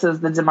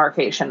the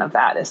demarcation of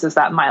that. This is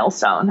that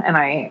milestone. And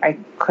I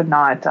could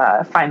not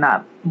find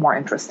that more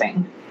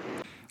interesting.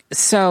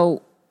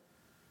 So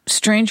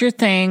Stranger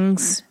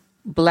Things,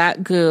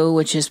 Black Goo,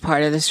 which is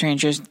part of the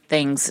Stranger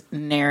Things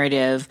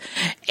narrative,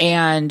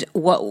 and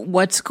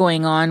what's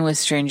going on with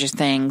Stranger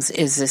Things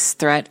is this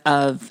threat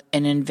of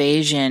an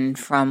invasion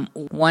from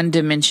one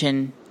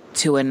dimension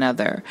to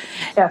another.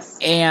 Yes.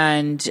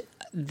 And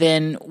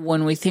then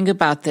when we think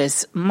about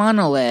this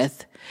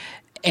monolith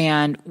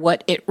and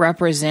what it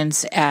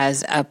represents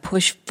as a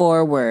push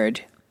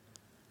forward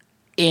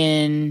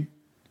in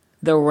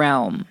the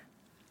realm,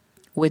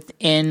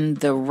 within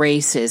the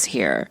races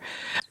here.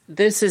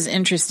 This is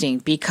interesting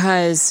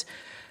because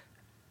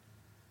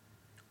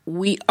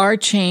we are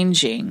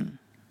changing.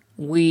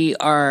 We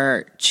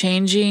are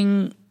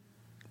changing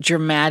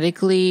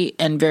dramatically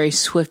and very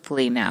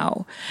swiftly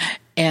now.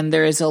 And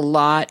there is a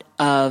lot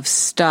of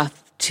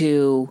stuff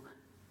to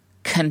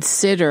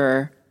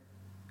consider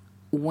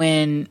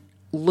when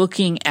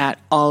looking at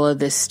all of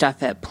this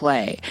stuff at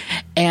play.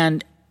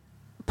 And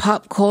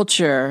pop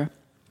culture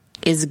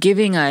is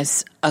giving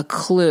us a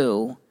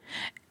clue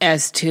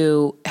as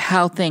to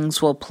how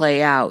things will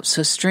play out.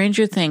 So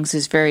Stranger Things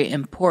is very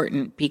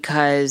important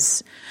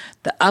because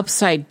the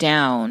Upside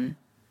Down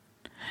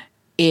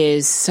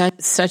is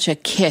such a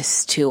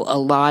kiss to a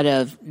lot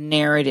of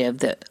narrative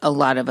that a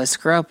lot of us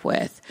grew up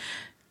with.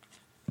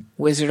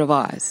 Wizard of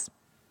Oz,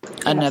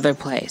 Another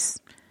Place,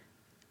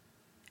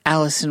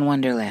 Alice in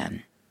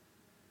Wonderland,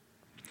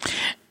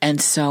 and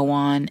so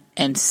on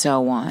and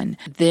so on.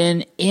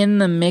 Then in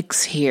the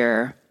mix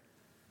here,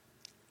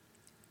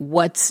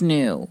 what's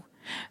new?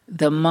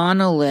 The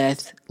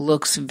monolith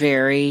looks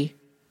very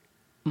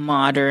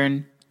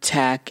modern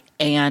tech,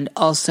 and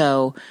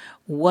also,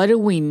 what do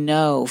we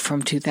know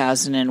from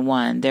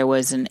 2001? There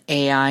was an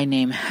AI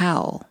named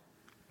Hal.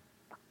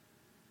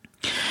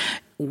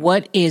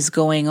 What is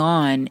going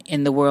on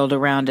in the world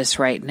around us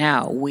right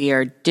now? We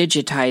are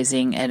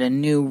digitizing at a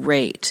new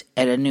rate,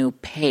 at a new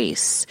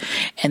pace.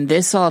 And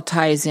this all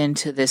ties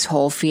into this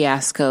whole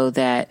fiasco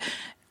that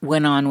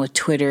went on with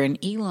Twitter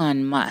and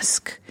Elon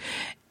Musk.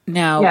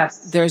 Now,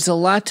 yes, there's a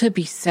lot to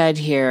be said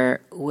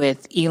here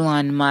with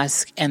Elon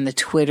Musk and the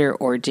Twitter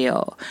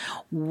ordeal.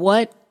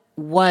 What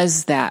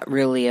was that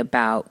really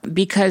about?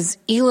 Because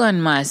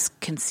Elon Musk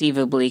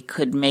conceivably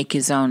could make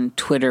his own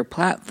Twitter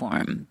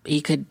platform.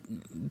 He could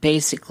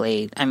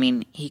basically,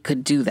 he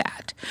could do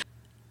that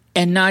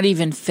and not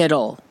even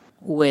fiddle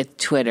with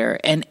Twitter.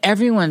 And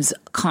everyone's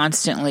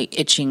constantly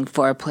itching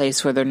for a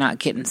place where they're not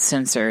getting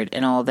censored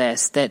and all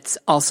this. That's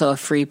also a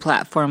free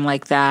platform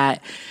like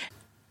that.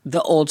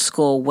 The old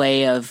school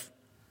way of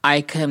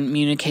I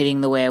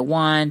communicating the way I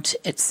want,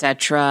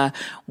 etc.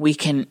 We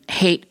can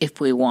hate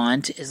if we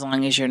want, as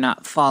long as you're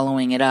not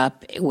following it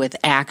up with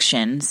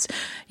actions,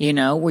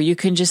 where you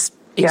can just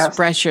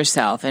express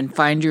yourself and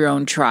find your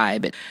own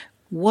tribe.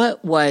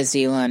 What was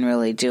Elon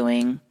really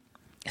doing?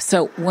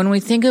 So when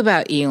we think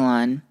about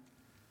Elon,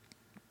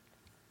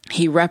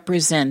 he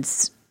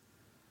represents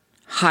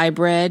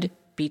hybrid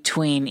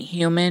between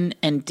human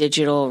and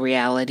digital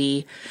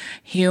reality,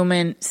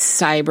 human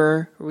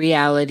cyber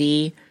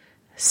reality,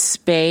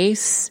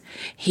 space.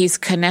 He's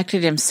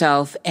connected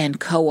himself and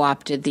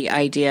co-opted the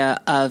idea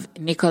of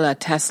Nikola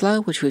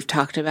Tesla, which we've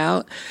talked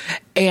about,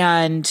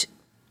 and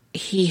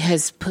he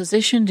has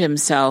positioned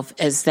himself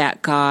as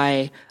that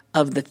guy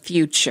of the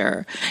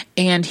future.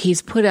 And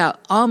he's put out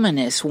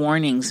ominous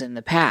warnings in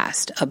the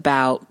past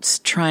about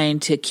trying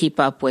to keep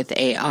up with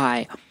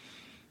AI.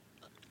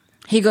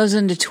 He goes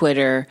into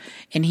Twitter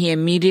and he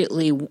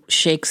immediately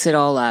shakes it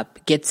all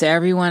up, gets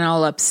everyone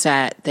all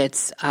upset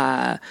that's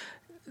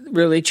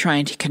really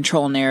trying to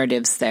control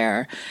narratives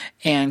there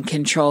and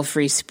control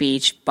free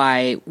speech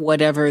by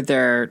whatever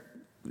they're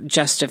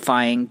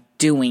justifying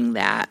doing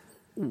that,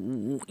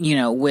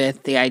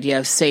 with the idea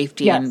of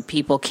safety. Yes. And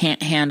people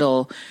can't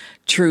handle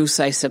truths,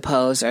 I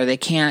suppose, or they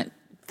can't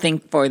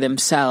think for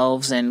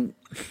themselves and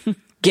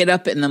get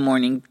up in the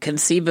morning,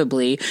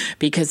 conceivably,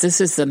 because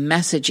this is the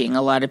messaging.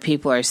 A lot of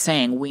people are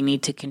saying we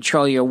need to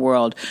control your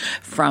world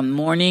from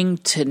morning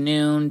to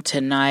noon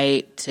to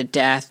night to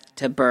death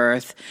to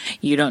birth.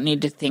 You don't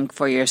need to think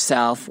for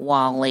yourself,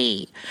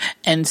 Wally.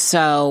 And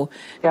so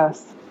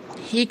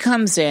he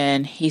comes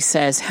in, he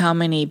says, how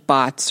many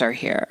bots are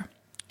here?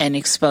 And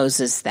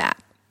exposes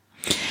that.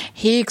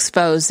 He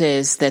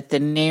exposes that the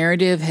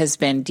narrative has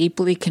been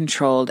deeply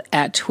controlled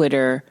at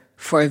Twitter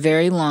for a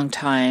very long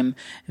time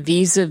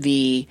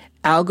vis-a-vis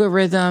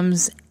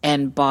algorithms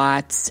and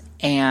bots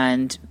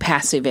and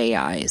passive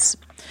AIs.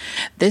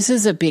 This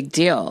is a big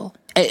deal.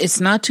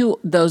 It's not to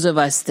those of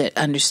us that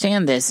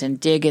understand this and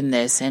dig in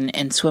this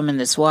and swim in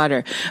this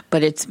water,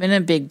 but it's been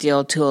a big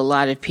deal to a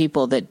lot of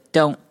people that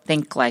don't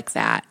think like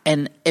that.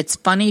 And it's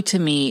funny to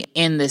me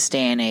in this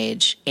day and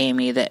age,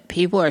 Amy, that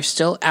people are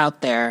still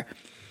out there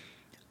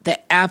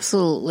that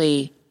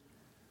absolutely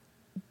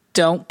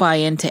don't buy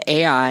into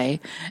AI.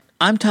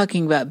 I'm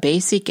talking about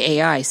basic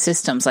AI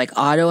systems like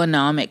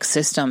autonomic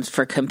systems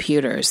for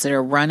computers that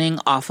are running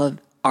off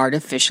of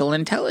artificial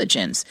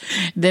intelligence.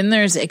 Then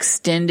there's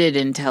extended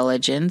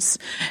intelligence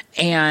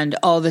and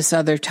all this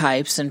other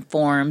types and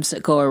forms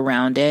that go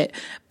around it.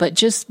 But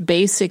just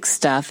basic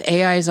stuff,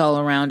 AI is all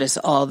around us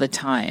all the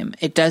time.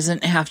 It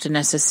doesn't have to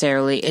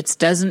necessarily,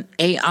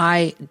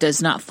 AI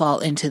does not fall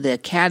into the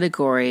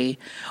category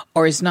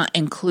or is not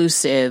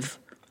inclusive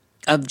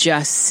of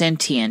just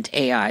sentient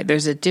AI.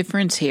 There's a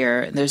difference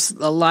here. There's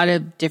a lot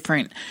of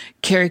different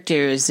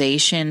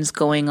characterizations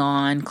going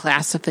on,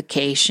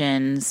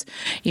 classifications,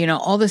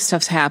 all this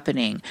stuff's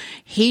happening.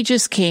 He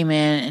just came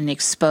in and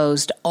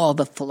exposed all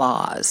the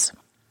flaws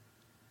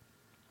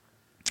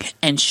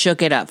and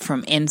shook it up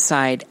from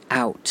inside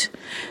out.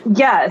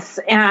 Yes,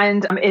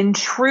 and in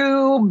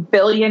true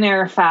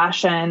billionaire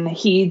fashion,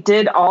 he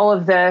did all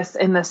of this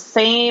in the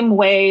same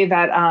way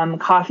that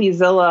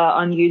CoffeeZilla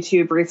on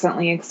YouTube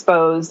recently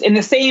exposed, in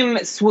the same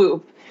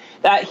swoop,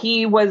 that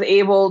he was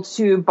able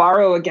to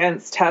borrow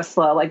against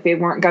Tesla. Like, they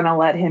weren't going to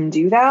let him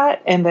do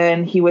that. And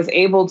then he was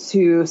able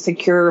to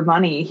secure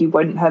money he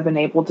wouldn't have been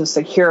able to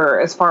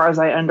secure, as far as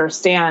I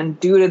understand,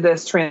 due to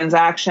this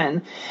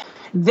transaction.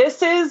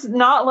 This is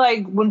not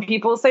like when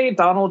people say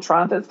Donald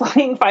Trump is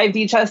playing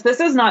 5D chess. This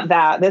is not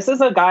that. This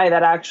is a guy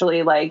that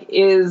actually like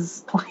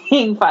is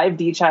playing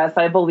 5D chess,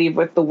 I believe,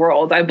 with the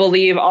world. I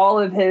believe all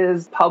of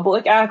his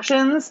public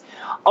actions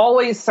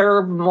always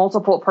serve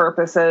multiple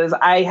purposes.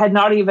 I had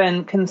not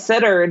even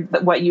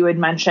considered what you had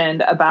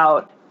mentioned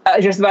about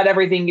just about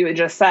everything you had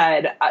just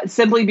said,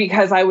 simply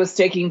because I was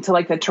sticking to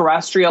like the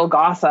terrestrial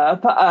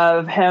gossip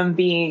of him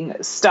being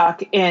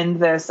stuck in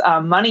this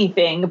money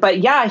thing. But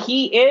yeah,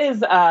 he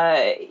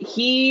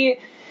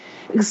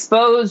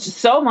exposed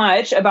so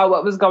much about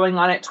what was going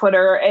on at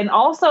Twitter. And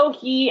also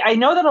I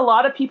know that a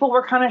lot of people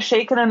were kind of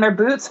shaking in their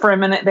boots for a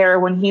minute there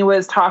when he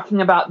was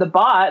talking about the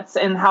bots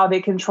and how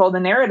they control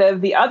the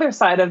narrative. The other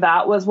side of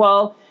that was,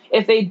 well,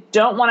 if they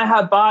don't want to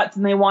have bots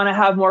and they want to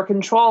have more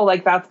control,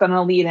 like that's going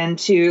to lead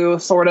into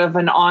sort of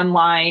an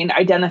online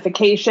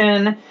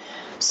identification.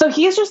 So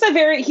he's just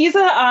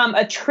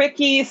a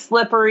tricky,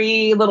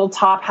 slippery little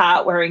top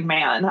hat wearing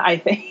man, I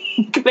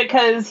think,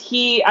 because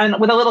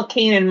with a little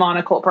cane and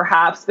monocle,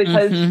 perhaps,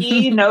 because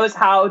he knows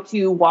how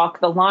to walk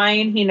the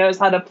line. He knows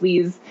how to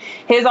please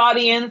his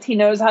audience. He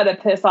knows how to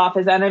piss off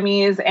his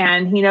enemies,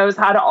 and he knows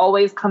how to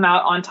always come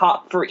out on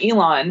top for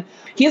Elon.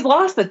 He's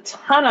lost a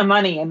ton of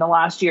money in the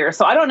last year,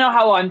 so I don't know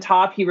how on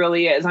top he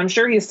really is. I'm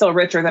sure he's still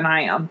richer than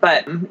I am,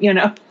 but,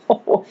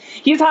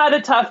 he's had a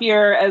tough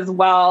year as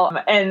well.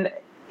 And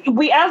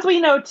as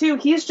we know too,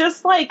 he's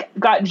just like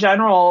got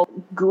general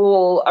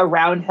ghoul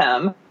around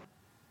him.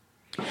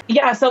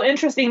 Yeah, so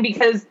interesting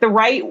because the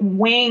right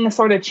wing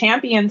sort of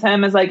champions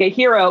him as like a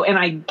hero, and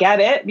I get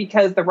it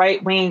because the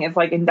right wing is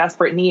like in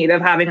desperate need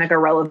of having like a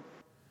relevant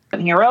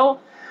hero.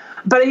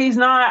 But he's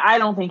not, I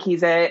don't think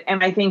he's it.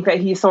 And I think that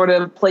he sort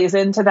of plays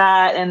into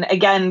that. And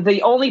again,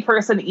 the only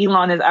person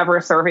Elon is ever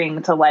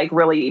serving to like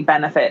really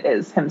benefit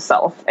is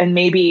himself. And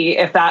maybe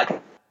if that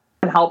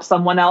can help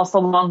someone else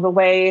along the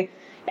way,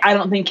 I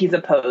don't think he's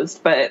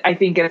opposed, but I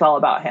think it's all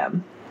about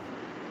him.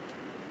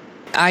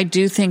 I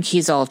do think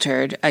he's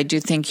altered. I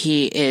do think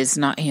he is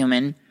not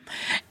human.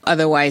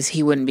 Otherwise,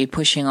 he wouldn't be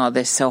pushing all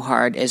this so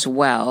hard as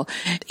well.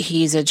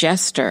 He's a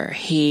jester.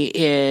 He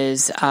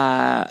is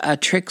a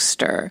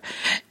trickster.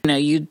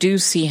 You do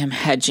see him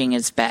hedging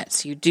his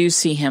bets. You do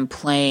see him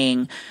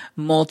playing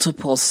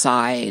multiple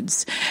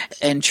sides.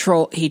 And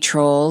he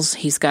trolls.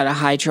 He's got a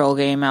high troll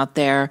game out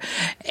there,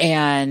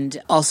 and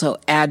also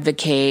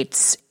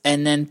advocates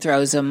and then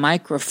throws a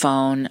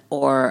microphone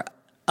or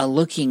a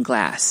looking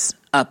glass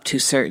up to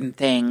certain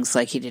things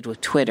like he did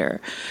with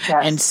Twitter.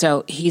 Yes. And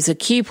so he's a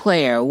key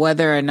player,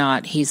 whether or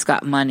not he's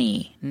got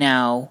money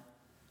now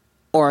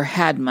or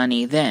had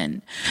money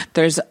then.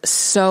 There's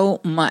so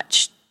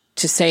much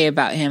to say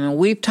about him, and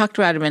we've talked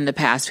about him in the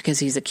past because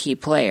he's a key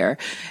player.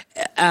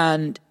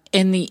 And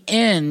in the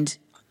end,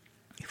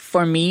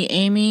 for me,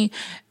 Amy,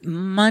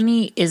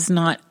 money is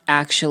not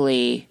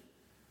actually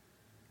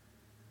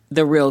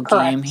the real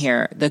game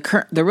here.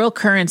 The real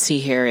currency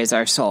here is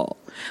our soul.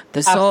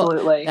 The soul,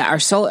 absolutely. Our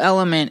soul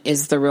element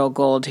is the real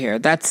gold here.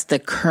 That's the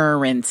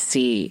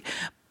currency.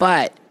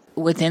 But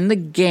within the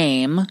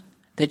game,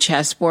 the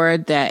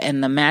chessboard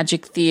and the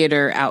magic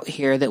theater out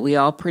here that we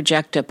all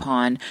project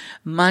upon,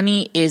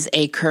 money is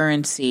a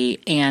currency,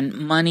 and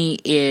money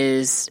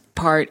is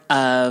part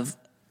of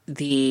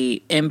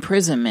the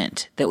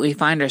imprisonment that we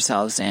find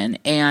ourselves in.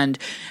 And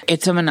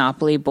it's a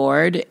monopoly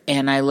board,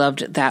 and I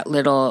loved that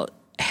little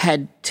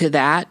head to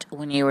that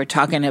when you were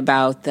talking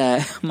about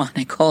the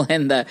monocle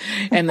and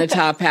the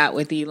top hat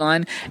with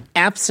Elon.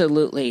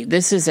 Absolutely.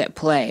 This is at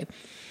play.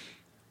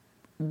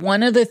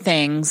 One of the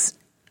things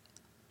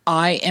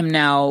I am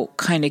now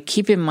kind of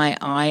keeping my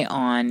eye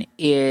on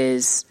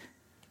is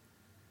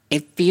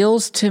it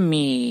feels to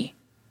me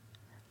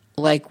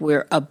like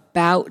we're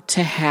about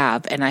to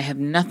have, and I have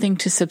nothing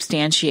to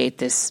substantiate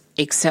this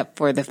except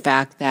for the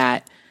fact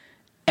that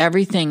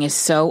everything is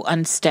so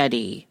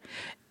unsteady.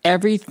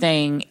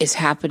 Everything is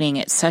happening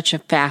at such a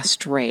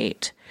fast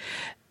rate.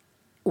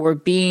 We're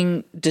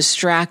being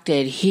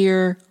distracted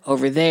here,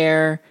 over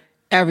there,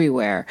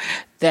 everywhere,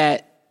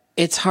 that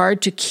it's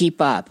hard to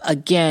keep up.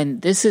 Again,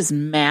 this is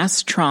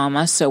mass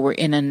trauma, so we're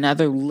in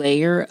another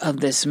layer of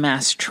this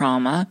mass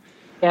trauma.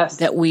 Yes.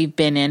 That we've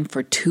been in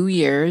for 2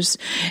 years,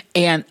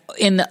 and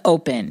in the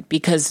open,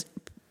 because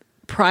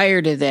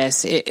prior to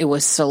this, it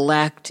was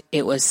select,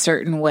 it was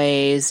certain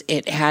ways,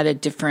 it had a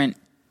different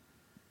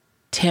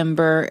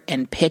timbre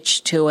and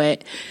pitch to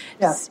it.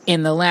 Yes.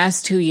 In the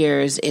last 2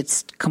 years,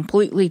 it's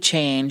completely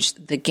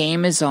changed. The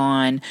game is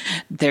on.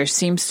 There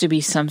seems to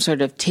be some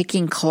sort of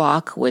ticking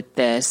clock with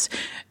this.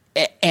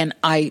 And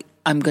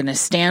I'm going to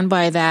stand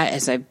by that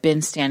as I've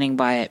been standing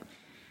by it.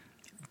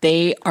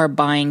 They are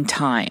buying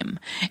time.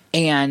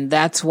 And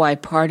that's why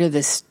part of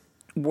this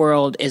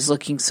world is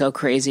looking so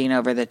crazy and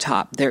over the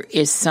top. There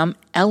is some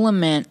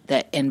element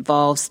that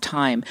involves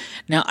time.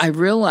 Now, I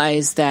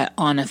realize that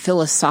on a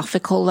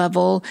philosophical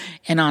level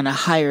and on a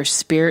higher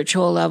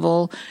spiritual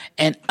level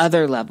and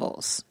other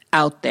levels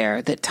out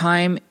there, that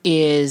time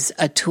is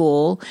a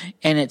tool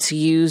and it's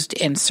used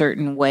in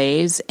certain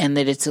ways, and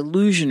that it's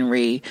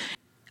illusionary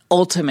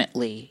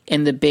ultimately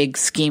in the big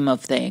scheme of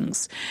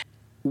things.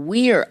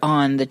 We are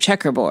on the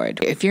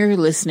checkerboard. If you're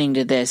listening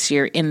to this,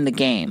 you're in the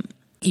game.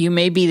 You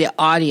may be the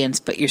audience,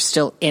 but you're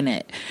still in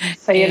it.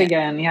 Say it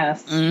again,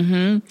 yes.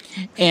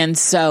 And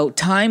so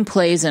time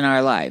plays in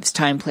our lives.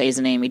 Time plays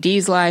in Amy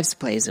D's lives,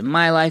 plays in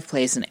my life,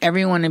 plays in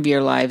every one of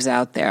your lives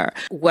out there.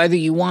 Whether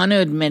you want to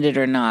admit it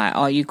or not,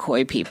 all you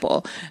coy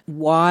people,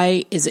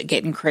 why is it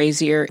getting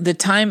crazier? The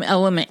time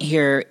element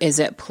here is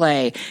at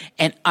play,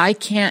 and I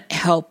can't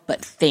help but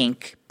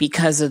think,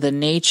 because of the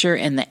nature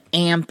and the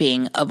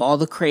amping of all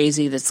the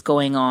crazy that's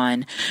going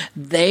on,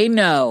 they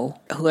know,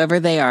 whoever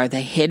they are,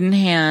 the hidden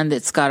hand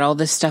that's got all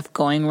this stuff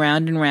going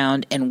round and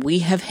round, and we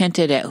have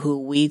hinted at who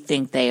we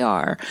think they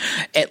are,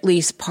 at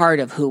least part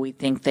of who we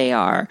think they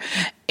are.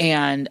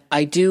 And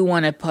I do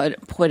want to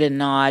put a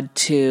nod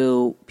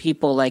to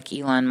people like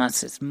Elon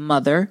Musk's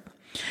mother.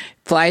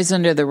 Flies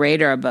under the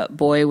radar, but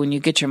boy, when you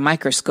get your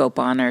microscope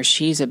on her,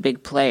 she's a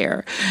big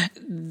player.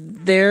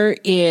 There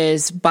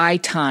is buy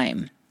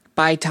time,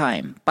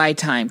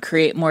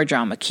 create more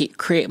drama,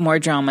 create more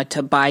drama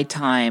to buy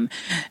time.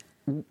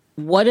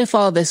 What if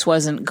all this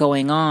wasn't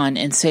going on,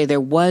 and say there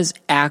was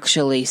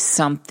actually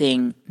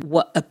something,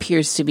 what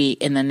appears to be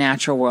in the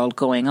natural world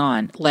going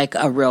on, like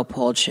a real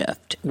pole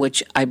shift,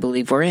 which I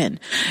believe we're in,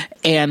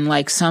 and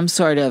like some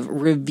sort of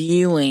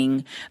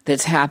revealing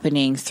that's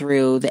happening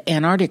through the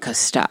Antarctica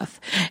stuff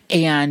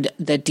and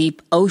the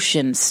deep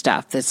ocean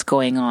stuff that's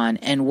going on.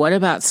 And what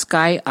about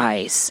sky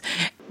ice?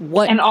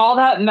 And all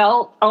that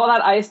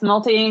ice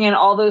melting, and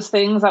all those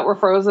things that were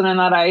frozen in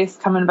that ice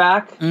coming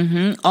back.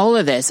 All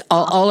of this,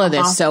 all of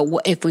this. So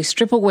if we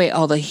strip away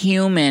all the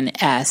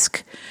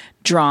human-esque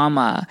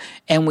drama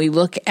and we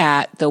look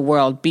at the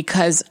world,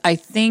 because I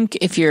think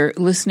if you're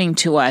listening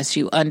to us,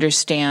 you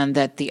understand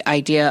that the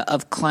idea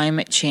of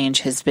climate change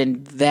has been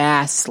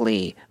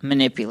vastly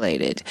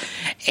manipulated,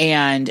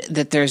 and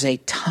that there's a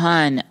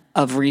ton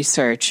of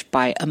research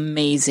by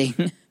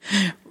amazing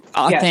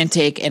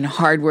authentic and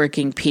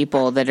hardworking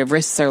people that have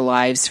risked their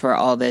lives for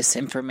all this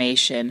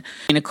information.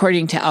 And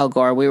according to Al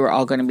Gore, we were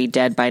all going to be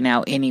dead by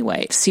now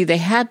anyway. See, they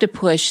had to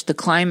push the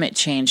climate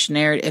change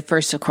narrative. At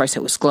first, of course,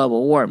 it was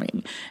global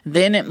warming.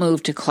 Then it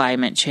moved to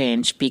climate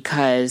change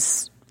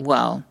because,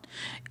 well,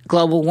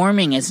 global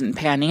warming isn't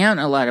panning out in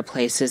a lot of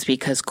places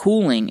because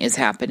cooling is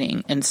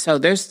happening. And so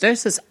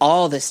there's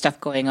all this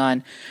stuff going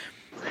on.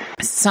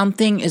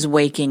 Something is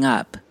waking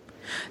up.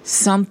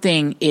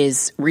 Something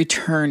is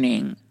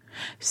returning.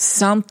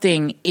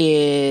 Something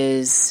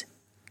is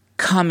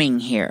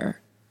coming here.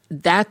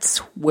 That's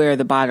where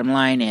the bottom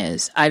line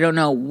is. I don't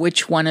know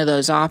which one of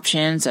those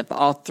options, of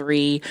all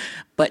three,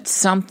 but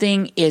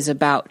something is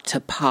about to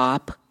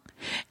pop.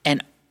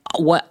 And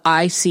what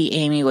I see,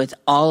 Amy, with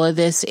all of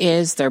this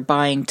is they're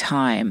buying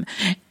time.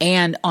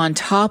 And on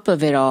top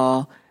of it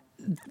all,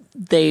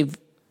 they've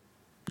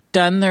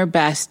done their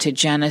best to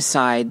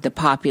genocide the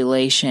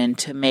population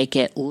to make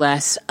it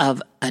less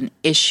of an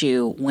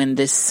issue when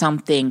this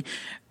something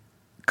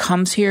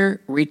comes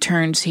here,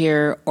 returns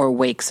here, or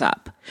wakes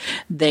up.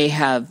 They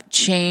have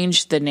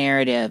changed the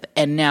narrative.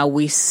 And now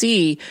we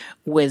see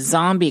with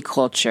zombie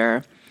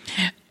culture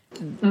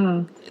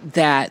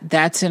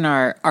that's in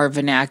our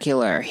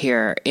vernacular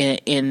here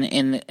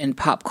in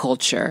pop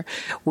culture.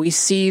 We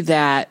see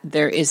that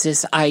there is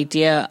this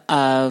idea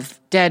of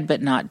dead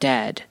but not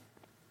dead.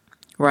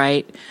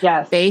 Right?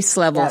 Yes. Base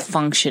level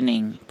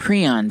functioning,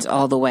 prions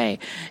all the way.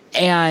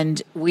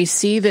 And we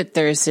see that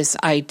there's this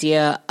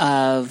idea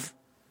of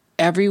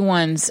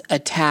everyone's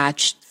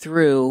attached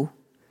through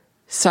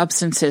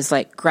substances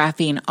like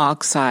graphene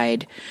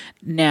oxide,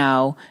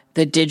 now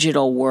the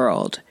digital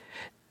world.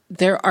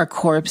 There are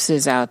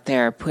corpses out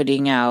there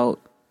putting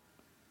out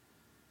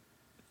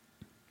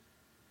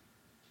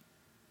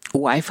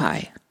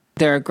Wi-Fi.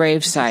 There are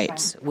grave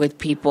sites with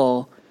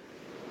people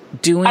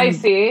doing... I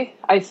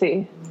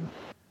see.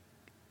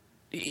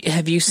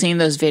 Have you seen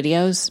those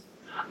videos?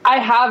 I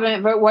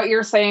haven't, but what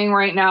you're saying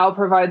right now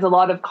provides a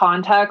lot of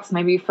context,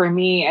 maybe for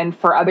me and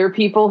for other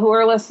people who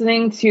are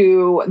listening,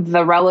 to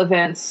the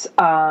relevance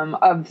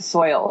of the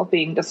soil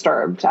being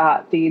disturbed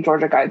at the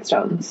Georgia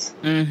Guidestones.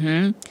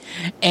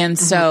 And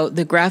so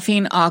the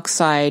graphene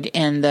oxide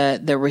and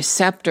the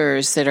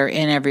receptors that are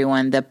in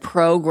everyone, the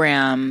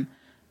program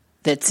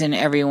that's in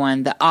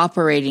everyone, the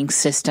operating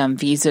system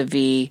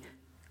vis-a-vis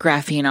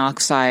graphene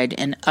oxide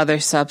and other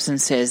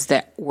substances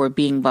that we're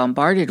being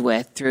bombarded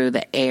with through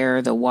the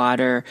air, the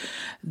water,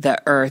 the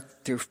earth,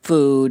 through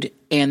food,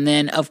 and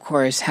then, of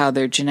course, how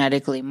they're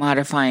genetically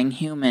modifying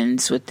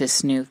humans with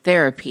this new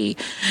therapy.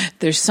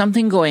 There's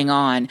something going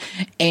on,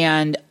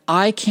 and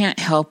I can't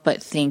help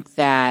but think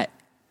that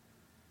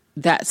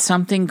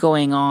something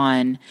going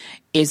on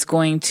is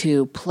going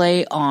to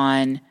play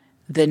on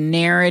the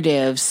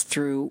narratives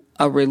through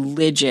a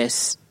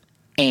religious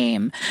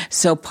aim.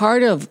 So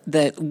part of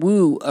the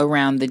woo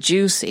around the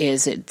juice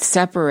is it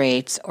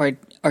separates or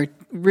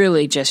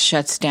really just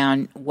shuts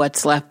down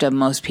what's left of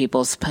most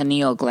people's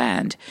pineal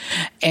gland.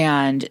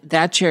 And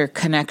that's your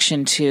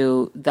connection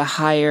to the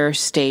higher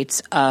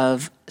states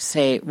of,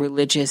 say,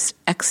 religious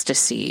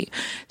ecstasy,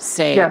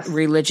 say, Yes.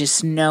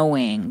 religious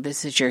knowing.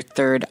 This is your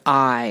third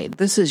eye.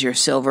 This is your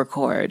silver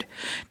cord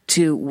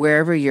to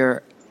wherever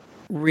your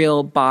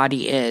real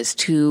body is,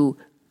 to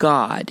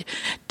God,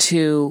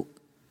 to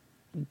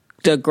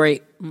the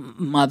Great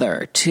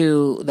Mother,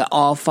 to the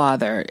All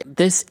Father.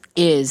 This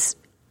is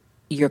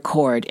your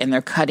cord, and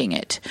they're cutting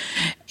it.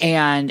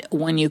 And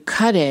when you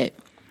cut it,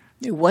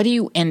 what do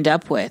you end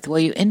up with?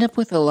 Well, you end up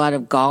with a lot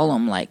of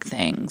Gollum-like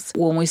things.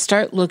 When we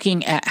start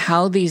looking at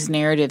how these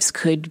narratives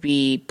could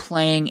be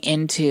playing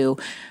into,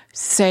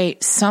 say,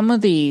 some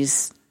of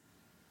these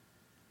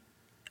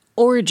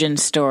origin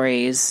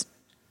stories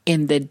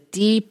in the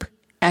deep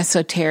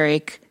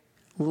esoteric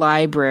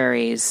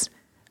libraries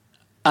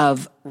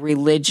of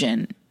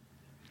religion,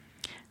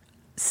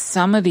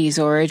 some of these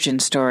origin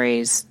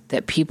stories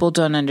that people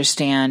don't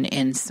understand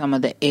in some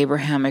of the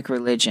Abrahamic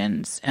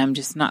religions, and I'm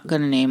just not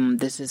going to name them.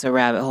 This is a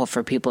rabbit hole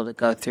for people to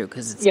go through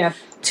because it's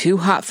too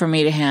hot for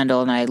me to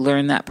handle, and I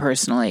learned that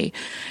personally.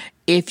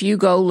 If you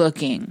go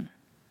looking,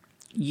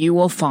 you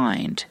will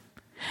find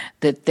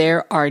that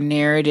there are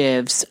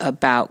narratives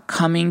about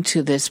coming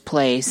to this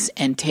place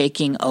and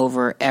taking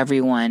over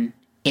everyone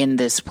in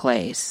this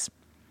place.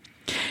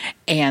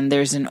 And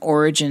there's an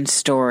origin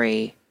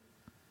story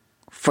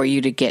for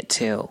you to get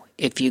to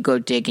if you go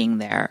digging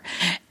there.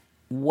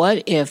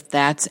 What if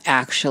that's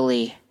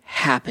actually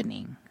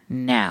happening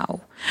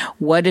now?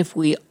 What if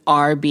we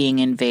are being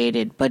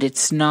invaded, but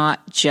it's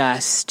not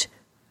just,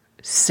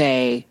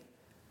 say,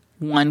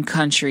 one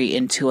country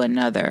into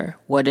another?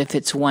 What if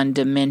it's one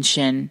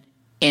dimension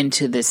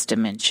into this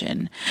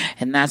dimension?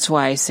 And that's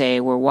why I say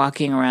we're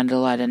walking around a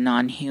lot of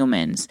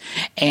non-humans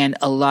and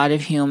a lot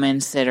of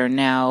humans that are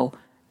now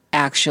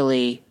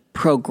actually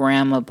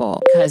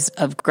programmable because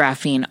of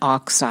graphene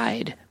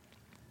oxide.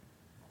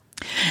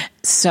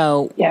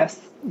 So yes,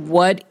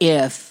 what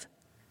if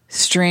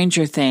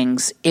Stranger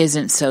Things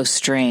isn't so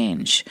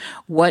strange?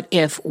 What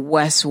if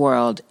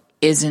Westworld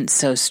isn't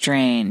so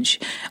strange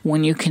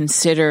when you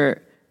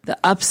consider the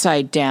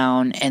upside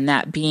down and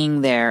that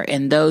being there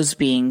and those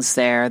beings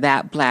there,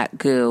 that black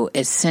goo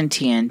is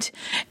sentient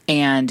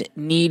and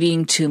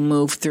needing to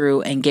move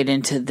through and get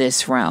into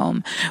this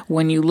realm?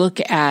 When you look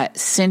at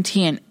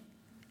sentient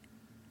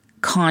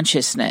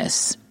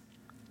consciousness,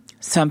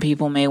 some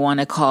people may want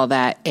to call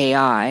that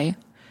AI,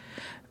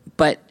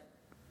 but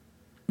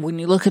when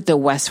you look at the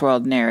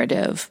Westworld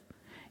narrative,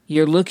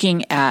 you're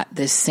looking at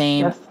the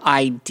same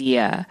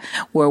idea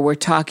where we're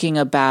talking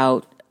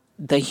about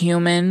the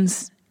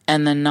humans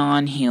and the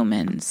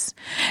non-humans.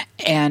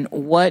 And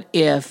what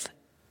if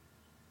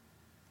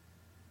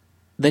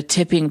the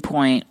tipping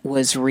point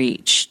was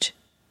reached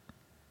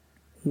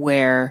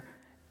where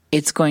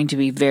it's going to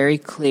be very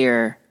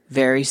clear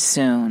very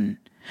soon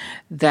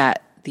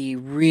that the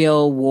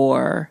real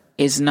war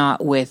is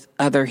not with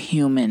other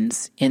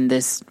humans in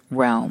this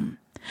realm,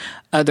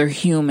 other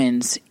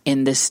humans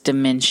in this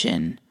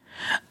dimension,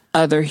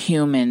 other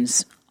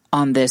humans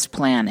on this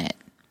planet?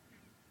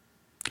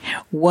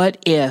 What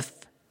if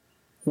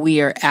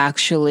we are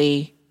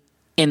actually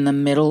in the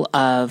middle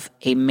of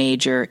a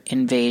major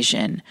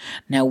invasion?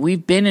 Now,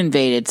 we've been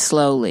invaded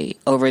slowly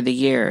over the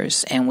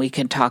years, and we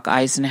can talk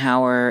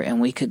Eisenhower,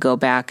 and we could go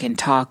back and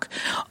talk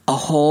a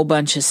whole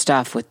bunch of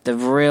stuff with the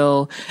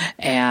Vril,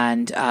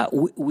 and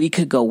we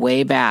could go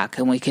way back,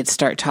 and we could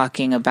start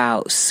talking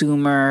about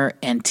Sumer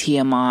and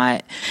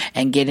Tiamat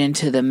and get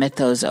into the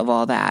mythos of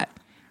all that.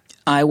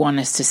 I want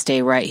us to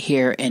stay right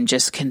here and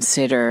just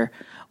consider,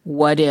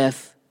 what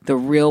if the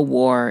real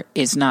war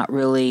is not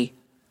really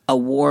a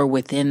war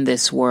within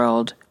this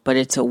world, but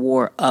it's a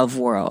war of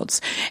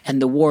worlds.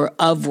 And the war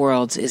of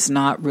worlds is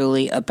not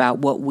really about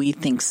what we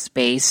think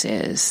space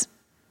is,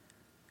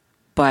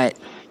 but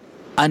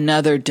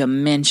another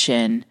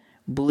dimension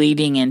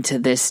bleeding into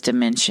this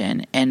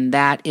dimension. And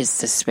that is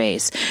the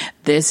space.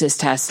 This is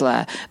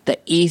Tesla, the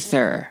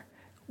ether.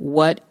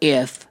 What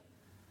if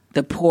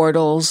the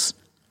portals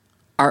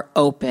are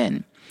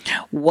open?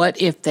 What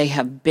if they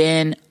have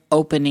been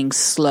opening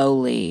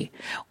slowly?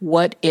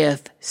 What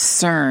if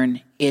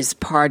CERN is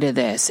part of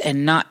this,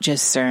 and not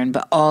just CERN,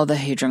 but all the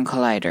Hadron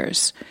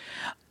Colliders?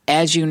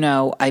 As you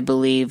know, I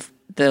believe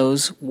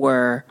those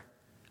were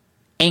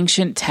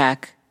ancient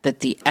tech that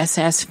the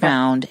SS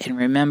found, and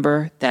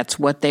remember, that's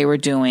what they were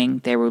doing.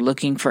 They were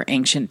looking for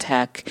ancient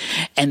tech,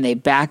 and they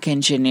back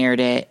engineered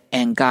it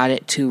and got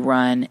it to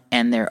run,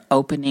 and they're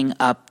opening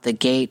up the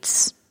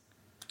gates.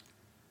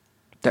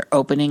 They're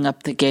opening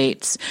up the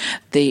gates.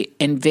 The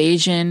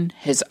invasion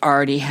has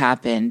already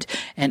happened.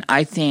 And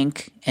I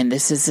think, and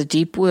this is a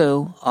deep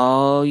woo,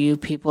 all you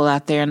people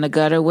out there in the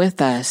gutter with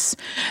us,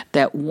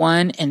 that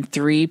 1 in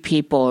 3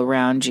 people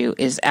around you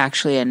is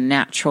actually a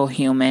natural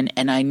human.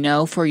 And I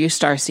know for you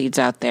starseeds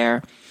out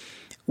there,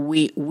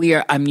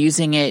 I'm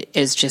using it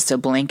as just a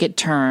blanket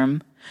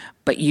term,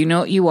 but you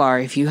know what you are.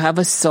 If you have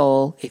a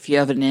soul, if you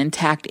have an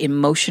intact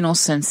emotional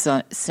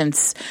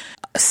sense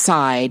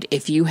side,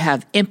 if you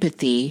have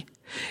empathy,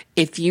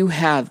 if you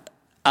have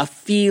a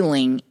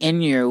feeling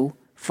in you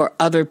for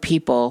other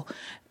people,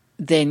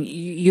 then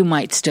you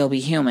might still be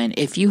human.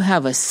 If you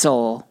have a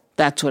soul,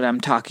 that's what I'm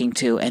talking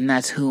to, and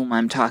that's whom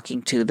I'm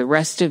talking to. The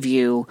rest of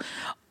you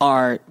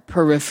are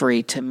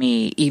periphery to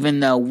me, even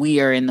though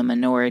we are in the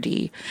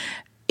minority.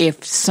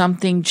 If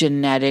something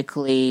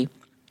genetically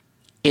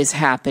is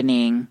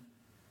happening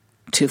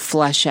to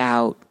flesh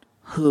out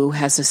who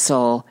has a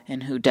soul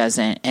and who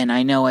doesn't, and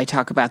I know I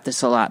talk about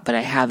this a lot, but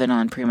I haven't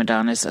on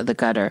Primadonnas of the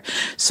Gutter.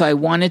 So I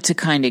wanted to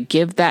kind of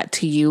give that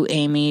to you,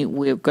 Amy.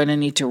 We're going to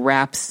need to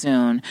wrap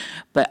soon,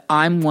 but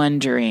I'm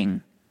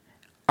wondering,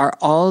 are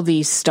all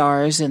these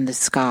stars in the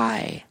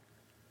sky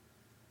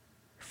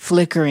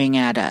flickering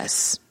at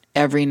us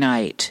every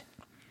night?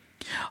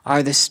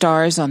 Are the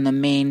stars on the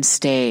main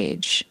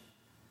stage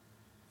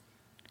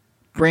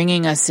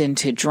bringing us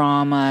into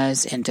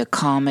dramas, into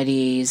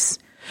comedies,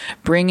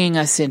 bringing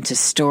us into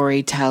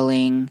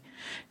storytelling,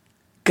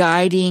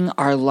 guiding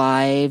our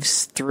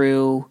lives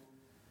through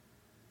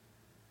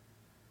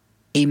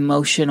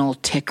emotional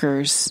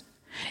tickers,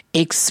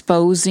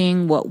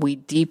 exposing what we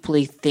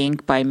deeply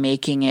think by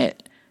making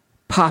it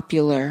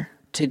popular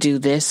to do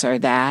this or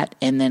that,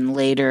 and then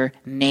later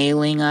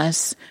nailing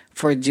us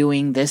for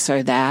doing this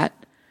or that?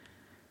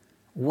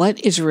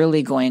 What is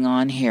really going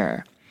on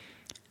here?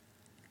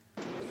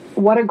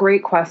 What a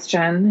great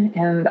question.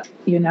 And,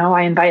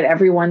 I invite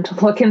everyone to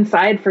look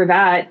inside for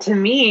that. To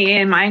me,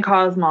 in my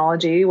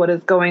cosmology, what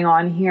is going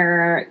on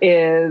here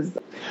is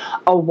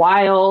a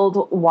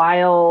wild,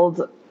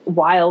 wild,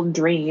 wild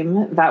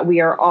dream that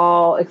we are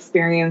all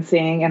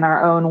experiencing in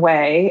our own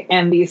way.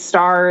 And these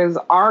stars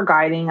are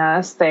guiding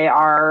us. They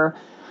are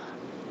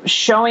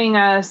showing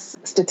us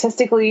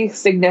statistically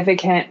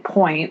significant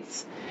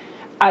points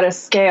at a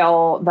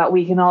scale that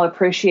we can all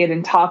appreciate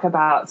and talk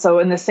about. So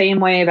in the same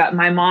way that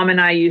my mom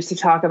and I used to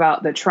talk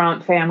about the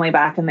Trump family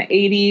back in the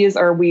 80s,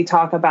 or we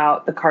talk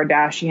about the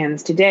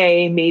Kardashians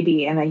today,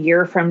 maybe in a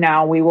year from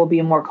now, we will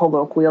be more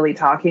colloquially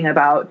talking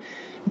about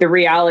the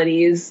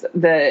realities,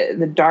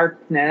 the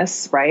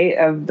darkness, right,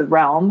 of the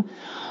realm.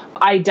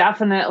 I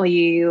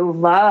definitely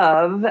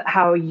love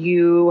how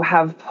you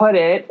have put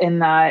it in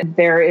that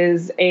there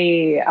is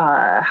a,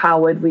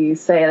 how would we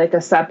say, like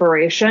a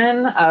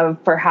separation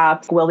of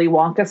perhaps Willy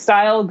Wonka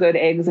style, good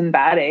eggs and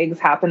bad eggs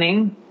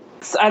happening.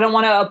 So I don't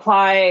want to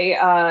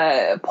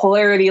apply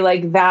polarity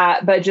like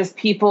that, but just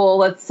people,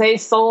 let's say,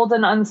 sold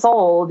and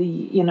unsold,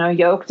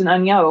 yoked and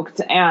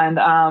unyoked. And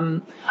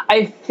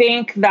I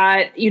think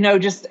that,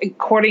 just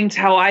according to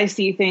how I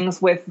see things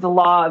with the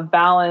law of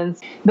balance,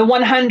 the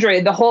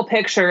 100, the whole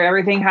picture,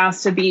 everything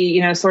has to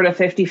be, sort of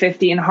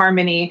 50-50 in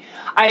harmony.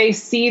 I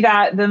see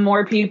that the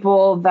more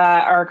people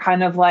that are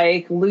kind of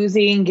like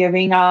losing,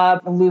 giving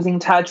up, losing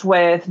touch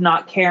with,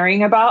 not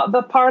caring about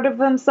the part of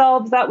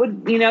themselves that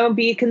would,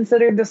 be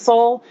considered the soul,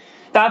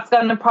 that's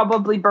going to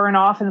probably burn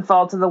off and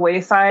fall to the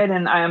wayside.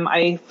 And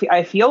I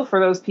feel for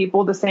those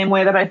people the same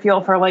way that I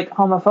feel for like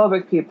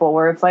homophobic people,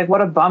 where it's like,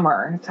 what a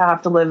bummer to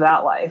have to live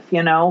that life,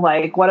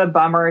 like what a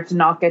bummer to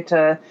not get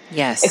to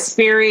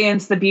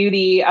experience the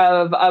beauty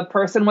of a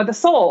person with a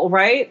soul,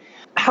 right?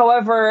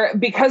 However,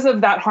 because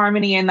of that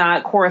harmony and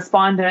that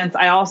correspondence,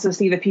 I also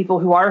see the people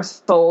who are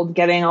sold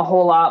getting a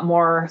whole lot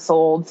more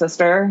souled,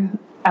 sister.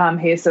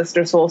 Hey,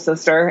 sister, soul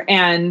sister.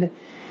 And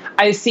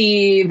I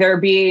see there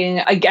being,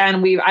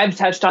 again, I've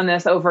touched on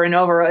this over and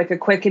over, like a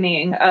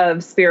quickening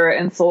of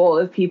spirit and soul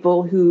of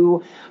people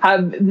who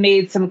have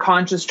made some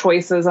conscious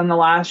choices in the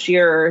last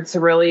year to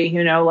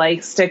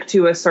really, stick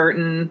to a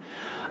certain,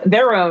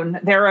 their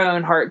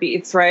own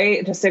heartbeats,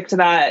 right? To stick to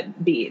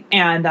that beat.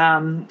 And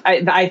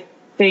I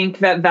think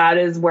that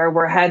is where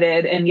we're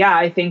headed. And yeah,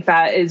 I think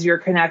that is your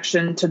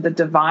connection to the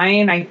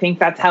divine. I think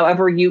that's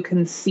however you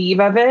conceive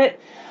of it.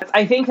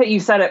 I think that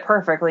you said it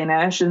perfectly,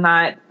 Nish, and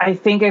that I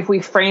think if we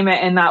frame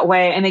it in that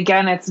way, and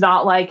again, it's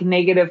not like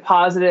negative,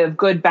 positive,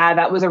 good, bad.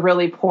 That was a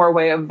really poor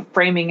way of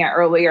framing it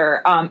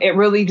earlier. It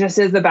really just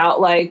is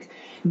about like,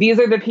 these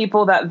are the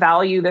people that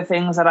value the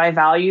things that I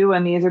value,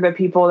 and these are the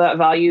people that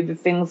value the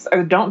things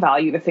or don't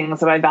value the things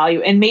that I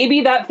value. And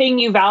maybe that thing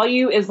you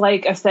value is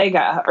like a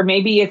Sega, or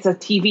maybe it's a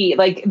TV.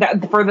 Like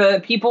that, for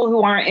the people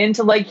who aren't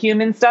into like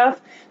human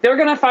stuff, they're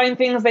going to find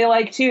things they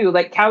like too,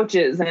 like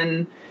couches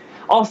and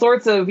all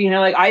sorts of,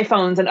 like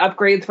iPhones and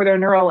upgrades for their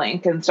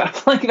Neuralink and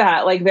stuff like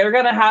that. Like they're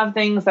going to have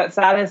things that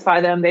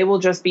satisfy them. They will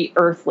just be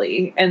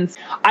earthly. And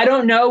I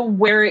don't know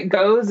where it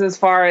goes as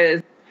far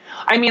as,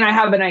 I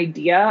have an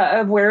idea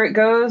of where it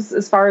goes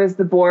as far as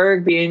the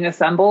Borg being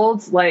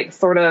assembled, like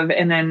sort of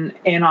in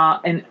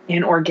an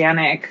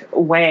inorganic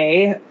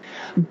way.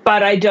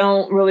 But I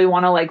don't really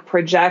want to like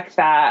project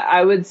that.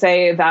 I would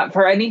say that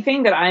for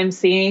anything that I'm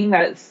seeing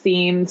that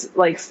seems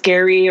like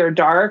scary or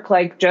dark,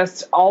 like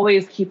just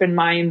always keep in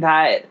mind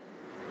that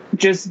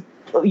just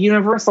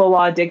universal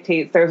law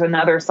dictates there's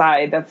another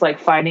side that's like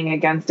fighting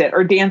against it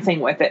or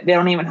dancing with it. They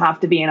don't even have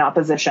to be in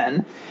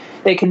opposition.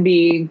 They can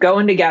be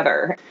going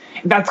together.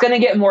 That's going to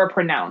get more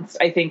pronounced,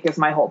 I think, is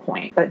my whole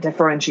point. That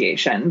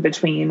differentiation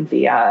between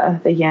the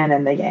yin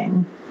and the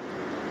yang.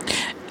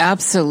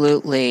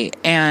 Absolutely.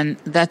 And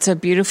that's a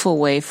beautiful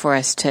way for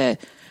us to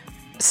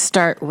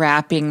start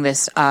wrapping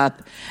this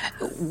up.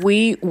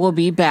 We will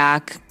be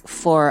back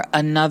for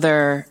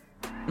another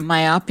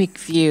myopic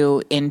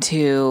view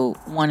into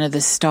one of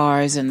the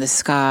stars in the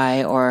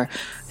sky or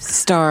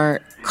star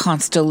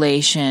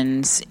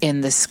constellations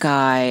in the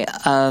sky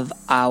of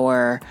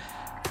our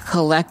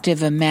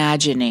collective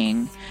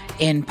imagining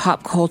in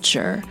pop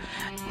culture,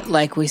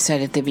 like we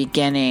said at the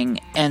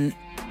beginning. And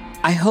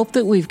I hope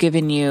that we've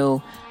given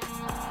you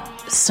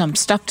some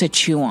stuff to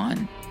chew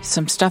on,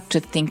 some stuff to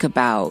think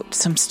about,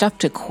 some stuff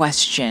to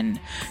question,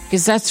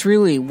 because that's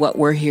really what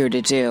we're here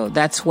to do.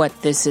 That's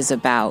what this is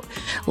about.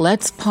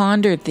 Let's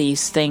ponder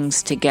these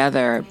things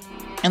together,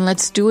 and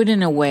let's do it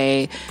in a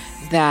way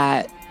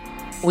that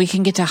we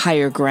can get to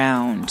higher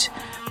ground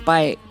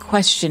by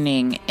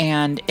questioning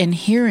and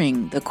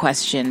hearing the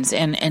questions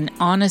and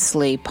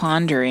honestly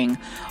pondering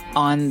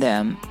on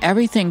them.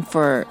 Everything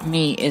for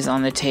me is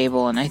on the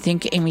table, and I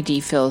think Amy D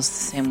feels the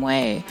same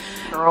way.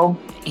 Girl.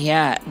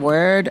 Yeah,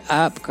 word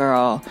up,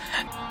 girl.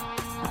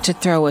 To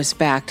throw us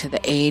back to the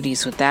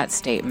 80s with that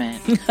statement.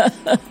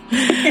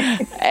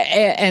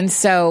 And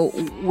so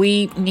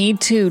we need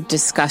to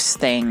discuss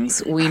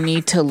things. We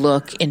need to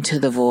look into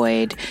the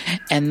void.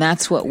 And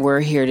that's what we're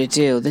here to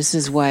do. This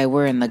is why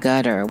we're in the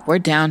gutter. We're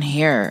down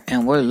here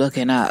and we're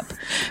looking up.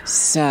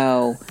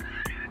 So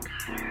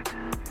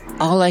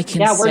all I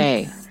can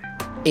say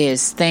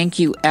is thank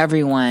you,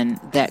 everyone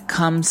that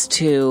comes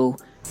to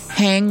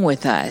hang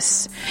with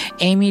us.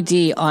 Amy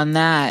D, on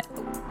that,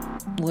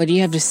 what do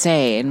you have to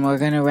say? And we're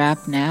going to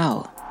wrap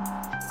now.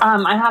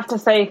 I have to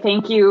say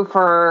thank you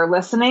for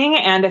listening.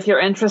 And if you're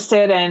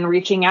interested in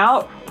reaching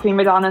out,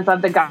 Primadonnas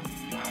of the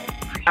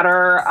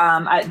Gutter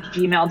at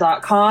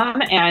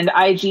gmail.com. And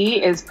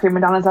IG is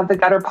Primadonnas of the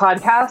Gutter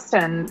podcast.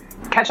 And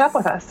catch up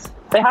with us.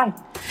 Say hi.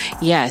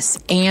 Yes.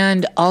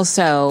 And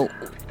also,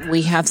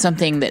 we have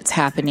something that's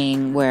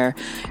happening where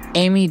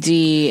Amy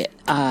D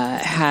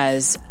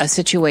has a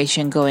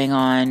situation going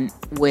on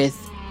with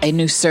a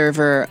new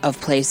server of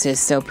places.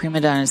 So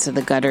Primadonnas of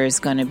the Gutter is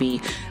going to be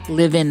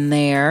living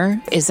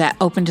there. Is that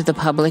open to the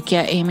public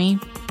yet, Amy?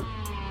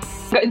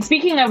 And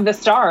speaking of the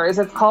stars,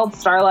 it's called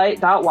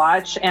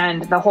Starlight.Watch.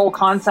 And the whole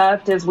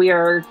concept is we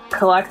are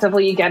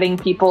collectively getting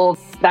people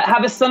that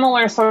have a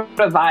similar sort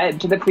of vibe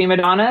to the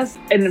Primadonnas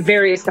in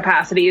various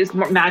capacities,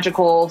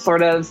 magical,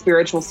 sort of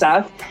spiritual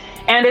stuff.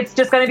 And it's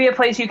just going to be a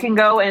place you can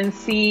go and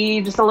see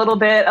just a little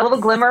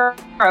glimmer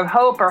of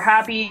hope or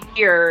happy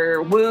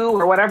or woo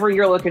or whatever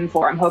you're looking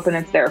for. I'm hoping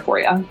it's there for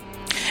you.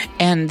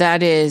 And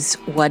that is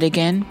what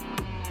again?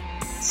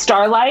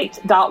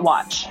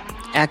 Starlight.Watch.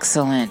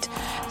 Excellent.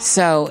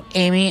 So,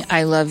 Amy,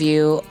 I love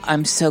you.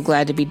 I'm so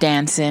glad to be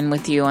dancing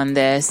with you on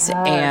this.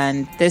 Yes.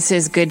 And this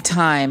is good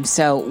time.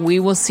 So we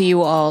will see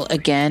you all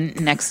again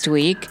next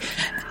week.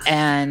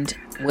 And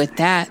with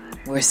that,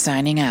 we're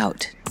signing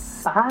out.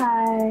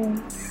 Bye.